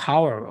had any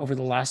power over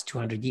the last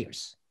 200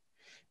 years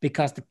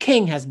because the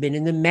king has been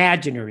an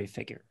imaginary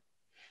figure.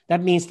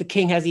 That means the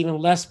king has even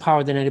less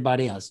power than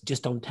anybody else.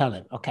 Just don't tell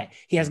him. Okay.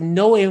 He has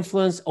no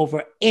influence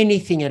over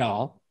anything at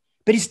all,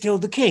 but he's still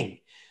the king.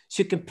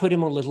 So you can put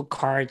him on little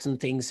cards and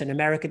things, and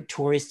American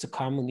tourists to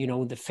come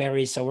and, the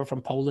ferries over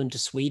from Poland to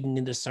Sweden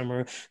in the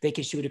summer, they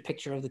can shoot a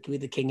picture of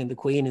the king and the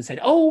queen and say,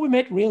 oh, we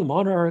met real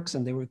monarchs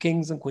and they were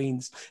kings and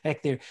queens.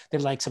 Like they're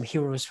like some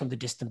heroes from the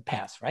distant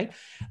past, right?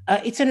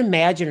 It's an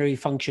imaginary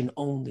function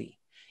only.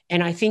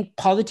 And I think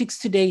politics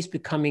today is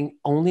becoming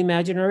only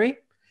imaginary.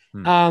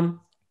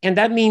 And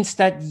that means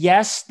that,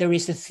 yes, there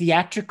is a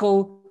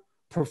theatrical,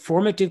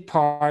 performative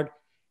part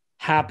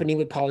happening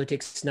with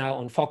politics now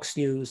on Fox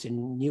News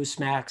and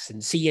Newsmax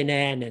and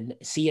CNN and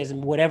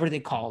CSM, whatever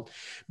they call it.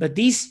 But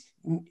these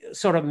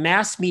sort of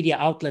mass media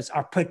outlets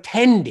are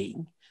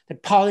pretending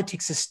that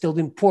politics is still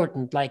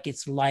important, like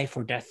it's life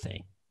or death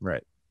thing.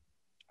 Right.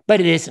 But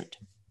it isn't.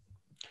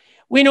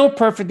 We know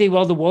perfectly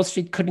well the Wall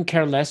Street couldn't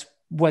care less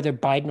whether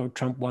Biden or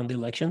Trump won the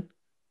election.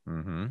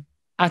 Mm-hmm.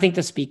 I think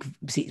that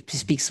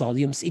speaks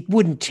volumes. It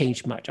wouldn't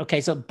change much. Okay,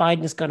 so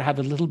Biden is going to have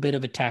a little bit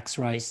of a tax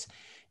rise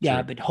Yeah,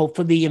 True. but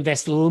hopefully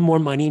invest a little more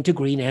money into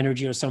green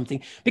energy or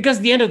something. Because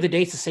at the end of the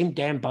day, it's the same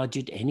damn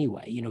budget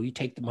anyway. You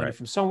take the money Right.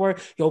 from somewhere,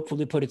 you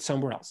hopefully put it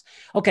somewhere else.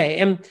 Okay,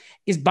 and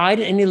is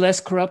Biden any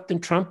less corrupt than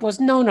Trump was?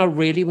 No, not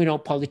really. We know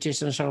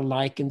politicians are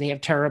alike, and they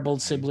have terrible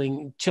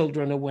sibling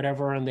children or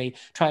whatever, and they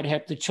try to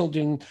help the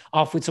children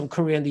off with some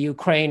Korea and the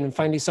Ukraine, and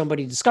finally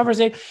somebody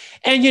discovers it.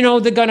 And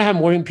they're going to have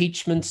more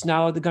impeachments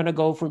now. They're going to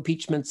go for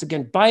impeachments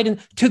against Biden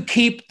to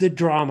keep the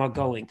drama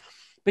going.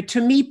 But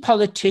to me,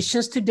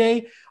 politicians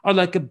today are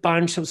like a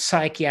bunch of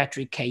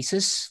psychiatric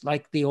cases,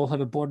 like they all have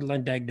a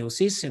borderline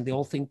diagnosis and they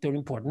all think they're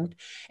important.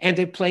 And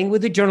they're playing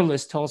with the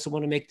journalists who also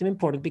want to make them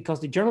important because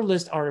the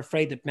journalists are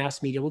afraid that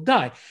mass media will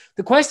die.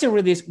 The question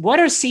really is,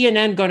 what are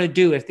CNN going to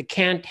do if they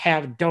can't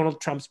have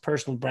Donald Trump's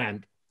personal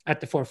brand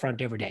at the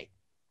forefront every day?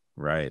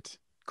 Right.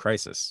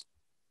 Crisis.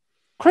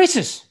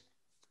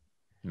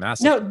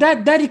 Massive. No,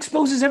 that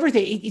exposes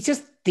everything. It's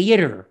just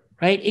theater,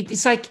 right?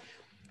 It's like,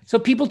 so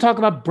people talk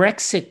about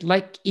Brexit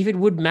like if it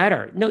would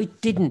matter. No,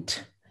 it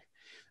didn't.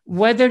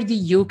 Whether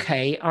the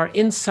UK are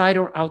inside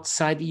or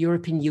outside the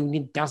European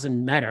Union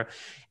doesn't matter.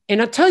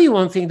 And I'll tell you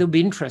one thing that would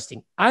be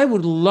interesting. I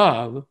would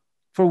love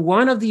for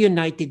one of the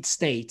United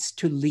States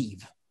to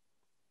leave.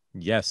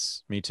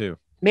 Yes, me too.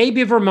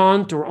 Maybe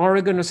Vermont or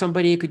Oregon or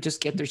somebody could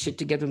just get their shit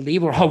together and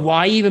leave, or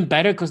Hawaii, even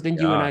better, because then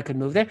you and I could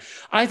move there.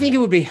 I think it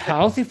would be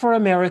healthy for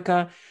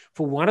America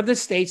for one of the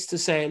states to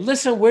say,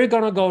 listen, we're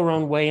going to go our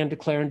own way and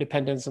declare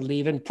independence and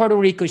leave. And Puerto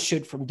Rico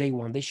should from day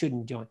one. They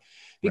shouldn't join.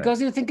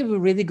 Because I think it would be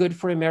really good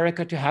for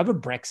America to have a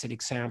Brexit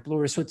example,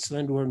 or a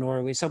Switzerland or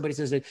Norway. Somebody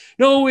says that,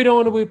 no, we don't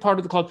want to be part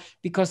of the club,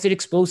 because it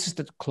exposes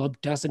that the club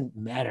doesn't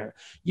matter.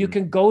 You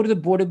can go to the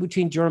border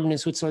between Germany and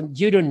Switzerland.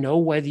 You don't know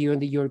whether you're in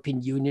the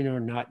European Union or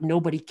not.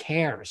 Nobody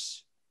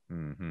cares.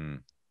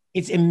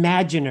 It's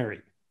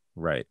imaginary.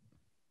 Right.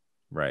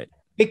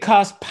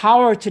 Because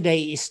power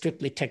today is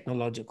strictly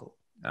technological.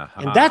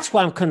 And that's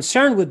why I'm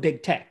concerned with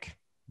big tech.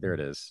 There it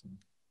is.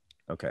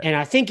 Okay. And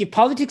I think if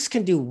politics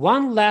can do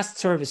one last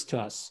service to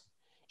us,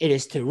 it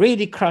is to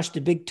really crush the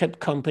big tech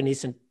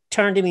companies and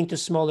turn them into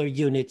smaller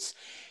units,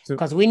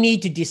 because we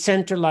need to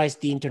decentralize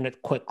the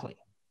internet quickly.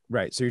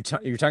 Right. So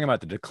you're talking about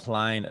the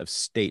decline of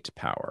state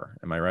power.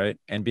 Am I right?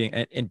 And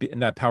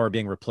that power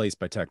being replaced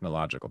by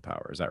technological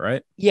power. Is that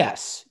right?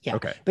 Yes. Yeah.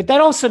 Okay. But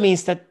that also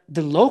means that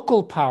the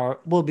local power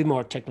will be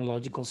more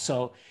technological.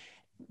 So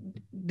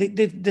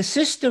the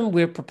system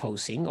we're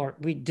proposing, or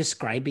we're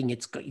describing,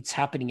 it's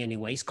happening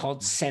anyway, is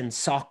called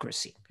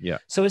sensocracy. Yeah.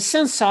 So a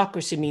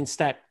sensocracy means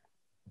that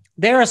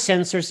there are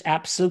sensors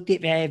absolutely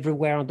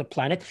everywhere on the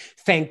planet.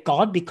 Thank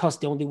God, because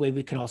the only way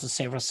we can also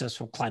save ourselves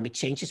from climate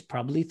change is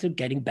probably through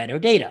getting better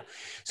data.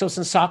 So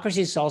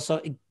sensocracy is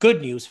also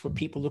good news for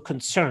people who are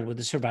concerned with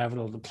the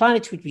survival of the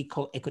planet, which we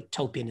call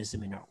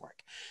ecotopianism in our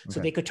work. Okay. So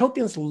the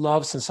ecotopians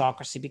love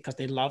sensocracy because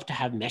they love to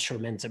have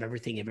measurements of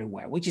everything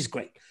everywhere, which is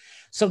great.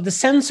 So the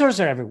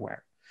sensors are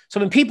everywhere. So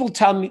when people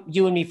tell me,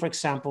 you and me, for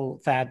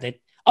example, that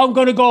I'm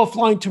going to go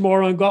offline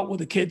tomorrow and go out with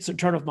the kids and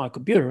turn off my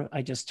computer,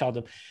 I just tell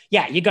them,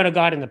 yeah, you're going to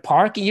go out in the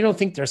park and you don't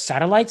think there are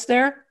satellites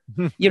there?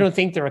 You don't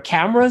think there are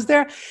cameras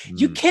there?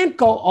 You can't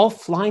go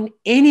offline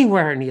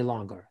anywhere any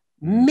longer.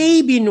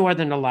 Maybe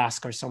Northern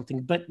Alaska or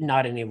something, but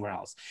not anywhere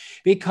else,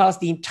 because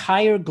the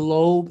entire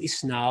globe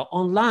is now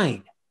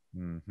online.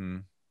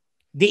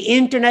 The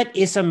internet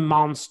is a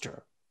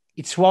monster.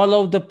 It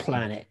swallowed the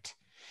planet.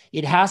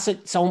 It has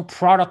its own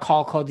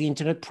protocol called the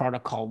Internet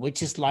Protocol,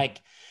 which is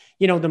like,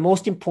 the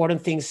most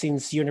important thing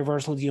since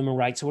universal human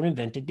rights were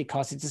invented,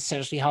 because it's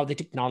essentially how the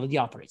technology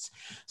operates.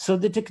 So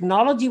the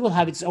technology will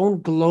have its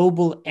own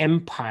global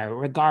empire,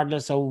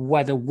 regardless of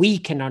whether we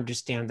can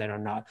understand that or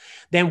not.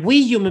 Then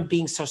we human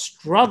beings are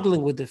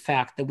struggling with the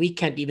fact that we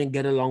can't even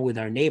get along with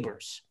our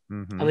neighbors.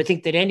 And we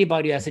think that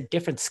anybody who has a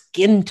different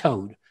skin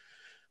tone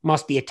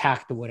must be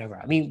attacked or whatever.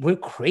 I mean, we're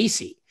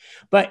crazy,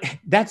 but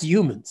that's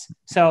humans.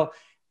 So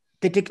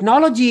the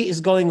technology is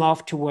going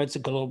off towards a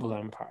global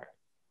empire.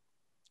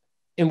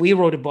 And we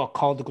wrote a book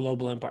called The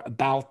Global Empire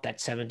about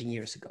that 17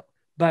 years ago.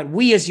 But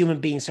we as human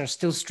beings are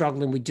still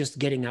struggling with just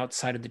getting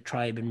outside of the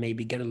tribe and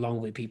maybe get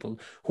along with people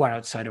who are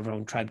outside of our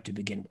own tribe to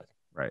begin with.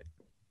 Right.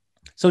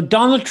 So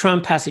Donald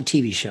Trump has a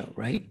TV show,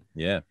 right?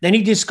 Yeah. Then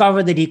he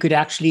discovered that he could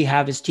actually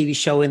have his TV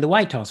show in the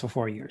White House for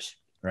 4 years.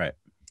 Right.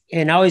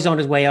 And now he's on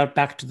his way out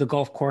back to the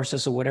golf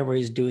courses or whatever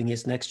he's doing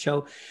his next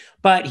show.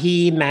 But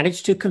he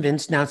managed to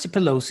convince Nancy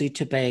Pelosi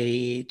to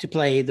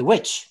play the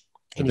witch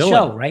in the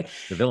show, right?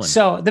 The villain.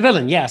 So the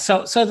villain, yeah.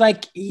 So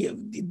like,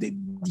 the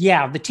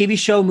TV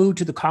show moved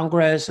to the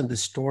Congress and the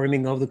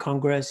storming of the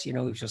Congress. It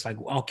was just like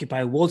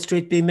Occupy Wall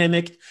Street being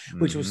mimicked,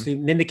 which was the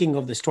mimicking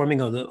of the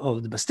storming of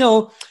the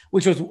Bastille,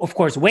 which was, of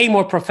course, way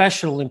more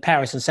professional in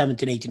Paris in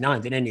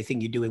 1789 than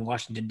anything you do in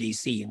Washington,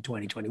 D.C. in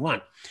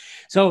 2021.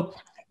 So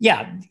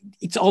yeah,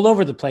 it's all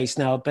over the place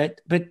now.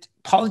 But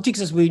politics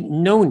as we've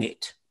known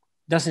it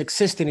doesn't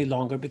exist any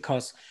longer,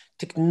 because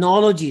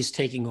technology is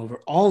taking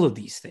over all of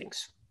these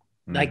things.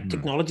 Like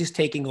technology is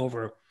taking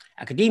over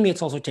academia,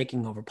 it's also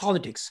taking over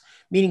politics,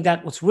 meaning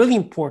that what's really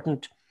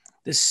important,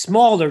 the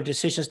smaller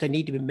decisions that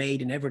need to be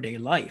made in everyday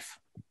life,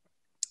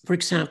 for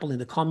example, in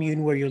the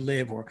commune where you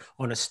live or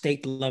on a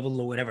state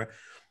level or whatever,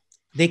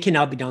 they can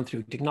now be done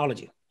through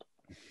technology.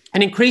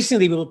 And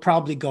increasingly, we will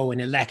probably go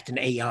and elect an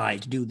AI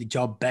to do the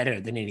job better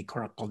than any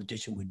current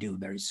politician would do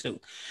very soon.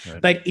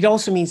 Right. But it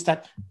also means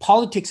that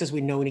politics, as we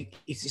know,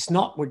 it's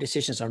not where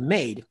decisions are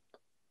made.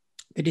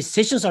 The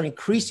decisions are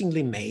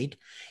increasingly made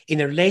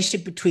in a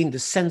relationship between the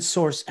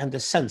censors and the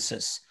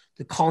census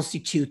that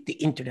constitute the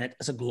internet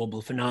as a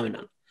global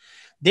phenomenon.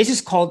 This is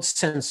called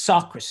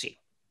censocracy.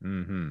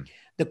 Mm-hmm.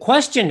 The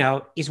question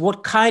now is,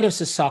 what kind of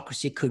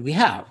censocracy could we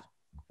have?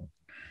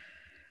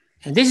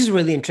 And this is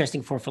really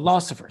interesting for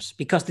philosophers,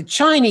 because the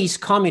Chinese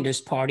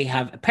Communist Party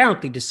have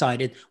apparently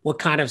decided what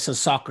kind of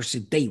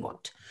censocracy they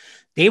want.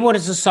 They want a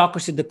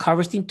censocracy that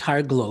covers the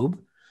entire globe,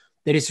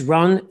 that is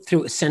run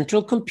through a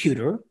central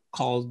computer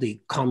called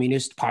the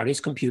Communist Party's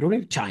computer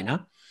in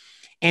China.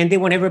 And they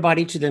want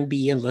everybody to then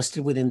be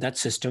enlisted within that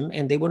system.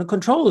 And they want to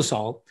control us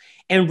all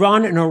and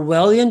run an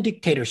Orwellian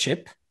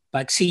dictatorship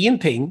like Xi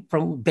Jinping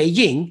from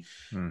Beijing,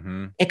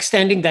 mm-hmm.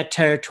 extending that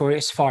territory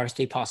as far as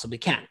they possibly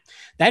can.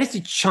 That is the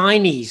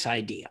Chinese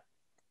idea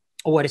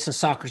of what a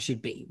censocracy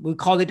should be. We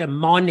call it a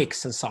monarch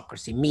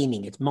censocracy,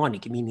 meaning it's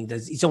monarch, meaning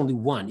that it's only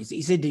one.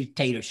 It's a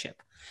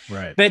dictatorship.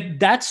 Right. But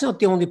that's not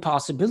the only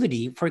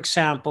possibility. For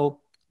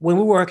example, when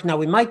we work now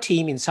with my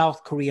team in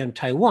South Korea and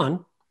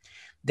Taiwan,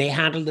 they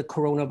handled the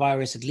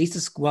coronavirus at least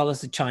as well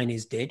as the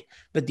Chinese did.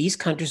 But these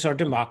countries are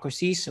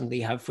democracies and they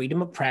have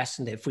freedom of press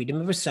and they have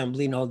freedom of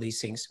assembly and all these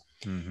things.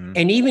 Mm-hmm.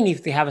 And even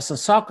if they have a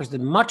censocracy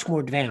that's much more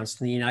advanced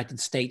than the United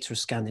States or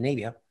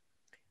Scandinavia,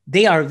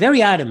 they are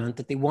very adamant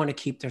that they want to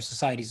keep their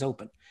societies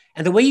open.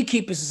 And the way you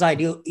keep a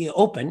society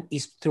open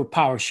is through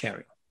power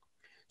sharing.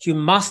 So you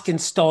must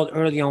install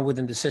early on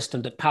within the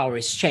system that power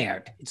is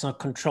shared. It's not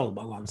controlled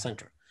by one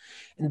center.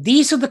 And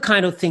these are the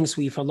kind of things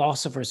we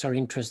philosophers are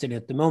interested in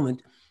at the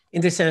moment,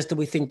 in the sense that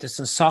we think the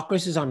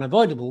censocracy is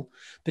unavoidable,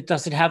 but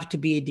does it have to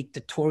be a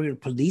dictatorial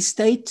police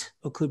state,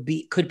 or could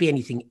be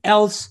anything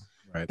else?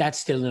 Right. That's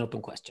still an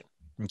open question.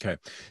 Okay.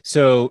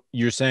 So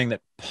you're saying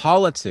that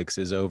politics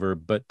is over,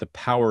 but the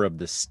power of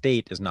the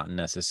state is not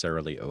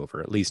necessarily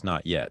over, at least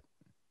not yet.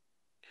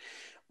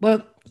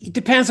 Well, it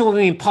depends on what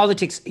we mean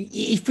politics.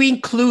 If we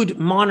include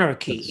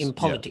monarchy in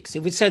politics,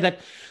 if we say that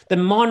the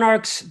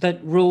monarchs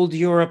that ruled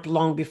Europe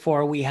long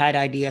before we had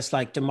ideas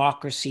like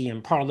democracy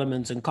and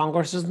parliaments and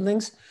congresses and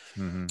things,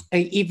 mm-hmm.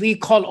 if we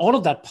call all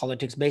of that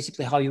politics,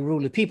 basically how you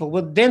rule the people,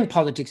 well, then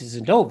politics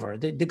isn't over.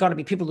 There are going to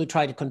be people who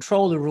try to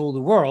control and rule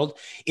the world,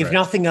 if right.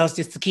 nothing else,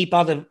 just to keep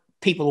other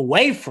people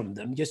away from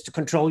them, just to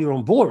control your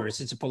own borders.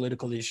 It's a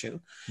political issue.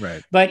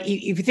 Right. But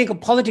if you think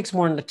of politics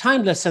more in the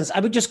timeless sense, I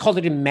would just call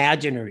it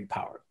imaginary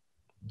power.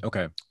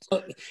 Okay.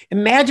 So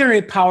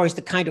imaginary power is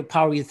the kind of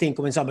power you think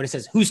of when somebody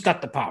says, who's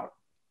got the power?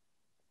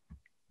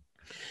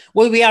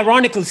 Well, we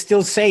ironically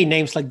still say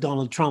names like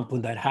Donald Trump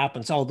when that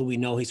happens, although we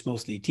know he's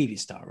mostly a TV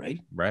star, right?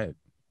 Right.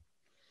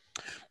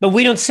 But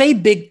we don't say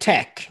big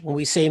tech when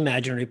we say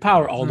imaginary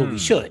power, although we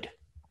should.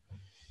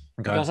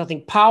 Okay. Because I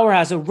think power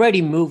has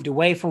already moved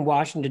away from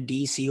Washington,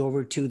 D.C.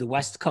 over to the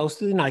west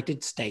coast of the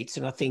United States.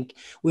 And I think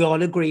we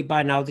all agree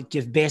by now that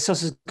Jeff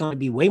Bezos is going to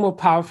be way more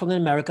powerful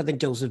in America than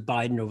Joseph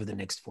Biden over the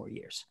next 4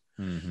 years.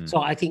 Mm-hmm.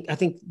 So I think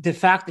the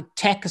fact that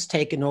tech has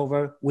taken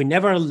over, we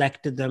never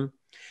elected them.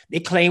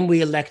 They claim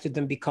we elected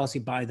them because we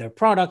buy their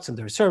products and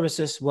their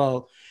services.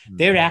 Well,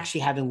 they're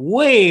actually having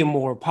way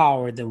more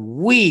power than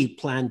we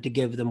planned to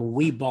give them when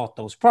we bought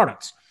those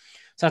products.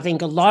 So I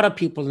think a lot of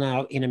people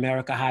now in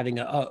America having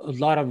a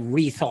lot of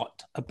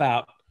rethought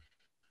about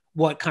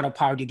what kind of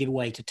power do you give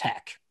away to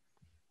tech.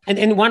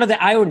 And one of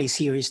the ironies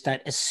here is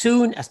that as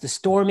soon as the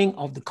storming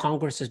of the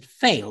Congress had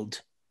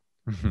failed,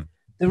 mm-hmm.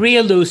 the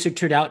real loser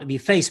turned out to be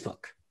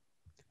Facebook,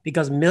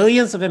 because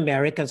millions of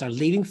Americans are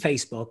leaving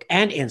Facebook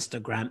and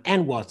Instagram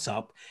and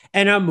WhatsApp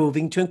and are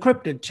moving to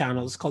encrypted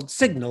channels called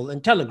Signal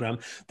and Telegram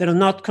that are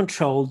not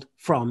controlled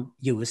from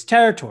US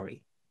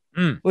territory,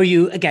 where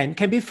you, again,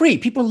 can be free.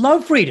 People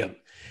love freedom.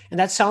 And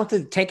that's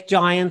something that tech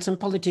giants and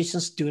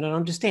politicians do not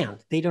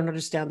understand. They don't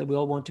understand that we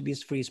all want to be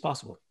as free as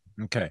possible.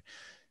 Okay.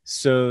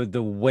 So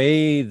the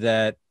way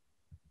that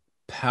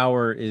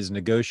power is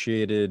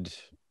negotiated,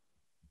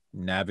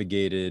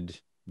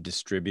 navigated,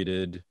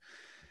 distributed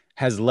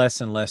has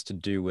less and less to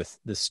do with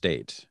the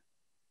state.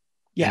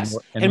 Yes,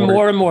 and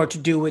more to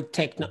do with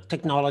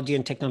technology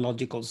and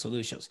technological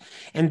solutions.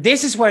 And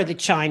this is where the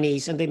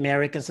Chinese and the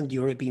Americans and the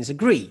Europeans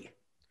agree.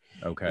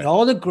 Okay. They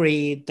all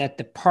agree that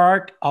the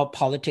part of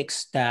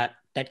politics that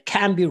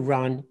can be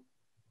run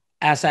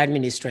as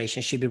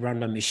administration should be run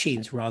by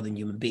machines rather than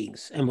human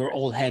beings. And we're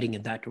all heading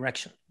in that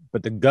direction.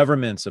 But the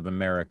governments of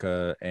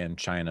America and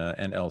China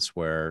and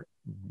elsewhere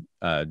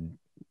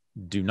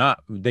do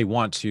not, they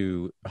want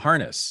to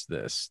harness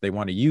this. They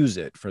want to use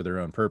it for their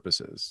own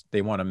purposes.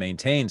 They want to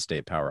maintain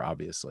state power,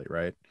 obviously,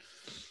 right?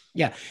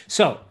 Yeah.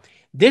 So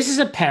this is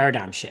a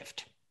paradigm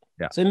shift.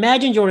 Yeah. So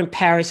imagine you're in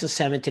Paris in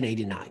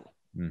 1789.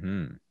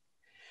 Mm-hmm.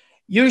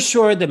 You're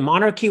sure the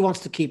monarchy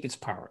wants to keep its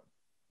power.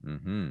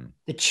 Mm-hmm.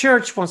 The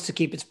church wants to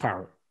keep its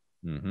power.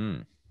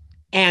 Mm-hmm.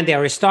 And the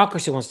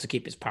aristocracy wants to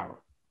keep its power.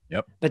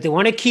 Yep. But they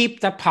want to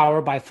keep that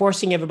power by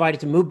forcing everybody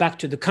to move back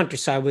to the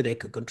countryside where they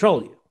could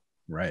control you.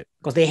 Right.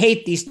 Because they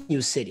hate these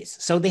new cities.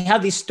 So they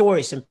have these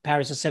stories in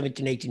Paris in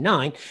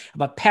 1789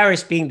 about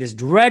Paris being this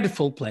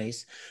dreadful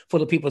place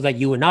full of people that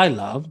you and I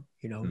love,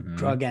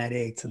 drug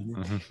addicts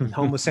and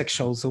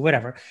homosexuals or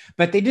whatever.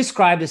 But they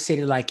describe the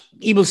city like,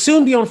 it will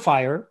soon be on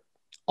fire,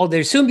 or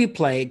there'll soon be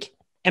plague,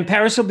 and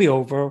Paris will be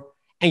over,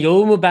 and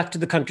you'll move back to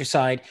the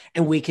countryside,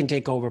 and we can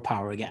take over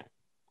power again.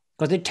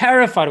 Because they're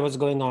terrified of what's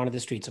going on in the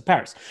streets of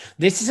Paris.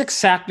 This is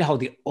exactly how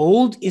the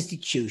old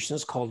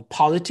institutions called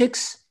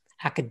politics,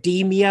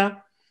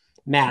 academia,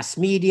 mass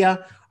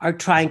media are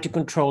trying to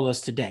control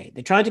us today.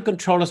 They're trying to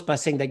control us by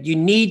saying that you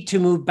need to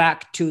move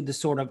back to the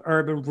sort of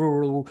urban,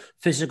 rural,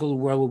 physical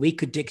world where we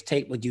could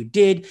dictate what you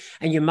did,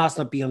 and you must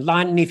not be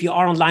online. And if you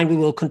are online, we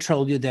will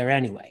control you there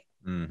anyway.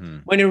 Mm-hmm.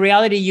 When in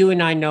reality, you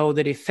and I know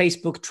that if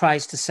Facebook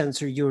tries to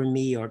censor you and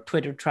me, or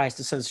Twitter tries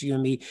to censor you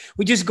and me,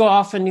 we just go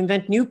off and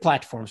invent new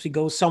platforms. We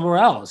go somewhere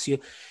else.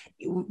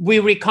 We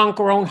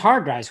reconquer our own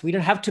hard drives. We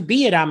don't have to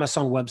be at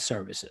Amazon Web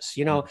Services.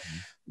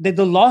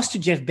 The loss to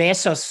Jeff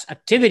Bezos'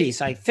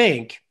 activities, I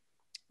think,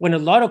 when a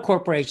lot of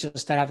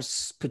corporations that have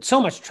put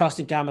so much trust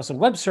into Amazon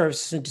Web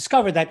Services and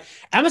discovered that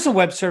Amazon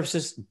Web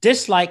Services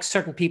dislike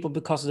certain people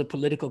because of their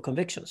political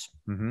convictions.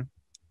 Mm-hmm.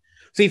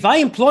 So if I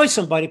employ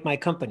somebody at my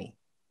company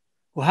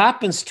who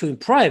happens to, in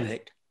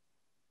private,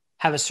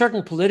 have a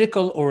certain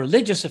political or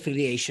religious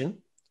affiliation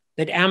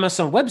that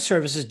Amazon Web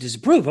Services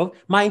disapprove of,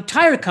 my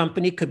entire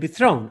company could be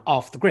thrown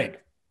off the grid.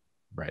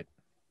 Right.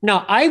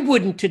 Now, I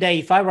wouldn't today,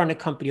 if I run a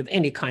company of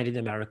any kind in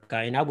America,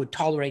 and I would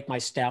tolerate my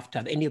staff to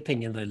have any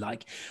opinion they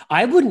like,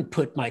 I wouldn't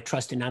put my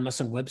trust in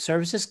Amazon Web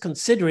Services,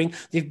 considering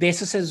that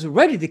Bezos has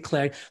already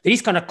declared that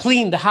he's going to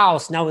clean the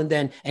house now and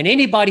then, and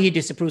anybody he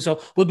disapproves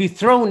of will be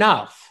thrown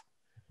off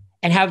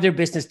and have their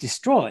business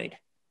destroyed.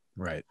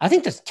 Right. I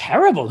think that's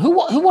terrible. Who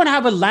want to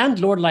have a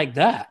landlord like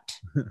that?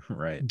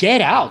 Right. Get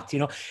out,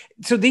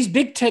 So these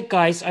big tech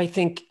guys, I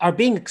think, are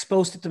being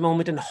exposed at the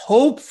moment. And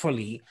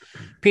hopefully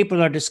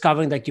people are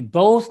discovering that you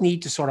both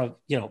need to sort of,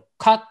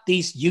 cut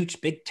these huge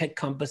big tech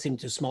companies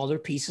into smaller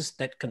pieces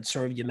that can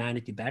serve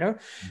humanity better.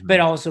 Mm-hmm. But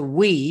also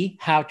we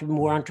have to be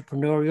more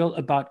entrepreneurial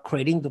about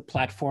creating the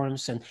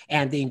platforms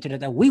and the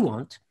internet that we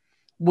want,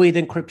 with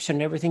encryption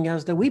and everything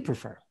else that we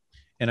prefer.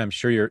 And I'm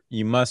sure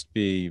you must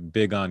be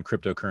big on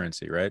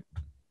cryptocurrency, right?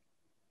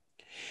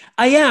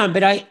 I am,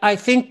 but I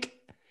think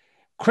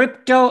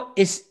crypto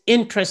is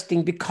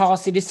interesting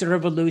because it is a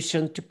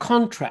revolution to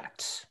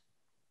contracts.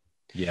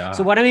 Yeah.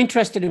 So what I'm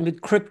interested in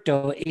with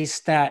crypto is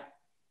that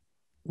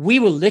we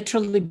will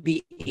literally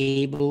be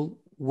able,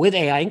 with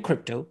AI and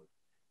crypto,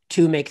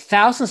 to make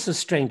thousands of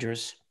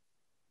strangers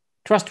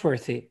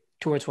trustworthy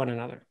towards one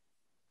another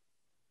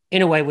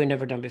in a way we've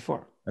never done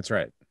before. That's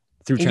right.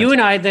 And you and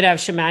I that have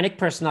shamanic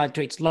personality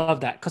traits love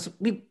that, because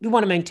we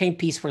want to maintain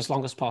peace for as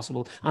long as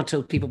possible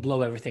until people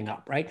blow everything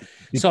up, right?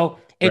 So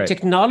a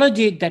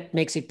technology that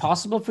makes it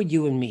possible for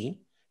you and me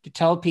to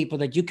tell people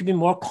that you can be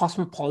more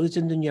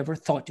cosmopolitan than you ever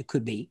thought you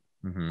could be,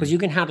 because you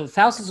can handle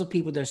thousands of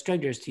people that are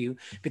strangers to you,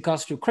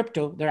 because through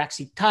crypto, they're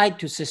actually tied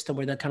to a system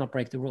where they cannot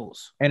break the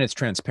rules. And it's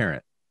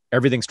transparent.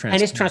 Everything's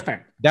transparent. And it's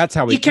transparent. That's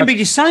how it can be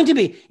designed to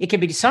be. It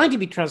can be designed to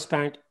be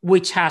transparent,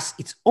 which has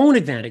its own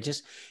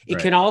advantages. It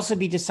can also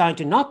be designed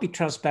to not be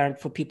transparent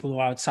for people who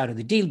are outside of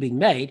the deal being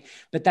made.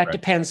 But that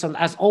depends on,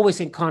 as always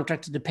in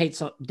contracts, it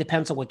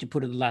depends on what you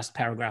put in the last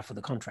paragraph of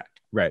the contract.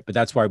 Right. But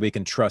that's why we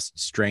can trust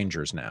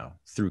strangers now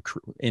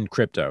in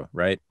crypto,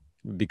 right?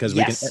 Because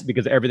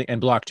because everything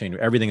and blockchain,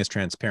 everything is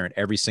transparent.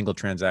 Every single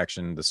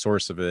transaction, the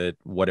source of it,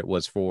 what it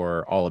was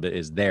for, all of it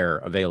is there,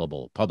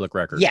 available, public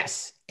record.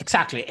 Yes,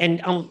 exactly.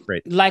 And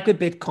like with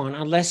Bitcoin,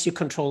 unless you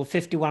control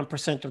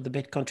 51% of the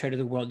Bitcoin trade of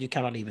the world, you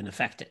cannot even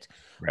affect it,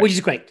 which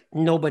is great.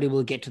 Nobody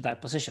will get to that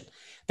position.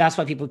 That's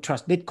why people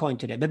trust Bitcoin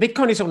today. But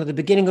Bitcoin is only the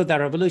beginning of that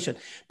revolution.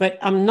 But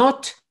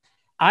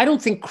I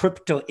don't think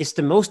crypto is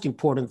the most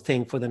important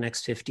thing for the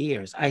next 50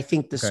 years. I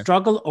think the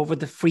struggle over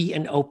the free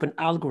and open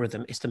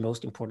algorithm is the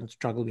most important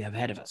struggle we have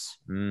ahead of us.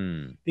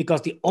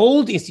 Because the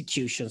old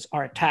institutions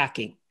are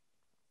attacking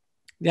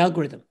the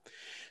algorithm.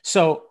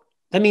 So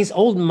that means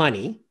old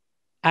money,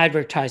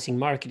 advertising,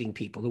 marketing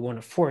people who want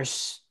to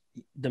force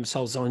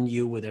themselves on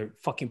you with their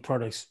fucking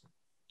products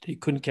that you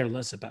couldn't care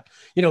less about.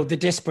 The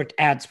disparate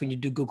ads when you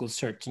do Google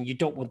search, and you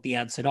don't want the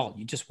ads at all.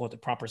 You just want the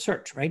proper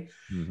search, right?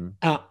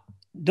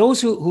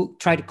 Those who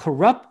try to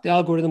corrupt the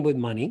algorithm with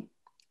money,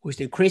 which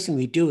they're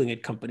increasingly doing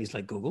at companies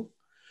like Google,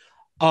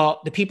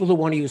 the people who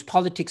want to use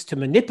politics to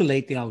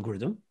manipulate the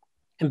algorithm,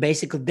 and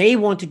basically they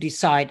want to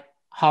decide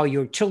how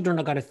your children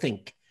are going to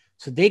think.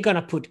 So they're going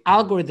to put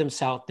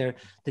algorithms out there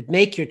that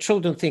make your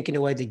children think in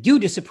a way that you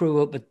disapprove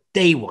of, but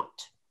they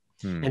want.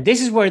 And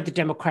this is where the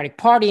Democratic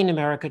Party in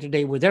America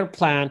today, with their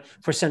plan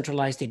for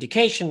centralized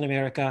education in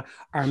America,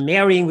 are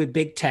marrying with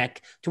big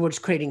tech towards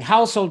creating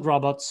household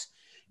robots,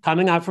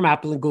 coming out from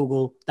Apple and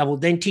Google that will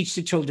then teach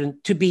the children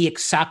to be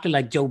exactly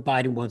like Joe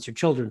Biden wants your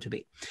children to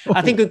be.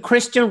 I think when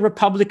Christian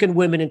Republican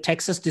women in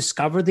Texas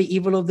discover the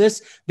evil of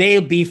this,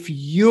 they'll be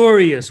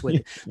furious with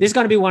it. This is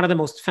going to be one of the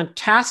most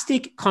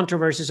fantastic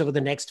controversies over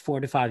the next 4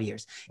 to 5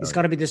 years. It's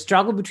going to be the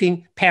struggle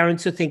between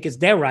parents who think it's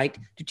their right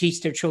to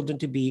teach their children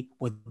to be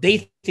what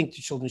they think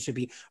the children should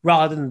be,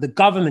 rather than the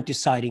government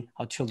deciding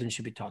how children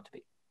should be taught to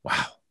be.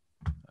 Wow.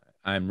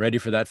 I'm ready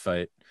for that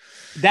fight.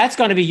 That's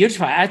going to be huge.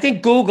 I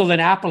think Google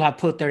and Apple have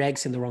put their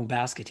eggs in the wrong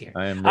basket here.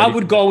 I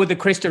would go with the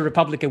Christian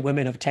Republican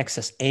women of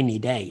Texas any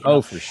day.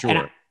 Oh, for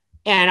sure.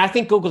 And I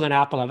think Google and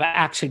Apple have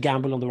actually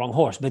gambled on the wrong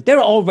horse, but they're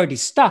already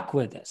stuck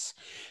with this.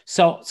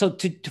 So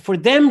for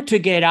them to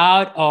get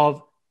out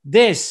of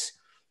this,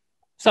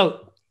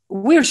 so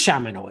we're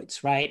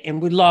shamanoids, right?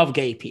 And we love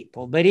gay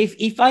people. But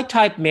if I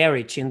type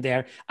marriage in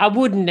there, I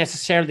wouldn't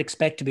necessarily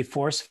expect to be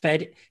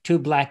force-fed 2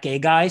 black gay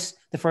guys,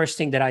 the first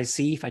thing that I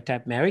see if I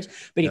type marriage.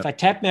 But if I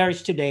type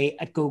marriage today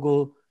at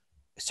Google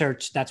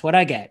search, that's what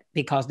I get,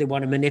 because they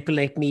want to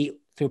manipulate me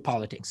through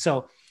politics.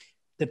 So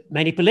the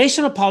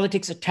manipulation of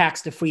politics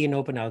attacks the free and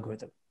open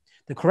algorithm.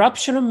 The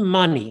corruption of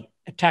money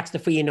attacks the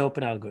free and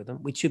open algorithm,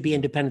 which should be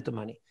independent of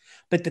money.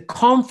 But the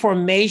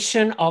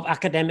conformation of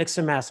academics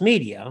and mass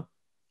media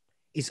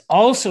is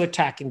also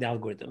attacking the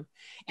algorithm.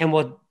 And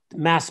what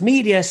mass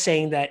media is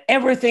saying, that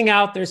everything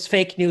out there is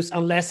fake news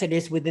unless it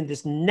is within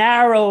this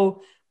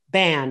narrow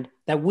band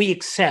that we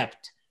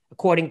accept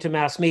according to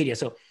mass media.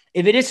 So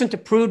if it isn't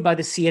approved by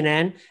the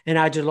CNN and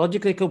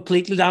ideologically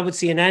completely down with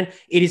CNN,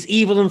 it is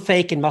evil and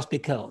fake and must be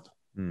killed.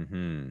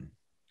 Mm-hmm.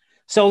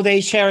 So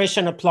they cherish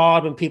and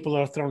applaud when people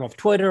are thrown off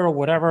Twitter or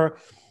whatever.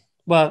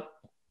 Well,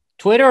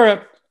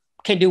 Twitter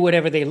can do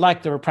whatever they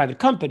like. They're a private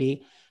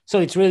company. So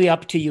it's really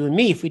up to you and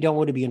me, if we don't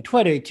want to be on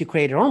Twitter, to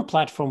create our own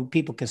platform.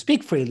 People can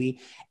speak freely.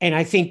 And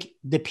I think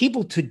the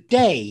people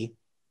today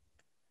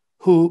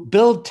who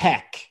build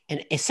tech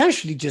and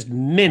essentially just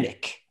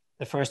mimic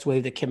the first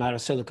wave that came out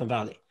of Silicon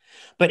Valley,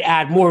 but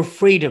add more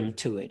freedom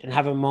to it and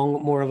have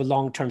more of a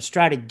long-term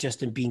strategy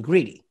just in being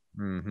greedy,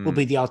 will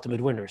be the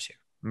ultimate winners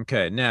here.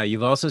 Okay. Now,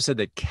 you've also said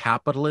that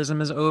capitalism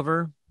is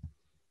over.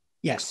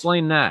 Yes.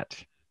 Explain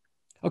that.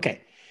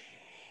 Okay.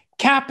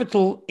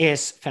 Capital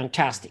is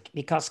fantastic,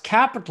 because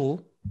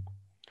capital,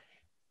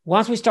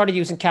 once we started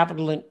using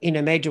capital in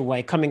a major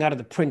way, coming out of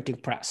the printing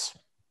press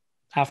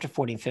after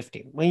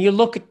 1450, when you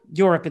look at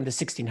Europe in the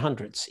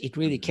 1600s, it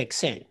really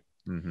kicks in.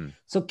 Mm-hmm.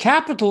 So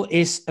capital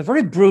is a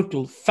very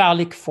brutal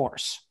phallic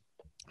force.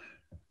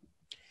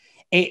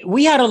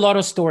 We had a lot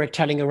of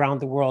storytelling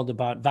around the world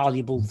about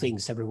valuable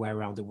things everywhere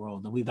around the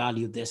world. And we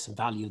valued this and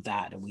valued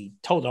that. And we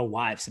told our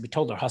wives and we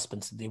told our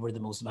husbands that they were the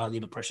most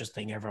valuable, precious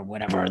thing ever,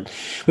 whatever. And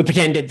we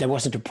pretended there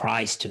wasn't a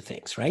price to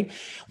things, right?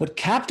 What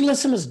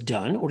capitalism has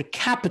done, or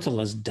capital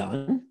has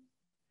done,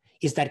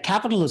 is that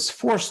capital has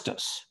forced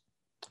us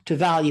to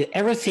value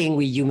everything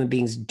we human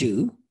beings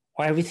do,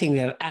 or everything we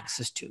have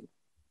access to,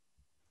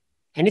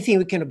 anything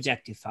we can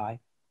objectify,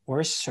 or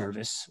a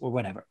service, or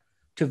whatever,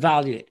 to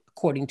value it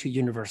according to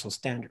universal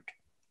standard.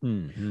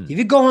 Mm-hmm. If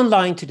you go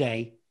online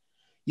today,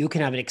 you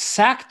can have an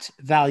exact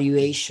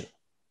valuation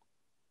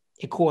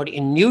according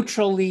in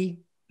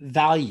neutrally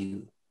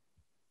value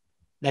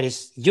that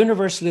is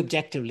universally,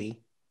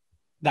 objectively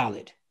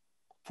valid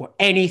for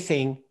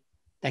anything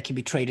that can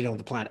be traded on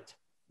the planet.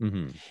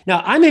 Mm-hmm.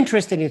 Now, I'm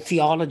interested in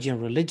theology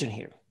and religion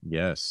here.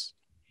 Yes.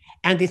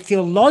 And the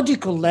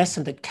theological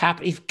lesson that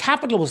if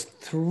capital was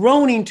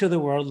thrown into the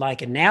world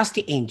like a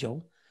nasty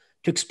angel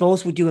to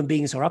expose what human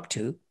beings are up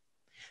to,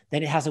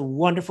 then it has a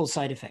wonderful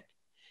side effect.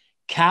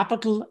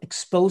 Capital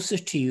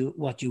exposes to you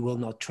what you will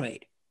not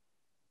trade,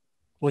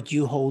 what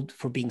you hold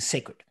for being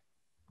sacred.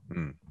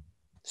 Mm.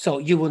 So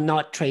you will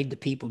not trade the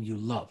people you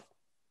love,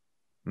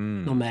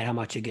 no matter how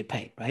much you get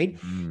paid, right?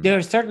 There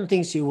are certain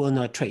things you will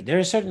not trade. There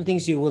are certain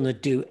things you will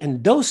not do.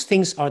 And those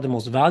things are the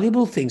most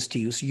valuable things to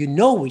you. So you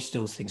know which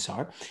those things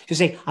are. You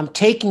say, I'm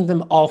taking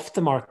them off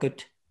the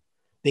market.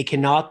 They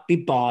cannot be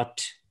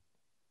bought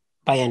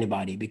by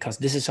anybody, because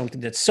this is something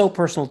that's so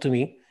personal to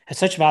me, has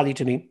such value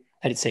to me,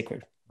 that it's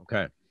sacred.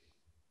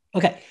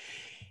 Okay.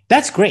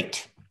 That's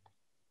great.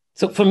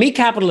 So for me,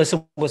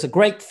 capitalism was a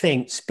great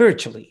thing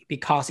spiritually,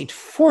 because it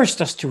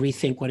forced us to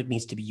rethink what it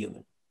means to be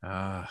human.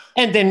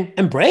 And then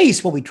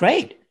embrace what we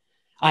trade.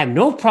 I have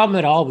no problem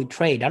at all with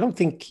trade. I don't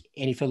think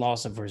any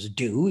philosophers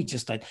do. It's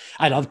just that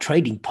I love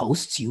trading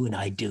posts. You and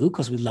I do,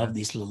 because we love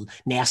these little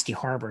nasty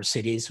harbor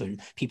cities where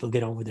people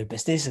get on with their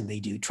business and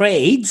they do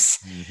trades.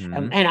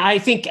 Mm-hmm. And I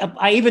think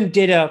I even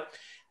did a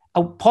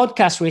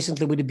podcast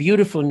recently with a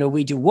beautiful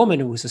Norwegian woman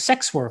who was a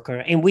sex worker.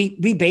 And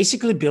we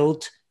basically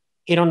built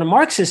it on the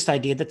Marxist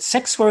idea that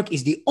sex work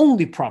is the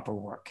only proper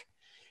work,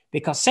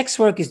 because sex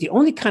work is the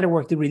only kind of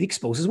work that really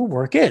exposes what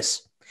work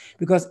is.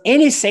 Because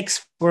any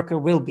sex worker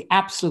will be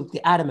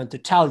absolutely adamant to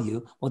tell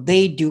you what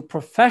they do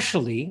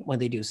professionally when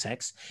they do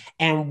sex,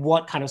 and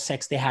what kind of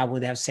sex they have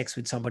when they have sex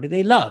with somebody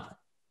they love.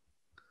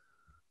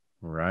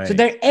 Right. So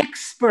they're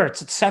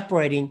experts at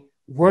separating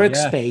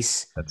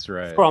workspace that's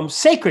right. from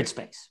sacred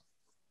space.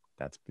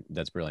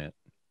 That's brilliant.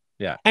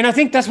 Yeah. And I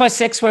think that's why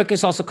sex work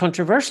is also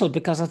controversial,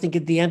 because I think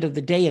at the end of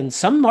the day, and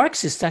some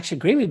Marxists actually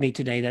agree with me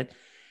today, that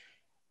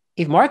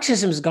if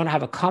Marxism is going to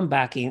have a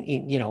comeback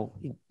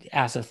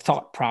as a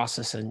thought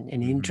process and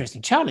an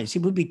interesting challenge,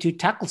 it would be to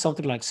tackle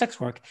something like sex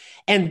work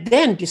and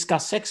then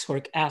discuss sex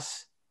work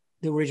as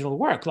the original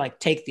work. Like,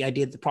 take the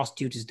idea that the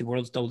prostitute is the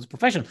world's oldest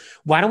profession.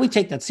 Why don't we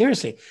take that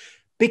seriously?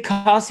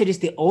 Because it is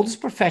the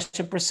oldest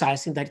profession,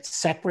 precisely that it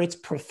separates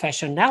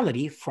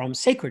professionality from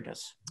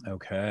sacredness.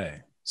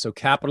 Okay. So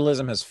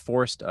capitalism has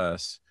forced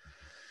us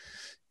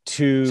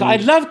to... So I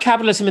love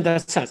capitalism in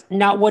that sense.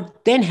 Now,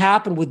 what then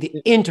happened with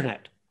the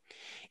internet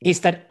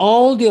is that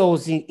all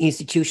those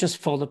institutions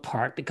fall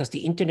apart, because the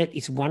internet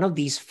is one of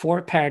these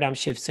 4 paradigm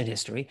shifts in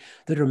history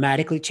that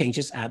dramatically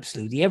changes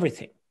absolutely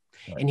everything.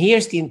 Right. And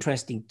here's the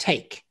interesting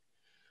take.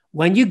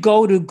 When you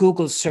go to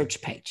Google's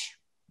search page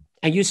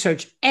and you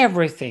search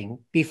everything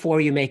before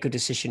you make a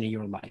decision in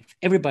your life,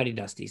 everybody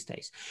does these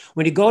days.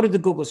 When you go to the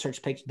Google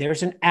search page,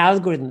 there's an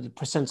algorithm that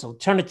presents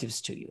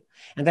alternatives to you.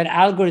 And that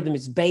algorithm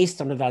is based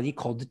on a value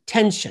called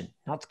attention,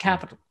 not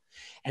capital.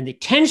 And the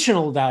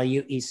attentional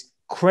value is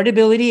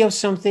credibility of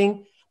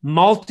something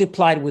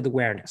multiplied with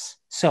awareness.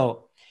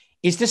 So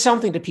is this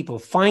something that people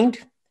find?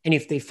 And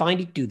if they find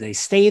it, do they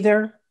stay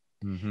there?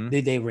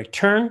 Do they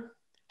return?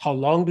 How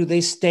long do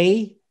they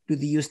stay? Do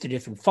they use the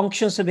different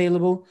functions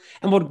available?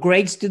 And what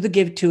grades do they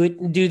give to it?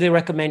 And do they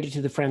recommend it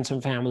to the friends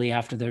and family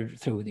after they're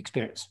through with the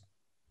experience?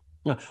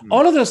 Now,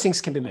 all of those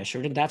things can be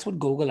measured, and that's what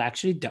Google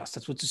actually does.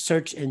 That's what the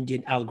search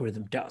engine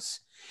algorithm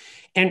does.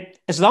 And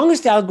as long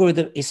as the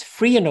algorithm is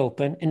free and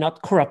open and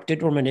not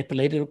corrupted or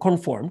manipulated or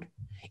conformed,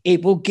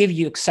 it will give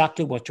you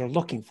exactly what you're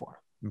looking for.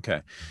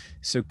 Okay.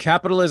 So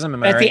capitalism,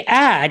 am I but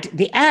right?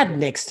 the ad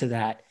next to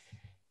that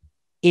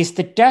is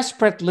the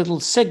desperate little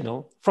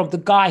signal from the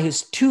guy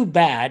who's too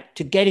bad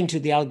to get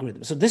into the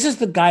algorithm. So this is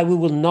the guy we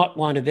will not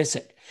want to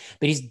visit,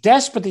 but he's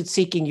desperately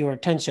seeking your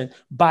attention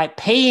by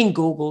paying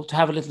Google to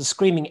have a little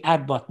screaming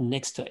ad button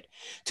next to it.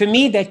 To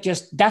me,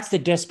 that's the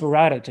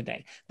desperado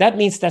today. That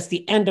means that's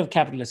the end of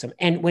capitalism.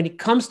 And when it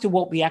comes to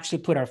what we actually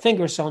put our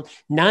fingers on,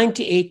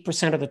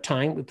 98% of the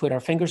time we put our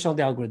fingers on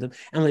the algorithm,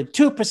 and only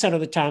 2% of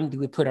the time do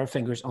we put our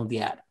fingers on the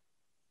ad.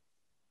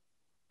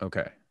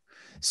 Okay.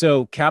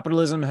 So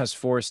capitalism has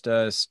forced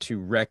us to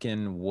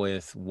reckon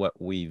with what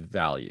we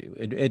value.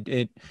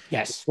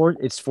 Yes.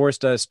 It's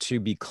forced us to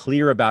be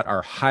clear about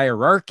our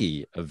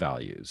hierarchy of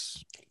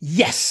values.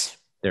 Yes.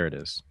 There it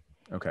is.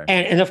 Okay.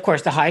 And of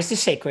course, the highest is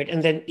sacred.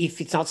 And then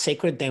if it's not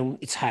sacred, then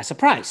it has a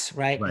price,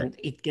 right? And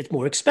it gets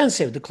more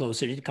expensive the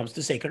closer it comes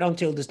to sacred,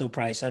 until there's no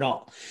price at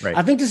all. Right.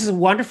 I think this is a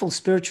wonderful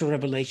spiritual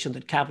revelation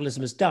that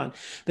capitalism has done.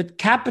 But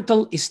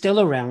capital is still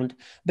around,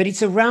 but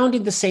it's around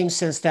in the same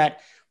sense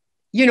that,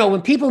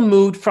 when people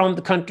moved from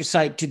the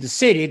countryside to the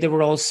city, they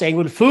were all saying,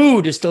 well,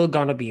 food is still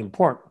going to be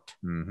important.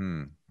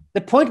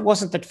 The point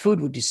wasn't that food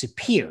would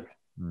disappear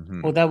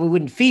or that we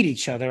wouldn't feed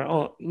each other.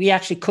 Or we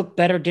actually cooked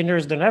better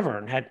dinners than ever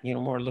and had,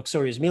 more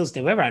luxurious meals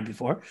than we ever had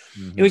before.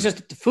 It was just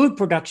that the food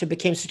production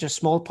became such a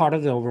small part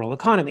of the overall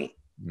economy.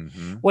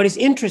 What is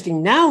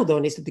interesting now,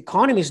 though, is that the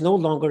economy is no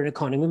longer an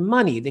economy of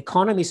money. The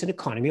economy is an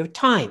economy of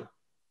time.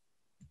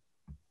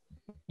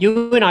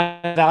 You and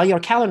I value our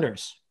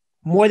calendars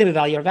more than we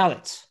value our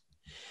wallets.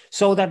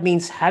 So that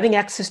means having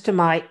access to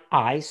my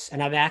eyes and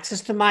having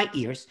access to my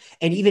ears,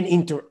 and even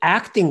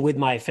interacting with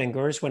my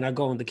fingers when I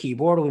go on the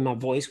keyboard, or with my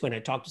voice when I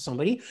talk to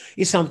somebody,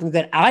 is something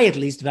that I at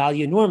least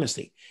value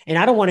enormously. And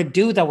I don't want to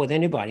do that with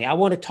anybody. I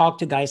want to talk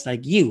to guys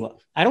like you.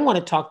 I don't want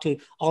to talk to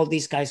all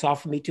these guys who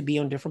offer me to be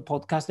on different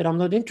podcasts that I'm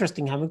not interested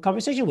in having a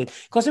conversation with,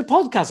 because their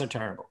podcasts are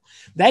terrible.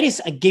 That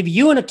is, I give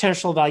you an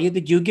attentional value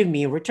that you give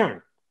me in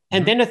return.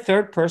 And then a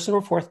third person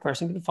or fourth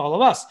person can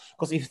follow us.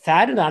 Because if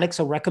Thad and Alex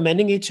are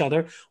recommending each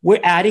other,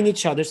 we're adding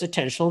each other's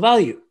attentional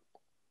value.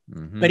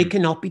 But it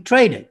cannot be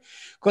traded,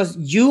 because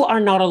you are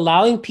not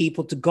allowing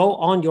people to go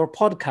on your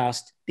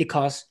podcast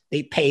because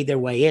they pay their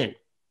way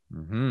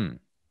in.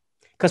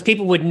 Because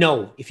people would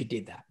know if you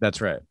did that. That's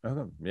right.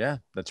 Oh, yeah,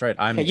 that's right.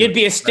 You'd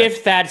be a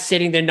stiff Thad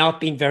sitting there not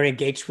being very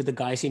engaged with the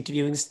guys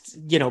interviewing,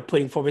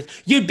 putting forward.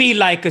 You'd be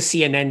like a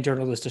CNN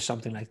journalist or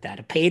something like that,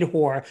 a paid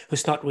whore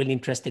who's not really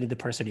interested in the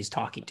person he's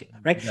talking to,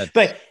 right?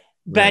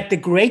 But the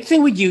great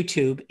thing with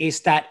YouTube is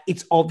that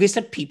it's obvious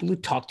that people who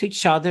talk to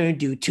each other and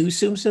do 2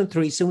 Zooms and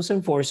 3 Zooms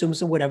and 4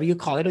 Zooms and whatever you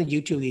call it on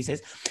YouTube these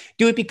days,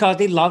 do it because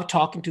they love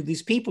talking to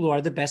these people who are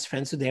the best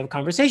friends who they have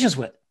conversations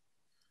with.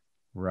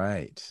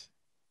 Right.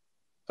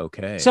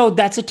 Okay. So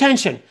that's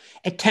attention.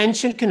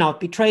 Attention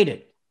cannot be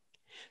traded.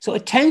 So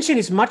attention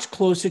is much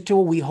closer to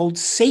what we hold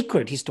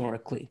sacred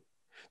historically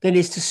than it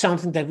is to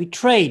something that we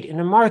trade in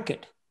a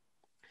market.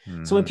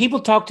 So when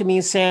people talk to me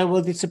and say,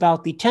 well, it's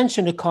about the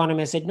attention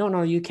economy, I said,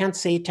 no, you can't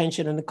say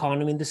attention and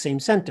economy in the same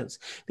sentence,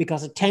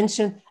 because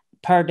attention,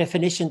 per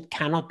definition,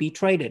 cannot be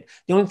traded.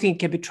 The only thing that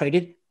can be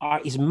traded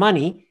is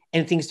money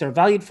and things that are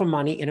valued for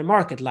money in a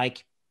market,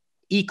 like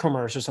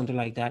e-commerce or something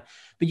like that.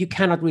 But you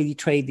cannot really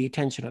trade the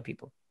attention of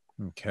people.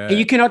 Okay. And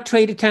you cannot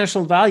trade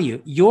attentional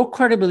value. Your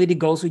credibility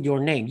goes with your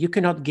name. You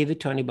cannot give it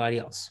to anybody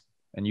else.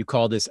 And you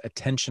call this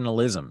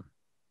attentionalism.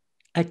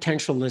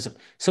 Attentionalism.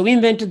 So we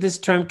invented this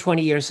term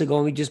 20 years ago,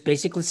 and we just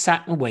basically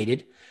sat and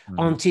waited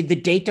until the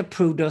data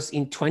proved us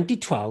in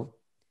 2012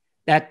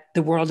 that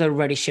the world had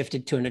already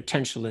shifted to an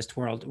attentionalist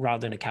world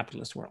rather than a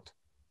capitalist world.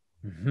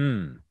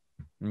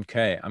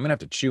 Okay. I'm going to have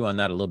to chew on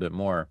that a little bit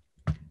more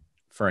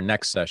for our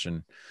next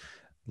session.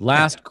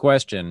 Last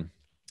question.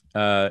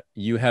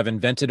 You have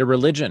invented a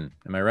religion.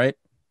 Am I right,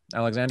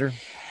 Alexander?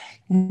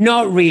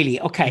 Not really.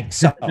 Okay,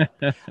 so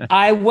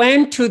I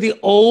went to the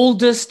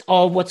oldest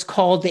of what's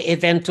called the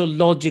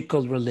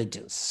eventological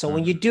religions. So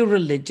when you do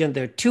religion,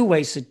 there are two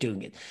ways of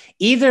doing it.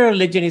 Either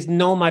religion is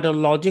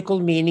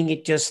nomadological, meaning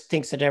it just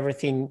thinks that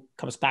everything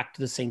comes back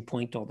to the same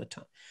point all the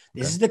time.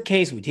 This is the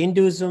case with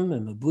Hinduism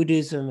and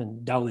Buddhism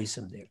and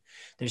Taoism.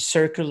 There's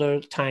circular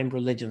time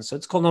religions. So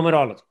it's called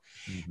nomadology.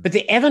 But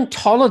the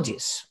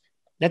eventologists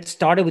that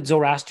started with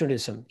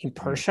Zoroastrianism in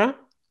Persia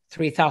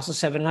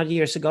 3,700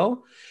 years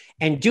ago,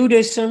 and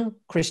Judaism,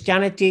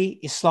 Christianity,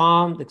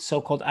 Islam, the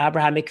so-called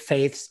Abrahamic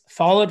faiths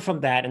followed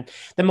from that. And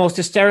the most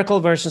hysterical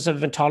versions of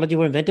eventology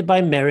were invented by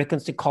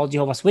Americans to call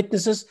Jehovah's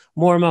Witnesses,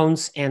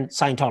 Mormons, and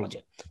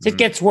Scientology. So it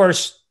gets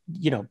worse,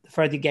 the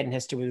further you get in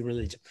history with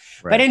religion.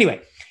 Right. But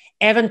anyway,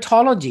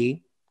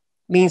 eventology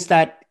means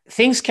that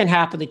things can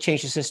happen that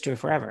changes history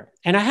forever.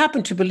 And I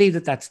happen to believe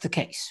that that's the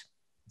case.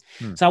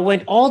 So I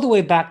went all the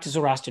way back to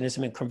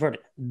Zoroastrianism and converted.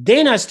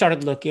 Then I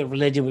started looking at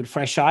religion with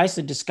fresh eyes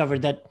and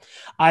discovered that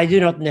I do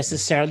not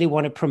necessarily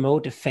want to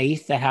promote a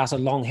faith that has a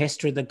long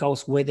history that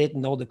goes with it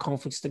and all the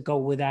conflicts that go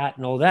with that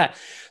and all that.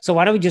 So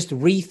why don't we just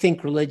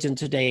rethink religion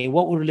today?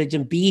 What would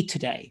religion be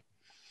today?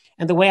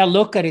 And the way I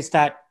look at it is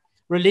that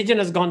religion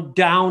has gone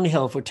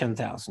downhill for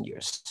 10,000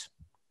 years.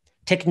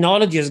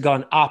 Technology has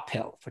gone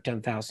uphill for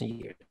 10,000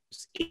 years.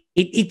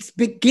 It's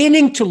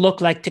beginning to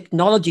look like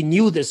technology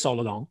knew this all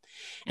along,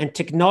 and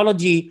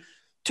technology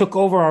took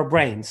over our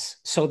brains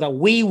so that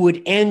we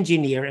would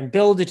engineer and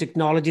build a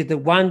technology that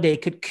one day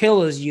could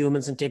kill us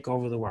humans and take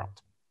over the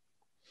world.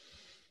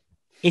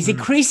 It's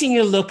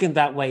increasingly looking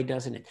that way,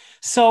 doesn't it?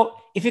 So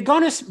if you're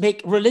going to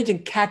make religion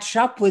catch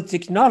up with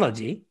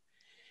technology,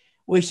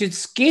 we should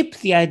skip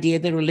the idea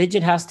that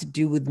religion has to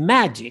do with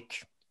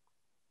magic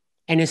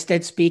and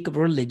instead speak of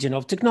religion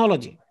of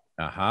technology.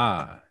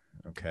 Aha.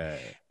 Okay.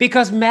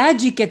 Because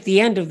magic at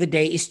the end of the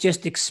day is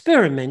just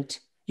experiment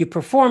you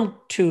perform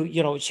to,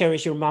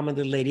 cherish your mom and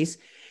the ladies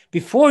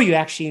before you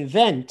actually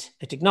invent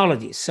a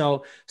technology.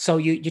 So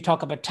you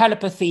talk about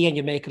telepathy and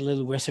you make a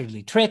little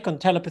wizardly trick on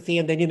telepathy,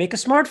 and then you make a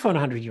smartphone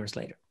 100 years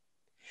later.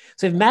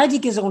 So if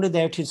magic is only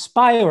there to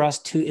inspire us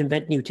to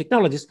invent new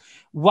technologies,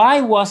 why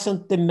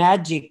wasn't the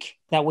magic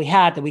that we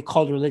had that we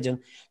called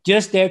religion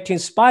just there to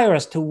inspire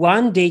us to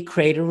one day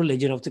create a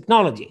religion of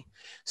technology?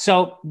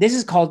 So this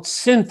is called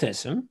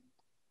syntheism.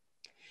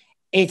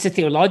 It's a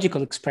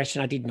theological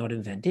expression. I did not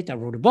invent it. I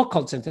wrote a book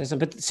called Syntheism,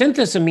 but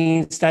syntheism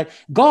means that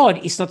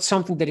God is not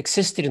something that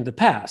existed in the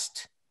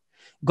past.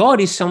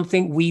 God is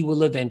something we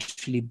will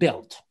eventually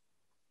build.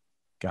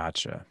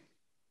 Gotcha.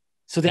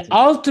 So the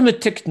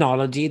ultimate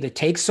technology that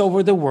takes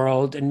over the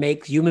world and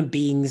makes human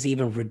beings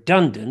even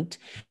redundant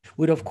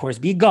would, of course,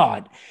 be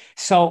God.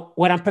 So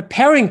what I'm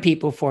preparing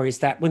people for is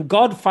that when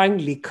God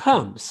finally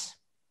comes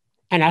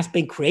and has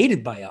been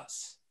created by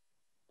us,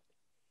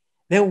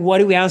 then what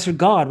do we answer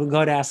God when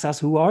God asks us,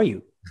 who are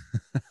you?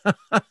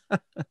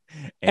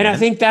 and I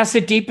think that's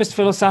the deepest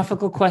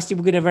philosophical question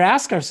we could ever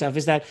ask ourselves,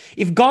 is that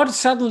if God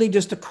suddenly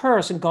just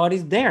occurs and God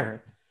is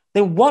there,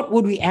 then what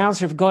would we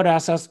answer if God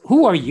asks us,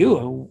 who are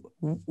you?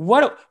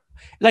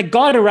 Like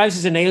God arrives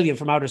as an alien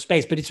from outer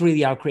space, but it's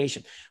really our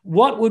creation.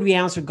 What would we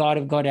answer God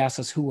if God asks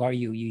us, who are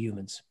you, you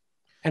humans?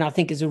 And I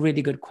think it's a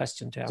really good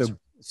question to answer.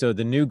 So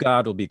the new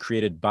God will be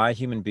created by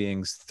human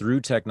beings through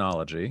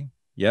technology.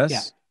 Yes.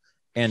 Yeah.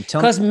 And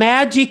because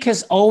magic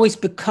has always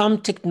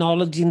become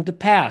technology in the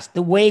past.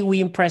 The way we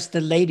impress the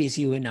ladies,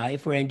 you and I,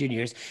 if we're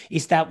engineers,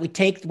 is that we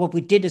take what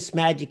we did as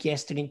magic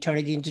yesterday and turn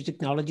it into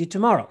technology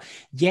tomorrow.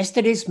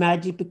 Yesterday's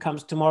magic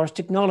becomes tomorrow's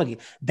technology.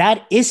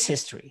 That is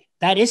history.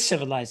 That is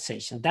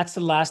civilization. That's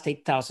the last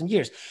 8,000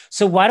 years.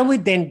 So why don't we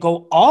then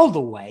go all the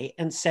way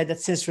and say that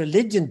since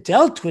religion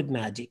dealt with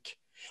magic,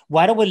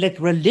 why don't we let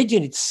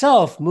religion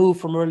itself move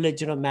from a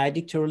religion of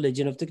magic to a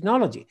religion of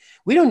technology?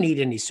 We don't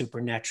need any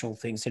supernatural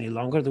things any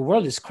longer. The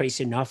world is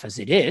crazy enough as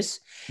it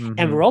is.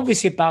 And we're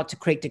obviously about to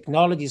create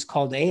technologies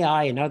called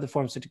AI and other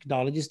forms of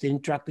technologies that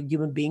interact with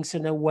human beings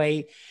in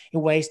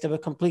ways that were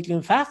completely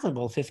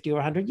unfathomable 50 or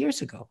 100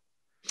 years ago.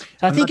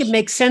 So I think it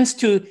makes sense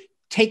to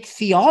take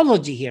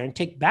theology here and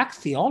take back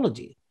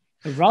theology,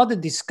 and rather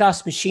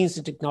discuss machines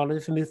and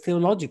technology from a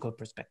theological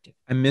perspective.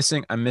 I'm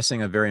missing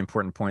a very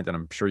important point that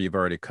I'm sure you've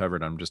already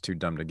covered. I'm just too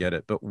dumb to get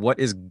it. But what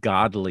is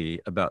godly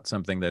about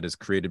something that is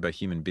created by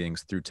human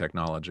beings through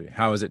technology?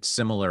 How is it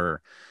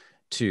similar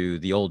to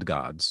the old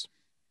gods?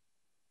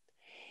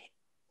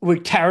 We're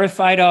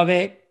terrified of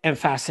it and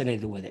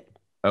fascinated with it.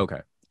 Okay.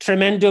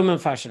 Tremendum and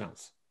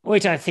fascinans,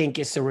 which I think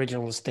is the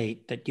original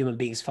state that human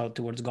beings felt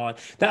towards God.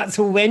 That's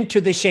who went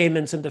to the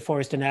shamans in the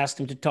forest and asked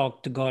them to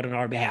talk to God on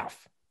our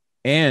behalf.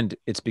 And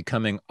it's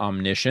becoming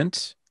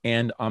omniscient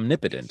and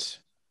omnipotent.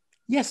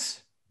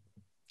 Yes.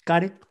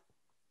 Got it.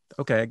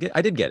 Okay,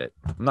 I did get it.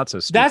 I'm not so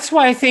stupid. That's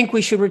why I think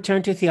we should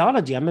return to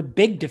theology. I'm a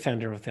big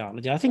defender of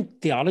theology. I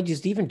think theology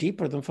is even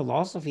deeper than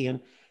philosophy.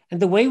 And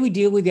the way we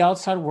deal with the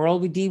outside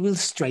world, we deal with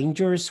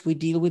strangers, we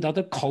deal with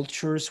other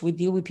cultures, we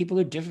deal with people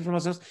who are different from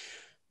ourselves.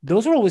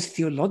 Those are always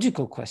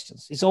theological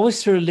questions. It's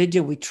always through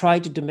religion we try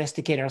to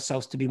domesticate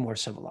ourselves to be more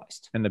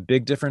civilized. And the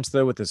big difference,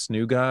 though, with this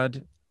new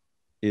God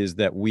is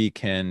that we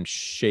can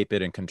shape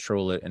it and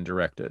control it and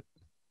direct it.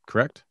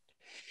 Correct?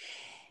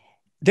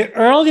 The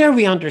earlier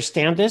we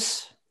understand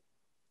this,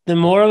 the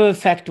more of an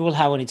effect it will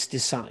have on its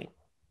design.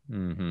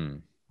 Mm-hmm.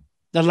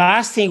 The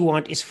last thing we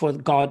want is for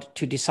God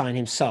to design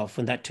himself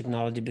when that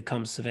technology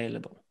becomes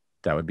available.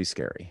 That would be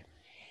scary.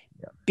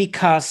 Yeah.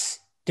 Because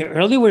the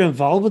earlier we're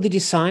involved with the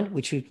design,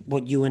 which is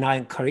what you and I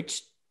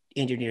encourage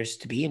engineers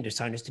to be and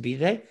designers to be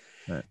today,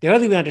 right. The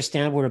earlier we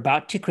understand we're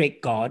about to create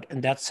God,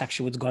 and that's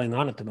actually what's going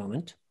on at the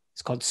moment.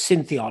 It's called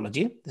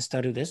syntheology, the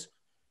study of this.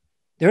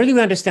 The earlier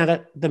we understand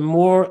that, the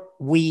more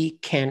we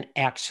can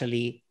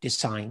actually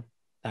design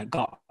that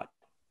God.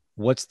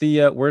 What's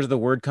the where's the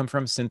word come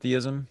from?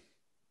 Syntheism?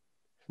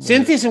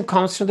 Syntheism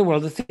comes from the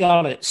world of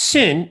theology.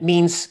 Syn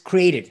means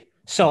created.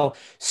 So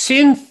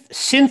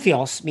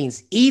syntheos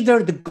means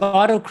either the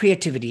God of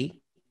creativity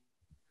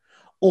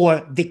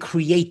or the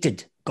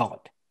created God.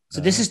 So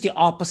this is the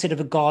opposite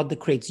of a God that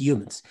creates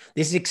humans.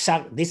 This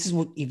is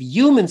what, if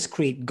humans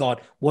create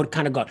God, what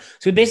kind of God?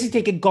 So we basically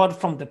take a God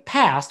from the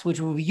past, which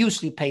we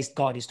usually placed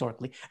God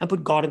historically, and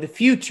put God in the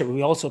future,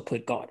 we also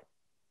put God.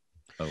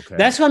 Okay.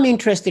 That's why I'm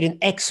interested in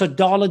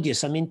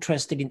exodologists. I'm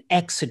interested in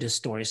Exodus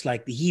stories,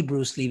 like the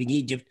Hebrews leaving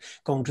Egypt,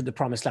 going to the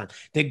promised land.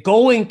 They're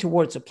going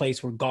towards a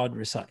place where God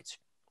resides.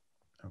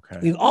 Okay.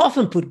 We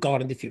often put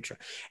God in the future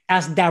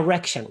as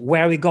direction.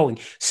 Where are we going?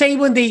 Say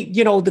when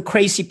the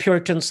crazy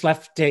Puritans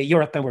left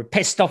Europe and were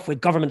pissed off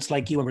with governments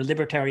like you and were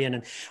libertarian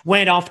and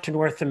went off to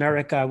North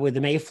America with the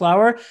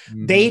Mayflower.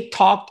 Mm-hmm. They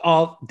talked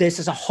of this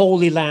as a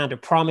holy land, a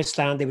promised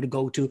land. They would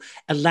go to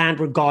a land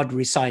where God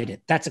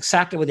resided. That's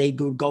exactly what they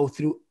would go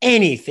through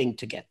anything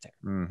to get there.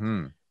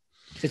 Mm-hmm.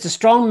 So it's a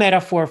strong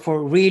metaphor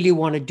for really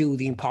want to do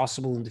the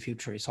impossible in the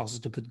future. It's also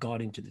to put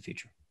God into the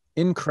future.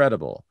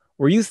 Incredible.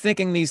 Were you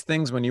thinking these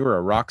things when you were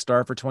a rock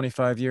star for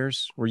 25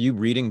 years? Were you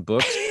reading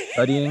books,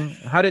 studying?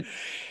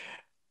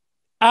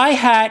 When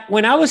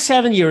I was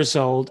 7 years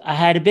old, I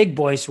had a big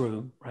boys'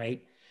 room,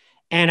 right?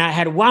 And I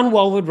had one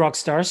wall with rock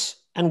stars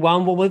and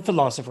one wall with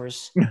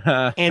philosophers.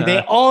 And they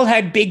all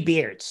had big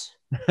beards.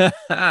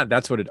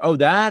 That's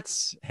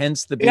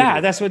hence the beard.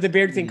 Yeah, that's what the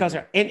beard thing comes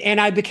from.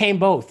 And I became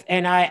both.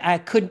 And I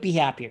couldn't be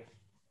happier.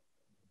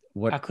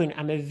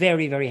 I'm a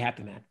very, very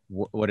happy man.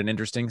 What an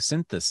interesting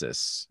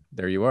synthesis.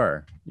 There you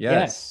are.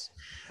 Yes,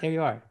 there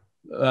you are.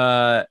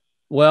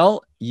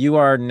 Well, you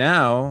are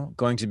now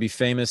going to be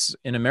famous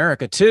in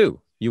America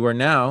too. You are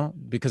now,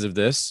 because of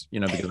this,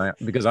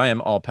 because I am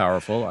all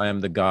powerful. I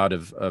am the God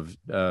of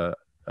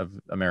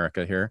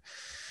America here.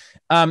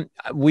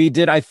 We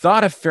did, I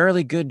thought, a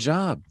fairly good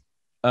job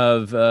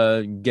of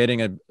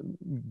getting a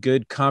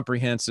good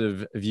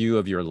comprehensive view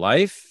of your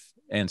life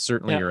and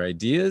certainly your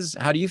ideas.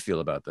 How do you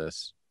feel about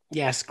this?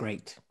 Yes,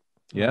 great.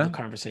 Yeah. The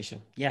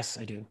conversation. Yes,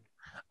 I do.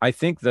 I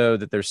think, though,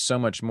 that there's so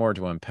much more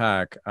to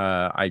unpack.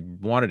 I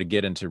wanted to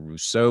get into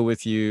Rousseau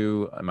with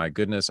you. My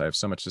goodness, I have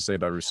so much to say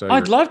about Rousseau.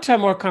 I'd love to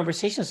have more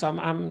conversations.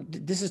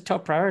 This is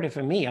top priority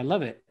for me. I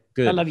love it.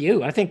 Good. I love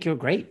you. I think you're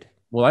great.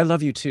 Well, I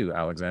love you too,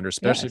 Alexander,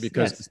 especially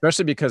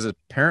because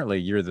apparently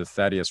you're the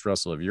Thaddeus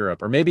Russell of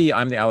Europe, or maybe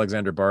I'm the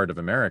Alexander Bard of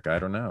America. I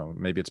don't know.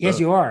 Maybe it's both. Yes,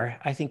 you are.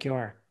 I think you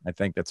are. I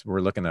think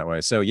we're looking that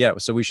way. So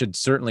so we should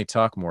certainly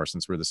talk more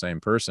since we're the same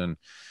person,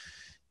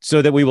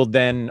 so that we will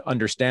then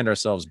understand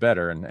ourselves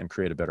better and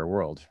create a better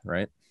world,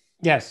 right?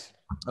 Yes.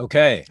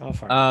 Okay.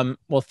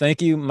 Well,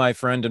 thank you, my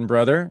friend and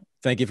brother.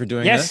 Thank you for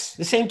doing this. Yes,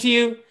 the same to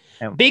you.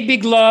 Big,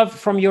 big love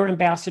from your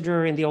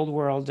ambassador in the old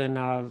world,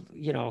 and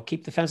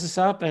keep the fences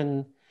up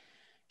and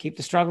keep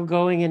the struggle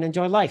going and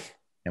enjoy life.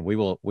 And we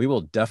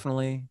will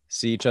definitely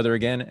see each other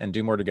again and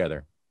do more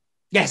together.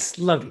 Yes,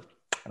 love you.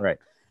 All right.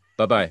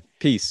 Bye-bye.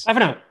 Peace. Bye for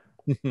now.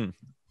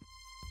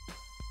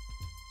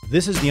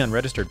 This is the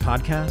Unregistered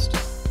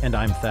Podcast, and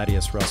I'm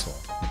Thaddeus Russell.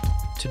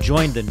 To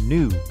join the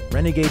new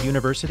Renegade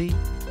University,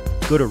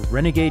 go to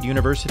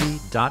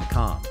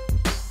renegadeuniversity.com.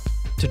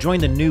 To join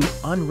the new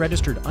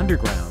Unregistered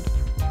Underground,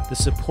 the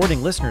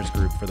supporting listeners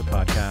group for the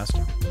podcast,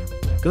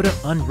 go to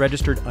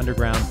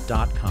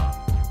unregisteredunderground.com.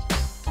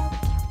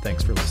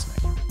 Thanks for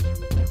listening.